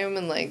in time,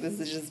 and, this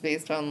is just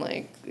based on,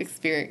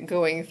 experience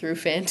going through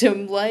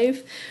fandom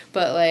life.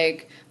 But,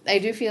 I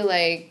do feel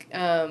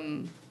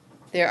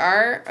there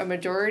are a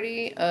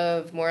majority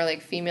of more,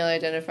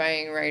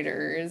 female-identifying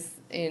writers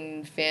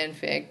in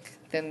fanfic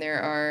than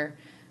there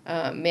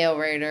are male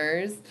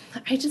writers.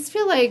 I just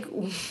feel like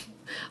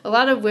a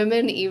lot of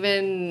women,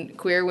 even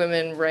queer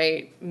women,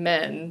 write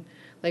men...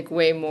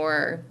 way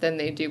more than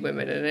they do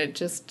women, and it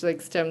just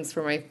stems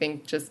from, I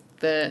think, just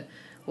the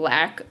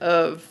lack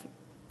of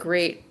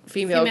great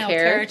female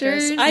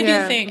characters. I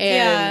do think,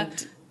 and,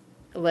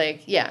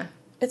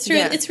 It's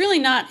really, it's really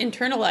not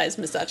internalized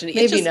misogyny.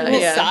 Maybe it's just not,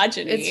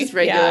 misogyny. It's just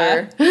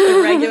regular.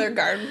 The regular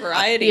garden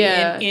variety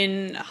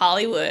in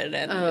Hollywood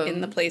and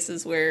in the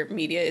places where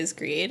media is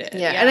created.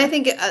 Yeah, and I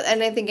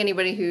think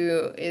anybody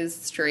who is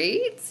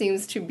straight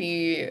seems to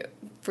be,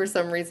 for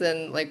some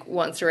reason,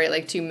 wants to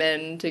write two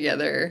men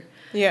together.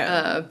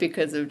 Yeah.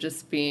 Because of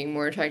just being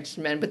more attracted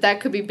to men. But that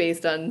could be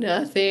based on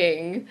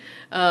nothing.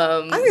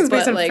 I think it's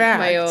based on fact.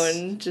 My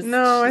own just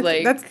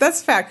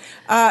that's fact.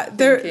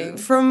 There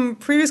from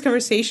previous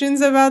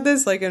conversations about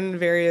this, in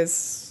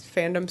various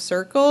fandom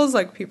circles,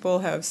 people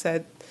have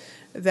said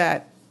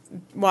that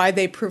why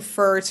they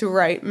prefer to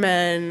write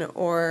men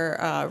or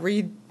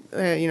read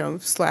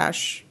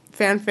slash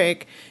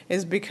fanfic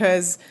is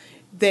because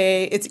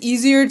it's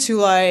easier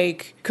to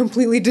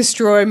completely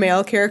destroy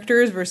male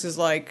characters versus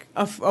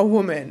a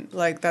woman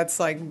that's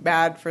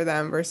bad for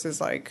them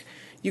versus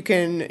you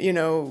can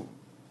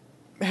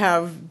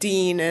have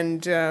Dean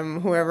and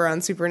whoever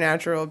on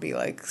Supernatural be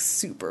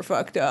super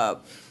fucked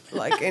up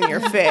in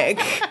your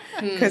fic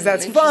because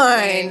that's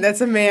fine,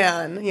 that's a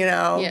man,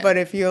 but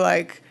if you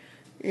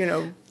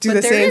do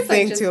the same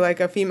thing to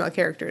a female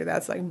character,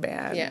 that's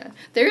bad. Yeah,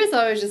 there is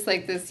always just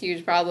this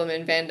huge problem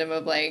in fandom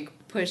of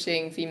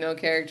pushing female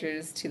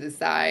characters to the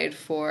side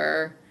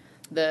for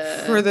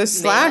the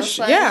slash,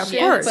 yeah, of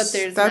course. But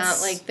there's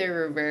not like the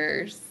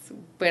reverse.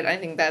 But I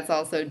think that's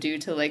also due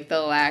to like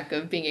the lack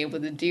of being able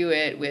to do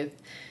it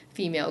with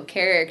female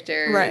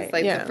characters. Right.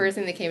 Like the first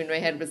thing that came into my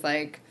head was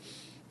like,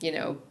 you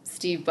know,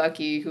 Steve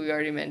Bucky, who we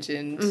already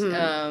mentioned,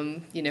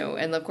 you know,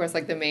 and of course,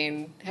 like, the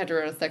main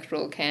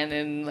heterosexual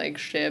canon, like,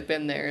 ship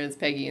in there is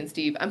Peggy and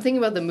Steve. I'm thinking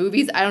about the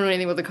movies. I don't know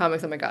anything about the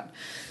comics. Oh, my God.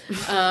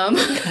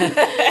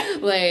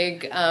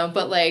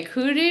 But, like,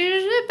 who did you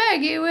ship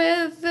Peggy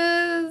with?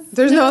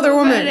 There's no other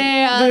woman.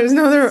 There's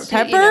no other...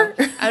 Pepper?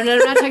 You know, I'm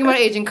not talking about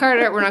Agent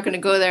Carter. We're not going to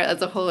go there.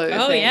 That's a whole other thing.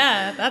 Oh,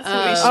 yeah. That's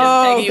what we should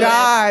Peggy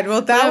God. With.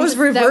 Well, that was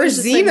reverse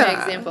Xena. Like,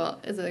 my example.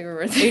 Is it like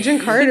reverse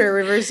Agent Carter,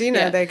 reverse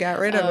Xena. They got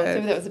rid of it.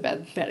 Maybe that was a bad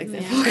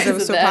example. Because it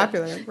was so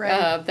popular.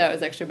 Right. That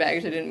was extra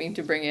baggage I didn't mean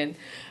to bring in.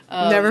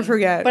 Never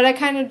forget. But I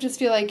kind of just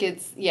feel like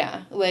it's,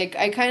 like,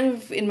 I kind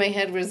of, in my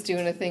head, was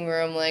doing a thing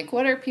where I'm like,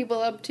 what are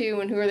people up to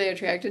and who are they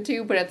attracted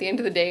to? But at the end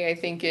of the day, I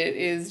think it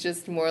is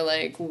just more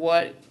like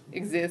what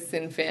exists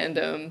in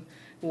fandom,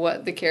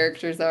 what the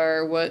characters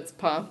are, what's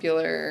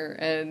popular,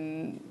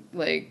 and,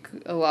 like,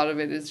 a lot of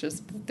it is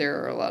just,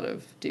 there are a lot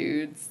of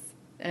dudes,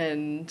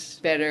 and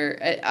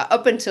better,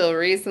 up until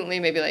recently,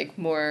 maybe, like,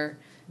 more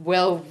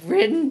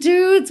well-written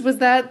dudes. Was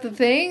that the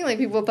thing? Like,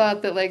 people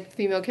thought that, like,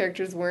 female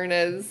characters weren't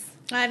as...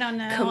 I don't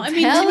know. Compelling, I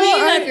mean, to me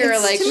that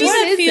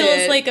feels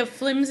it? Like a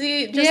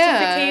flimsy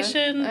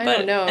justification, I but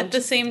don't know. at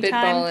the same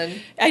time,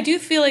 I do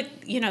feel like,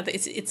 you know,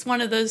 it's one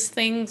of those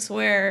things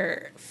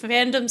where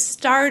fandom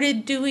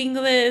started doing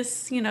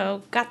this, you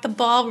know, got the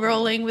ball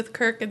rolling with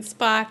Kirk and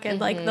Spock,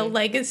 and like the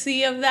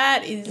legacy of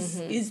that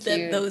is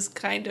that those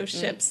kind of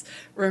ships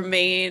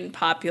remain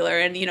popular,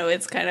 and you know,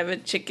 it's kind of a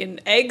chicken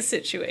egg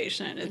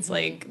situation. It's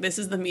like, this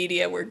is the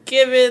media we're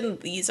given,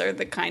 these are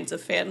the kinds of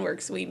fan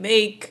works we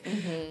make,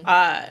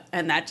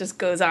 and that just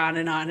goes on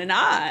and on and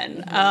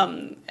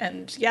on.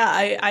 And yeah,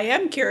 I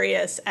am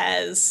curious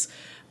as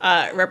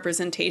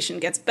representation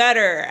gets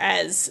better,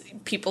 as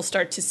people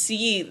start to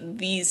see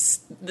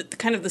the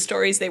kind of the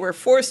stories they were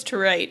forced to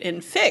write in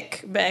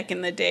fic back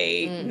in the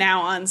day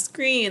now on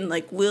screen.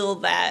 Like, will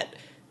that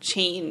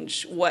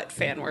change what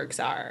fan works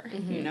are?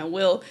 You know,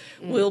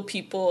 will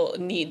people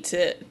need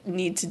to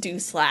do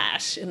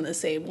slash in the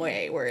same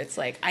way, where it's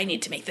like, I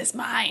need to make this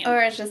mine,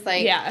 or it's just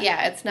like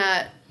it's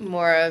not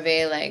more of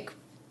a like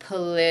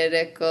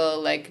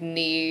political like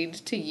need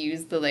to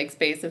use the like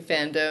space of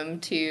fandom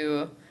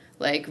to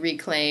like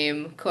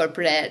reclaim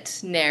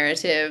corporate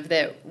narrative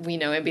that we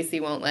know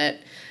NBC won't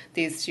let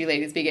these two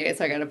ladies be gay,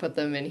 so I got to put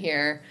them in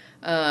here.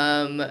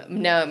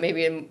 No,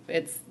 maybe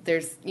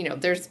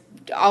there's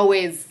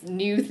always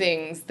new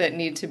things that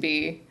need to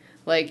be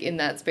like in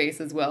that space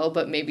as well,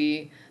 but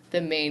maybe the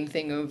main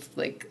thing of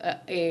like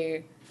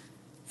a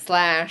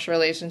slash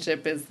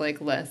relationship is like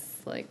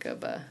less like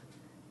of a,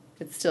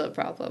 it's still a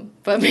problem,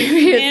 but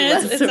maybe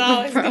it's less of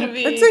a problem.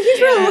 It's like,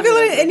 you look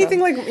at like anything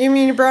like, I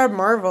mean, you brought up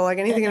Marvel, like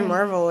anything in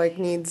Marvel like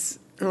needs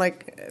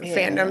like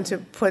fandom to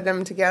put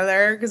them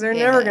together, because they're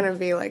never going to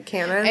be like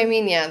canon. I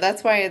mean,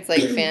 that's why it's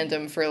like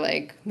fandom for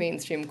like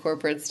mainstream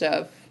corporate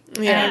stuff.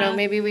 I don't know,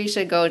 maybe we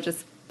should go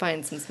just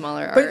find some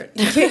smaller art.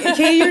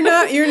 Kay,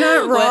 you're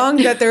not wrong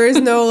that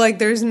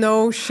there's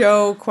no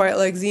show quite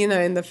like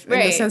Xena in the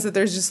sense that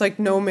there's just like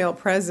no male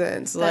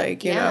presence,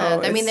 like, you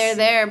know. I mean, they're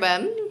there,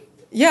 but...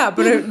 Yeah,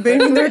 but I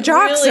mean, they're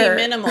Joxer. Really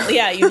minimal.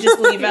 Yeah, you just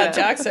leave out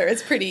Joxer.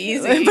 It's pretty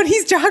easy. But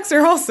he's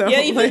Joxer also.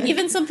 Yeah,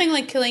 even something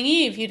like Killing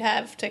Eve, you'd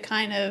have to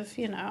kind of,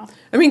 you know.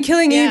 I mean,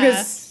 Killing Eve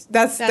is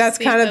that's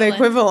kind of the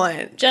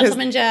equivalent.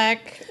 Gentleman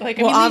Jack. Like,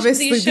 well, I mean,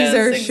 obviously these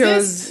are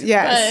shows.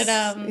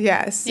 Yes, but,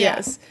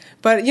 yes.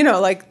 But you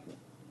know, like,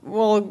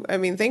 well, I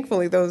mean,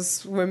 thankfully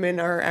those women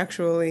are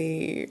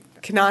actually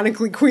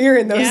canonically queer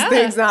in those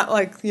things, not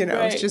like, you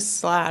know, it's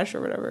just slash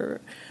or whatever.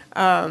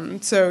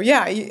 So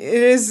yeah, it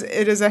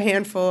is a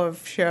handful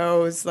of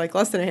shows, like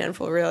less than a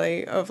handful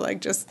really, of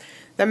like just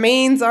the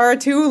mains are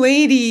two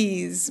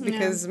ladies,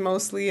 because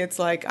mostly it's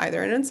like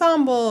either an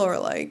ensemble or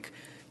like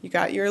you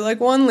got your like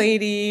one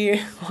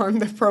lady on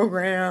the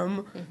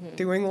program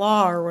doing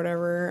law or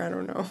whatever. I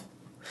don't know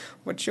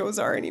what shows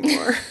are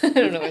anymore. I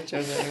don't know what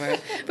shows are anymore.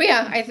 But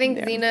yeah, I think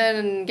Xena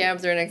and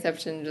Gabs are an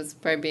exception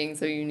just by being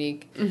so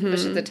unique,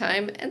 especially at the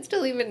time, and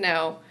still even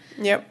now.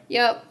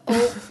 Yep.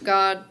 Oh,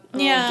 God. Oh,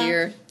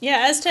 dear.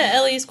 Yeah, as to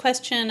Ellie's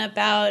question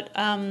about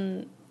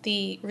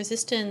the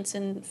resistance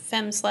in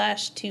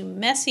femslash to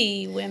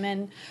messy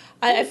women,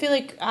 I feel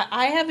like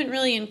I haven't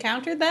really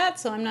encountered that,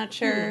 so I'm not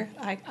sure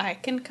I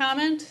can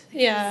comment.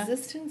 Yeah.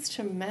 Resistance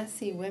to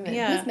messy women.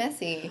 Yeah. Who's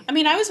messy? I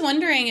mean, I was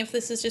wondering if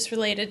this is just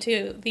related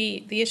to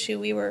the issue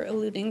we were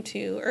alluding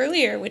to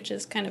earlier, which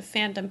is kind of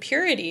fandom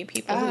purity.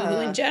 People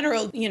who in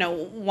general, you know,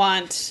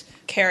 want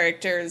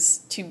characters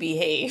to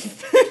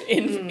behave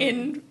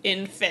in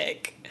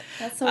fic.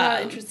 That's so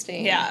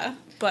interesting. Yeah.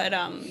 But,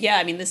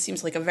 I mean, this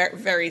seems like a very,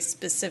 very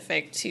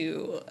specific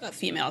to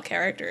female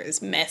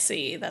characters.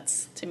 Messy,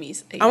 that's, to me,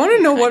 I want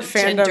to know what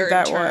fandom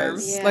that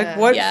was. Yeah. Like,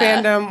 what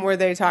fandom were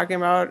they talking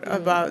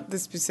about the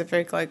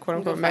specific, like,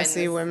 quote-unquote,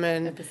 messy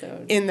women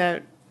episode. in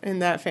that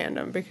that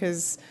fandom,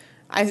 because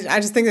I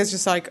just think that's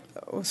just like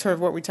sort of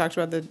what we talked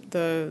about,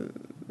 the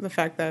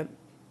fact that,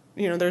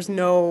 you know,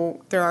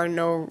 there are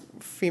no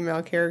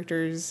female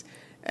characters,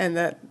 and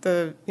that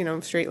the, you know,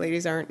 straight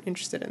ladies aren't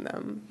interested in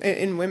them,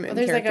 in women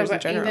characters in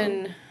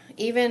general.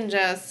 Even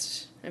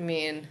just, I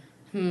mean,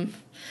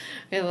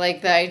 I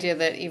like the idea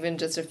that even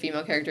just a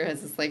female character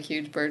has this like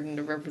huge burden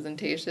of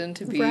representation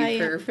to be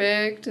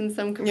perfect in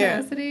some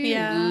capacity.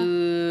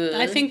 Yeah.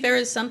 I think there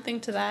is something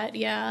to that.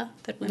 Yeah,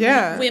 that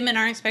women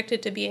are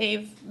expected to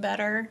behave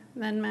better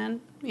than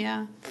men.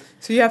 Yeah.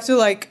 So you have to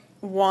like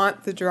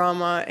want the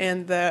drama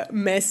and the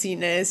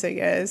messiness, I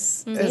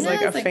guess, as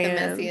like a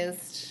fan. The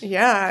messiest.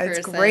 Yeah, it's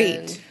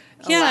great.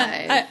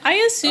 Yeah, I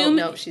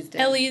assume she's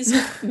dead. Ellie's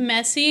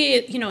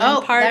messy, you know,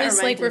 in part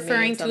is like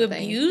referring to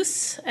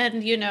abuse,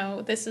 and you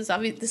know, this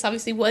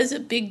obviously was a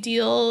big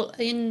deal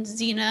in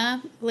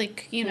Xena,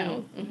 like, you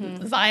know,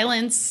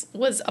 violence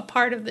was a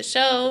part of the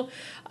show.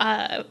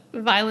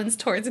 Violence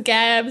towards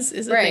Gabs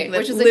is a thing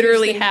that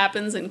literally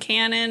happens in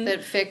canon.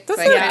 That fic,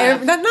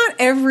 not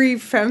every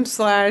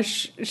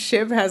femslash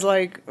ship has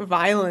like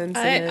violence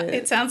in it.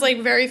 It sounds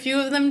like very few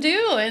of them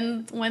do,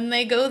 and when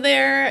they go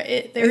there,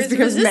 there is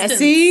becomes resistance.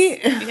 Messy.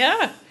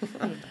 Yeah.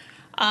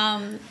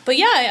 But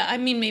yeah, I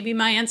mean, maybe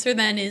my answer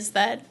then is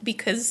that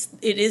because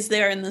it is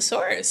there in the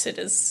source, it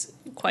is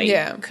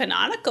quite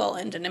canonical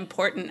and an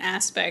important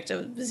aspect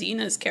of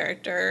Xena's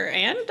character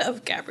and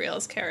of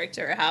Gabrielle's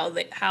character,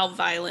 how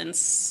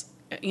violence,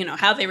 you know,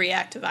 how they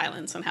react to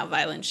violence and how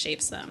violence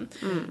shapes them.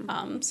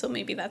 So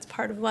maybe that's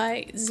part of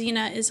why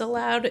Xena is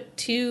allowed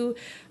to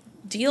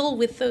deal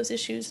with those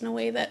issues in a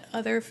way that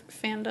other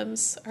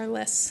fandoms are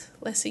less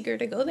eager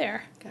to go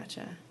there.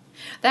 Gotcha.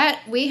 That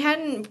we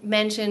hadn't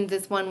mentioned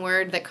this one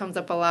word that comes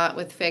up a lot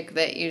with fic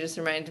that you just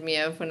reminded me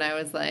of when I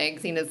was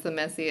like, Xena's the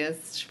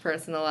messiest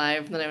person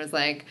alive, and then I was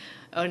like,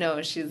 oh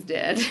no, she's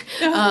dead.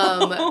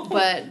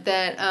 But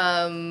that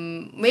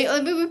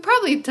we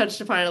probably touched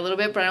upon it a little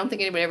bit, but I don't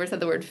think anybody ever said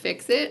the word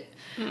fix it.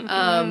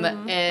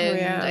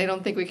 I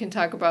don't think we can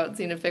talk about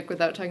Xena fic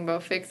without talking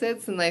about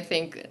fix-its, and I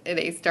think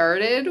they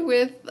started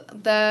with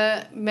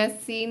the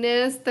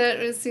messiness that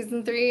was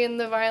season 3 and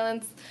the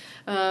violence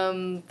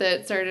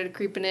that started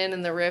creeping in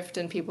and the rift,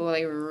 and people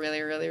like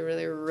really, really,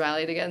 really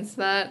rallied against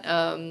that.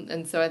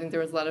 And so I think there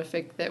was a lot of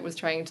fic that was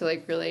trying to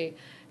like really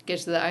get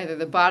to either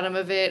the bottom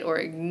of it or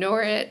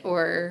ignore it,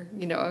 or,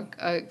 you know,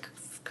 a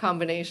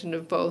combination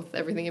of both,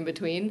 everything in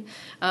between.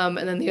 And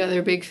then the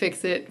other big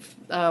fix-it,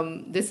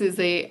 this is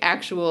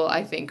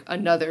I think,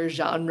 another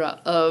genre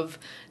of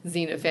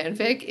Xena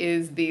fanfic,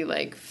 is the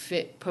like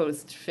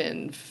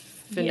post-fin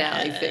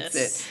finale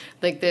fix-it.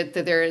 Like that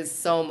there is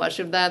so much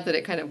of that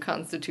it kind of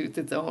constitutes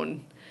its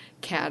own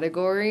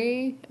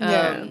category.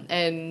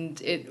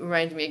 And it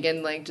reminds me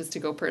again, like, just to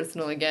go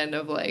personal again,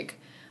 of like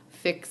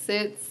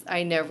fix-its.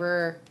 I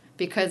never,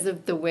 because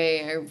of the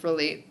way I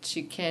relate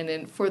to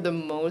canon, for the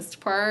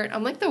most part,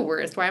 I'm like the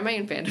worst. Why am I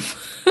in fandom?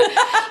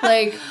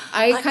 Like,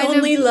 I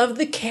only love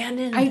the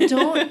canon. I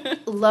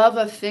don't love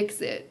a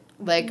fix-it.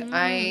 Like,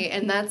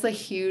 and that's a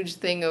huge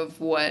thing of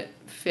what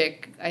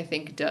fic, I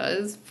think,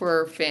 does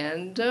for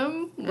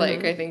fandom.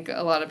 Like, I think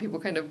a lot of people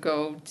kind of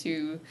go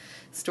to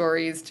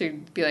stories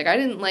to be like, I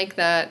didn't like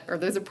that, or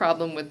there's a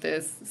problem with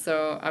this,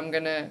 so I'm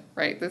gonna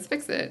write this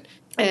fix-it.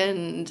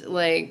 And,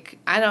 like,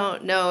 I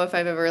don't know if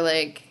I've ever,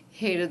 like,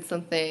 hated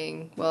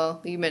something.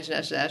 Well, you mentioned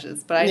Ashes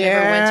Ashes, but I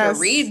never went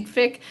to read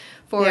fic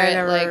for it.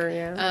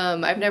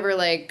 I've never,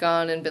 like,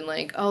 gone and been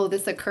like, oh,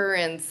 this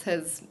occurrence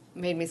has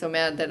made me so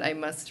mad that I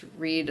must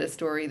read a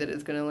story that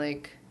is going to,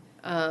 like,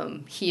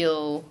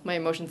 heal my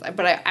emotions.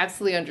 But I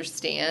absolutely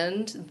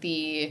understand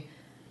the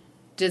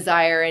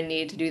desire and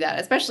need to do that,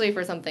 especially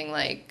for something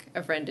like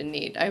A Friend in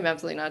Need. I'm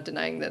absolutely not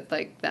denying that,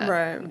 like,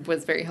 that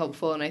was very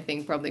helpful, and I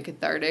think probably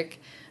cathartic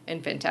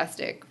and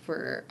fantastic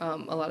for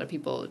a lot of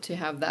people to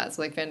have that.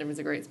 So, like, fandom is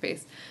a great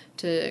space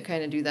to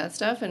kind of do that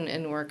stuff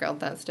and work out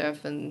that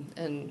stuff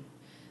and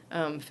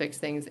fix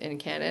things in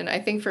canon. I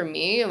think for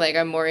me, like,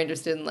 I'm more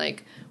interested in,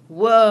 like,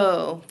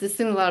 whoa, this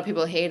thing a lot of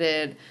people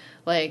hated,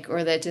 like,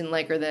 or that didn't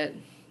like, or that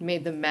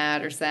made them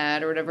mad or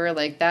sad or whatever.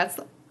 Like, that's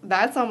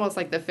almost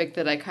like the fic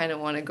that I kind of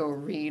want to go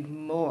read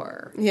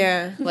more.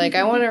 Yeah. Like,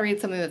 I want to read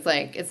something that's,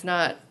 like, it's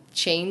not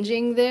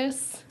changing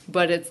this,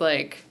 but it's,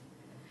 like,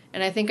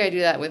 and I think I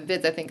do that with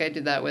vids. I think I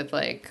did that with,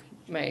 like,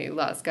 my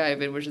Lost Sky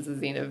vid, which is a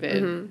Xena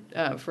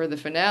vid, for the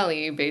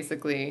finale,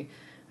 basically.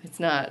 It's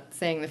not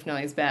saying the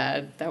finale is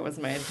bad. That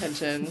wasn't my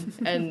intention,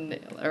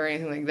 or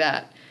anything like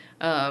that.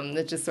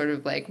 It's just sort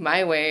of like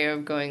my way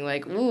of going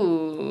like,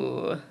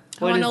 ooh, what is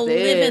this? I want to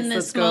live in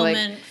this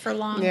moment for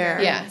longer.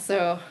 Yeah.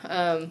 So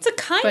it's a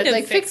kind of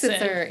like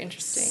fix-its are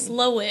interesting.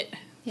 Slow it.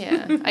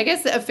 Yeah, I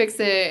guess a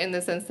fix-it in the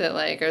sense that,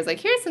 like, I was like,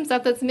 here's some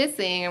stuff that's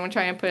missing. I'm gonna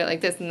try and put it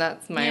like this, and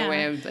that's my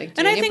way of like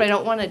doing it. But I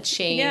don't want to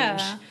change.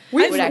 Yeah.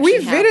 We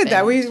vidded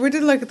that. We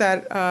did like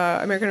that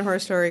American Horror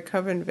Story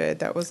Coven vid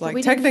that was like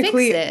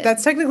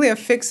that's technically a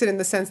fix-it in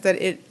the sense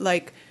that it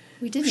like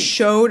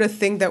showed a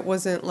thing that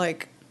wasn't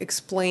like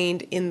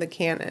explained in the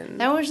canon.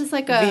 That was just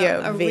like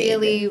a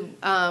really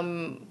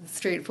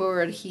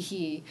straightforward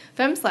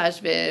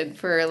femslash vid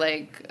for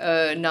like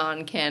a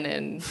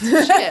non-canon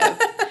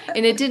ship.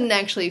 And it didn't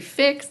actually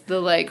fix the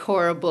like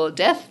horrible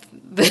death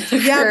that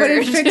occurred. Yeah, but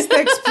it fixed the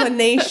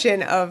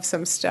explanation of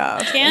some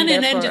stuff.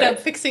 Canon ended up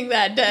fixing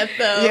that death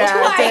though.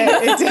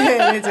 Yeah,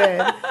 it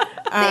did.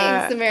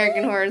 Thanks,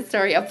 American Horror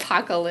Story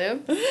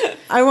Apocalypse.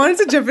 I wanted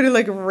to jump into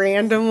like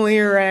randomly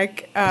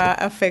wreck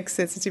a fic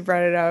since you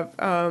brought it up.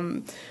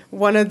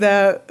 One of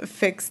the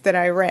fics that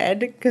I read,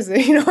 because I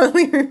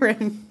only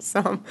reread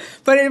some,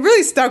 but it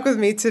really stuck with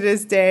me to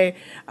this day.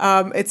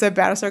 It's a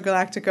Battlestar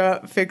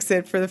Galactica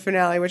fic for the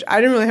finale, which I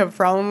didn't really have a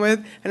problem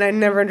with, and I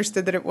never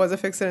understood that it was a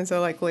fic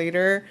until like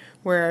later,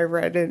 where I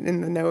read it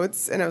in the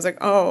notes, and I was like,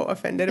 oh,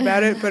 offended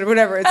about it, but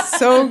whatever. It's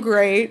so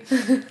great.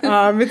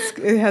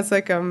 It has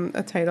like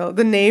a title.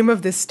 The name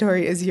of this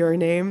story is Your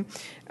Name,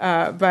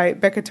 by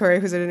Becca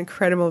Torre, who's an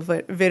incredible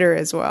vidder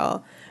as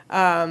well.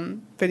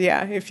 But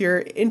yeah, if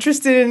you're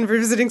interested in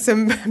revisiting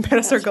some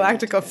Battlestar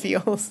Galactica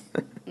feels,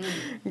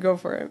 go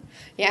for it.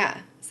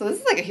 Yeah. So this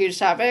is like a huge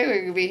topic.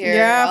 We could be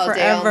here all forever.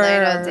 day, all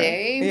night, all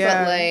day.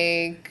 Yeah. But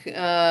like,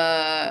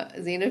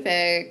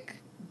 Xenofic,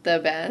 the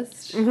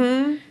best.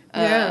 Mm-hmm.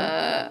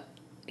 Yeah.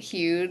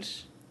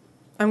 Huge.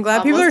 I'm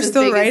glad people are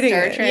still writing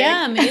it.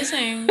 Yeah,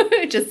 amazing.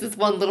 Just this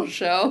one little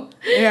show.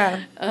 Yeah.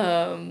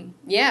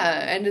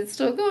 Yeah, and it's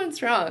still going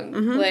strong.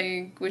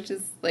 Like, which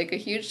is like a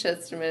huge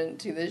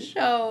testament to the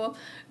show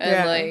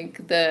and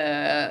like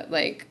the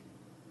like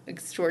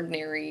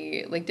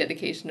extraordinary like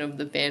dedication of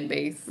the fan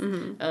base,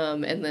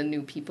 and the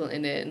new people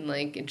in it, and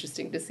like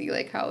interesting to see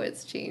like how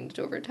it's changed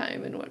over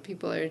time and what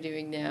people are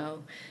doing now.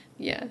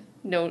 Yeah,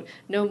 no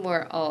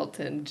more alt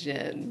and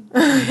gen.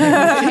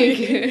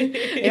 I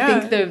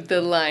think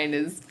the line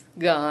is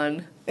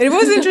gone. It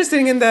was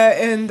interesting in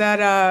that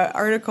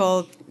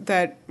article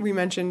that we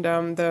mentioned,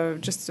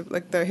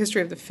 the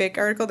history of the fic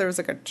article. There was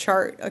like a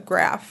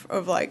graph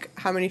of like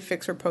how many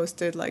fics were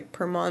posted like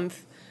per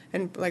month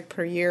and like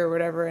per year or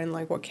whatever, and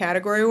like what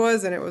category it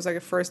was, and it was like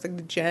at first like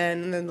the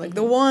gen, and then like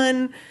the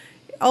one,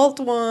 alt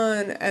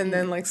one, and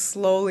then like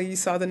slowly you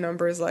saw the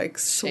numbers like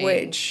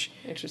switch,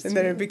 and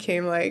then it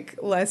became like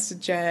less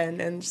gen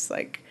and just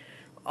like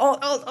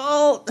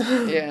alt.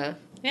 Yeah.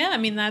 Yeah, I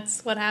mean,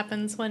 that's what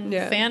happens when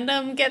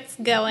fandom gets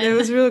going. It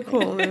was really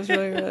cool. It was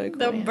really, really cool.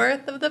 The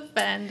birth of the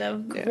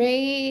fandom.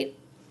 Great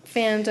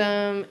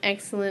fandom,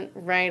 excellent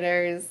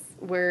writers,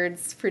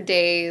 words for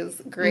days,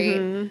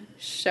 great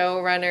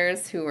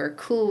showrunners who were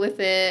cool with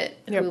it,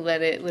 who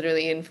let it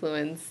literally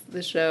influence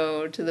the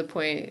show to the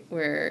point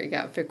where you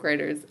got fic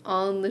writers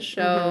on the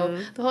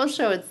show. The whole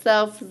show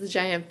itself was a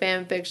giant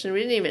fan fiction.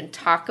 We didn't even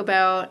talk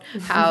about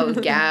how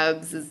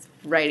Gabs is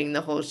writing the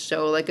whole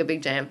show like a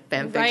big giant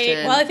fan fiction.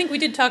 Right. Well, I think we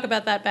did talk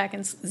about that back in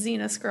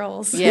Xena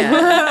Scrolls.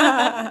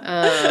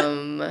 Yeah.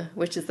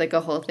 Which is like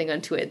a whole thing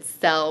unto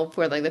itself,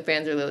 where like the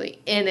fans are literally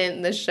in it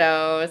in the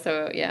show.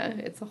 So yeah,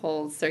 it's a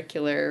whole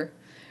circular,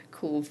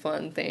 cool,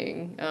 fun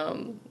thing.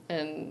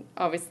 And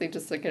obviously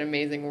just like an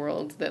amazing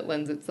world that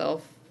lends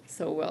itself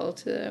so well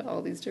to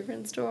all these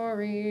different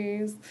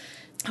stories.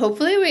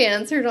 Hopefully we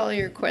answered all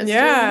your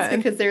questions,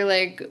 because they're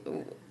like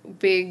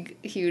big,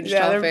 huge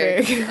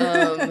topics.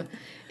 They're big.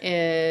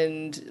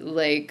 And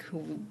like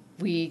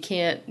we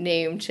can't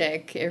name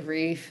check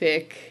every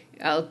fic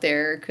out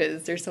there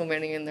because there's so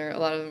many, and a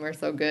lot of them are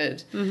so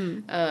good.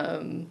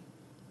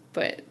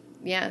 But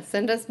yeah,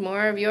 send us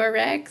more of your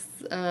recs.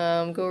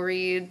 Go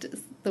read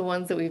the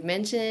ones that we've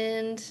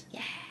mentioned.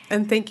 Yeah.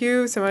 And thank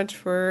you so much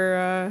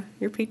for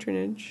your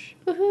patronage.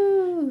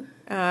 Woohoo!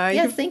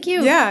 Yes, thank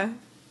you. Yeah.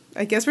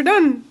 I guess we're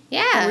done.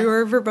 Yeah. We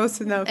were verbose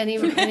enough. Any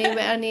more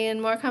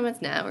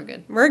comments? Nah, we're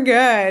good. We're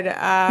good.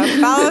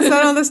 Follow us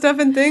on all the stuff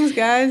and things,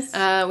 guys.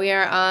 We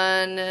are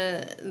on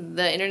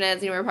the internet,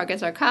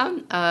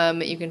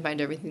 xenowarriorpodcast.com. You can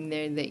find everything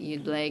there that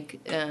you'd like.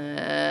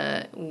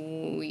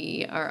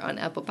 We are on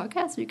Apple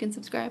Podcasts, so you can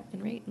subscribe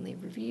and rate and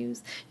leave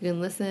reviews. You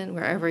can listen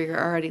wherever you're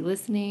already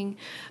listening.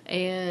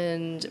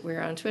 And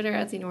we're on Twitter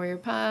at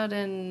XenoWarriorPod,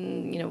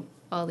 and,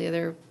 all the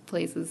other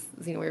places,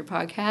 Xena Warrior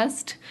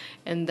Podcast.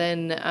 And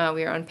then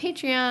we are on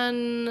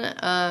Patreon.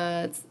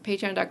 It's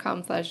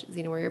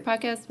patreon.com/Xena Warrior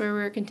Podcast, where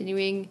we're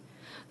continuing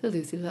the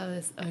Lucy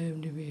Lawless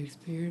IMDb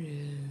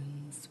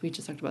experience. We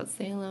just talked about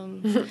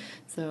Salem.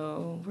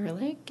 So we're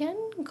like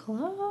getting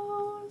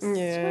close.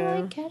 Yeah. We're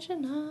like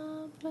catching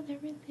up with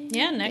everything.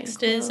 Yeah,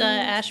 next is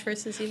Ash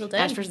vs. Evil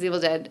Dead. Ash vs. Evil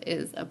Dead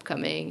is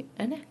upcoming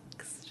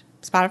next.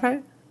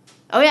 Spotify?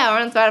 Oh, yeah,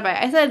 we're on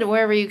Spotify. I said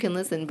wherever you can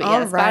listen, but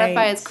yeah, right.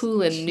 Spotify is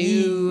cool and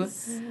new. You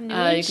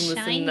can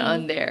listen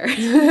on there.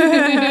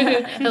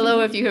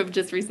 Hello if you have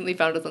just recently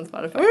found us on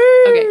Spotify.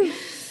 Woo! Okay.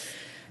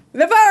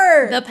 The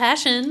bar! The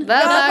Passion. The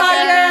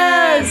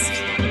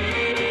podcast!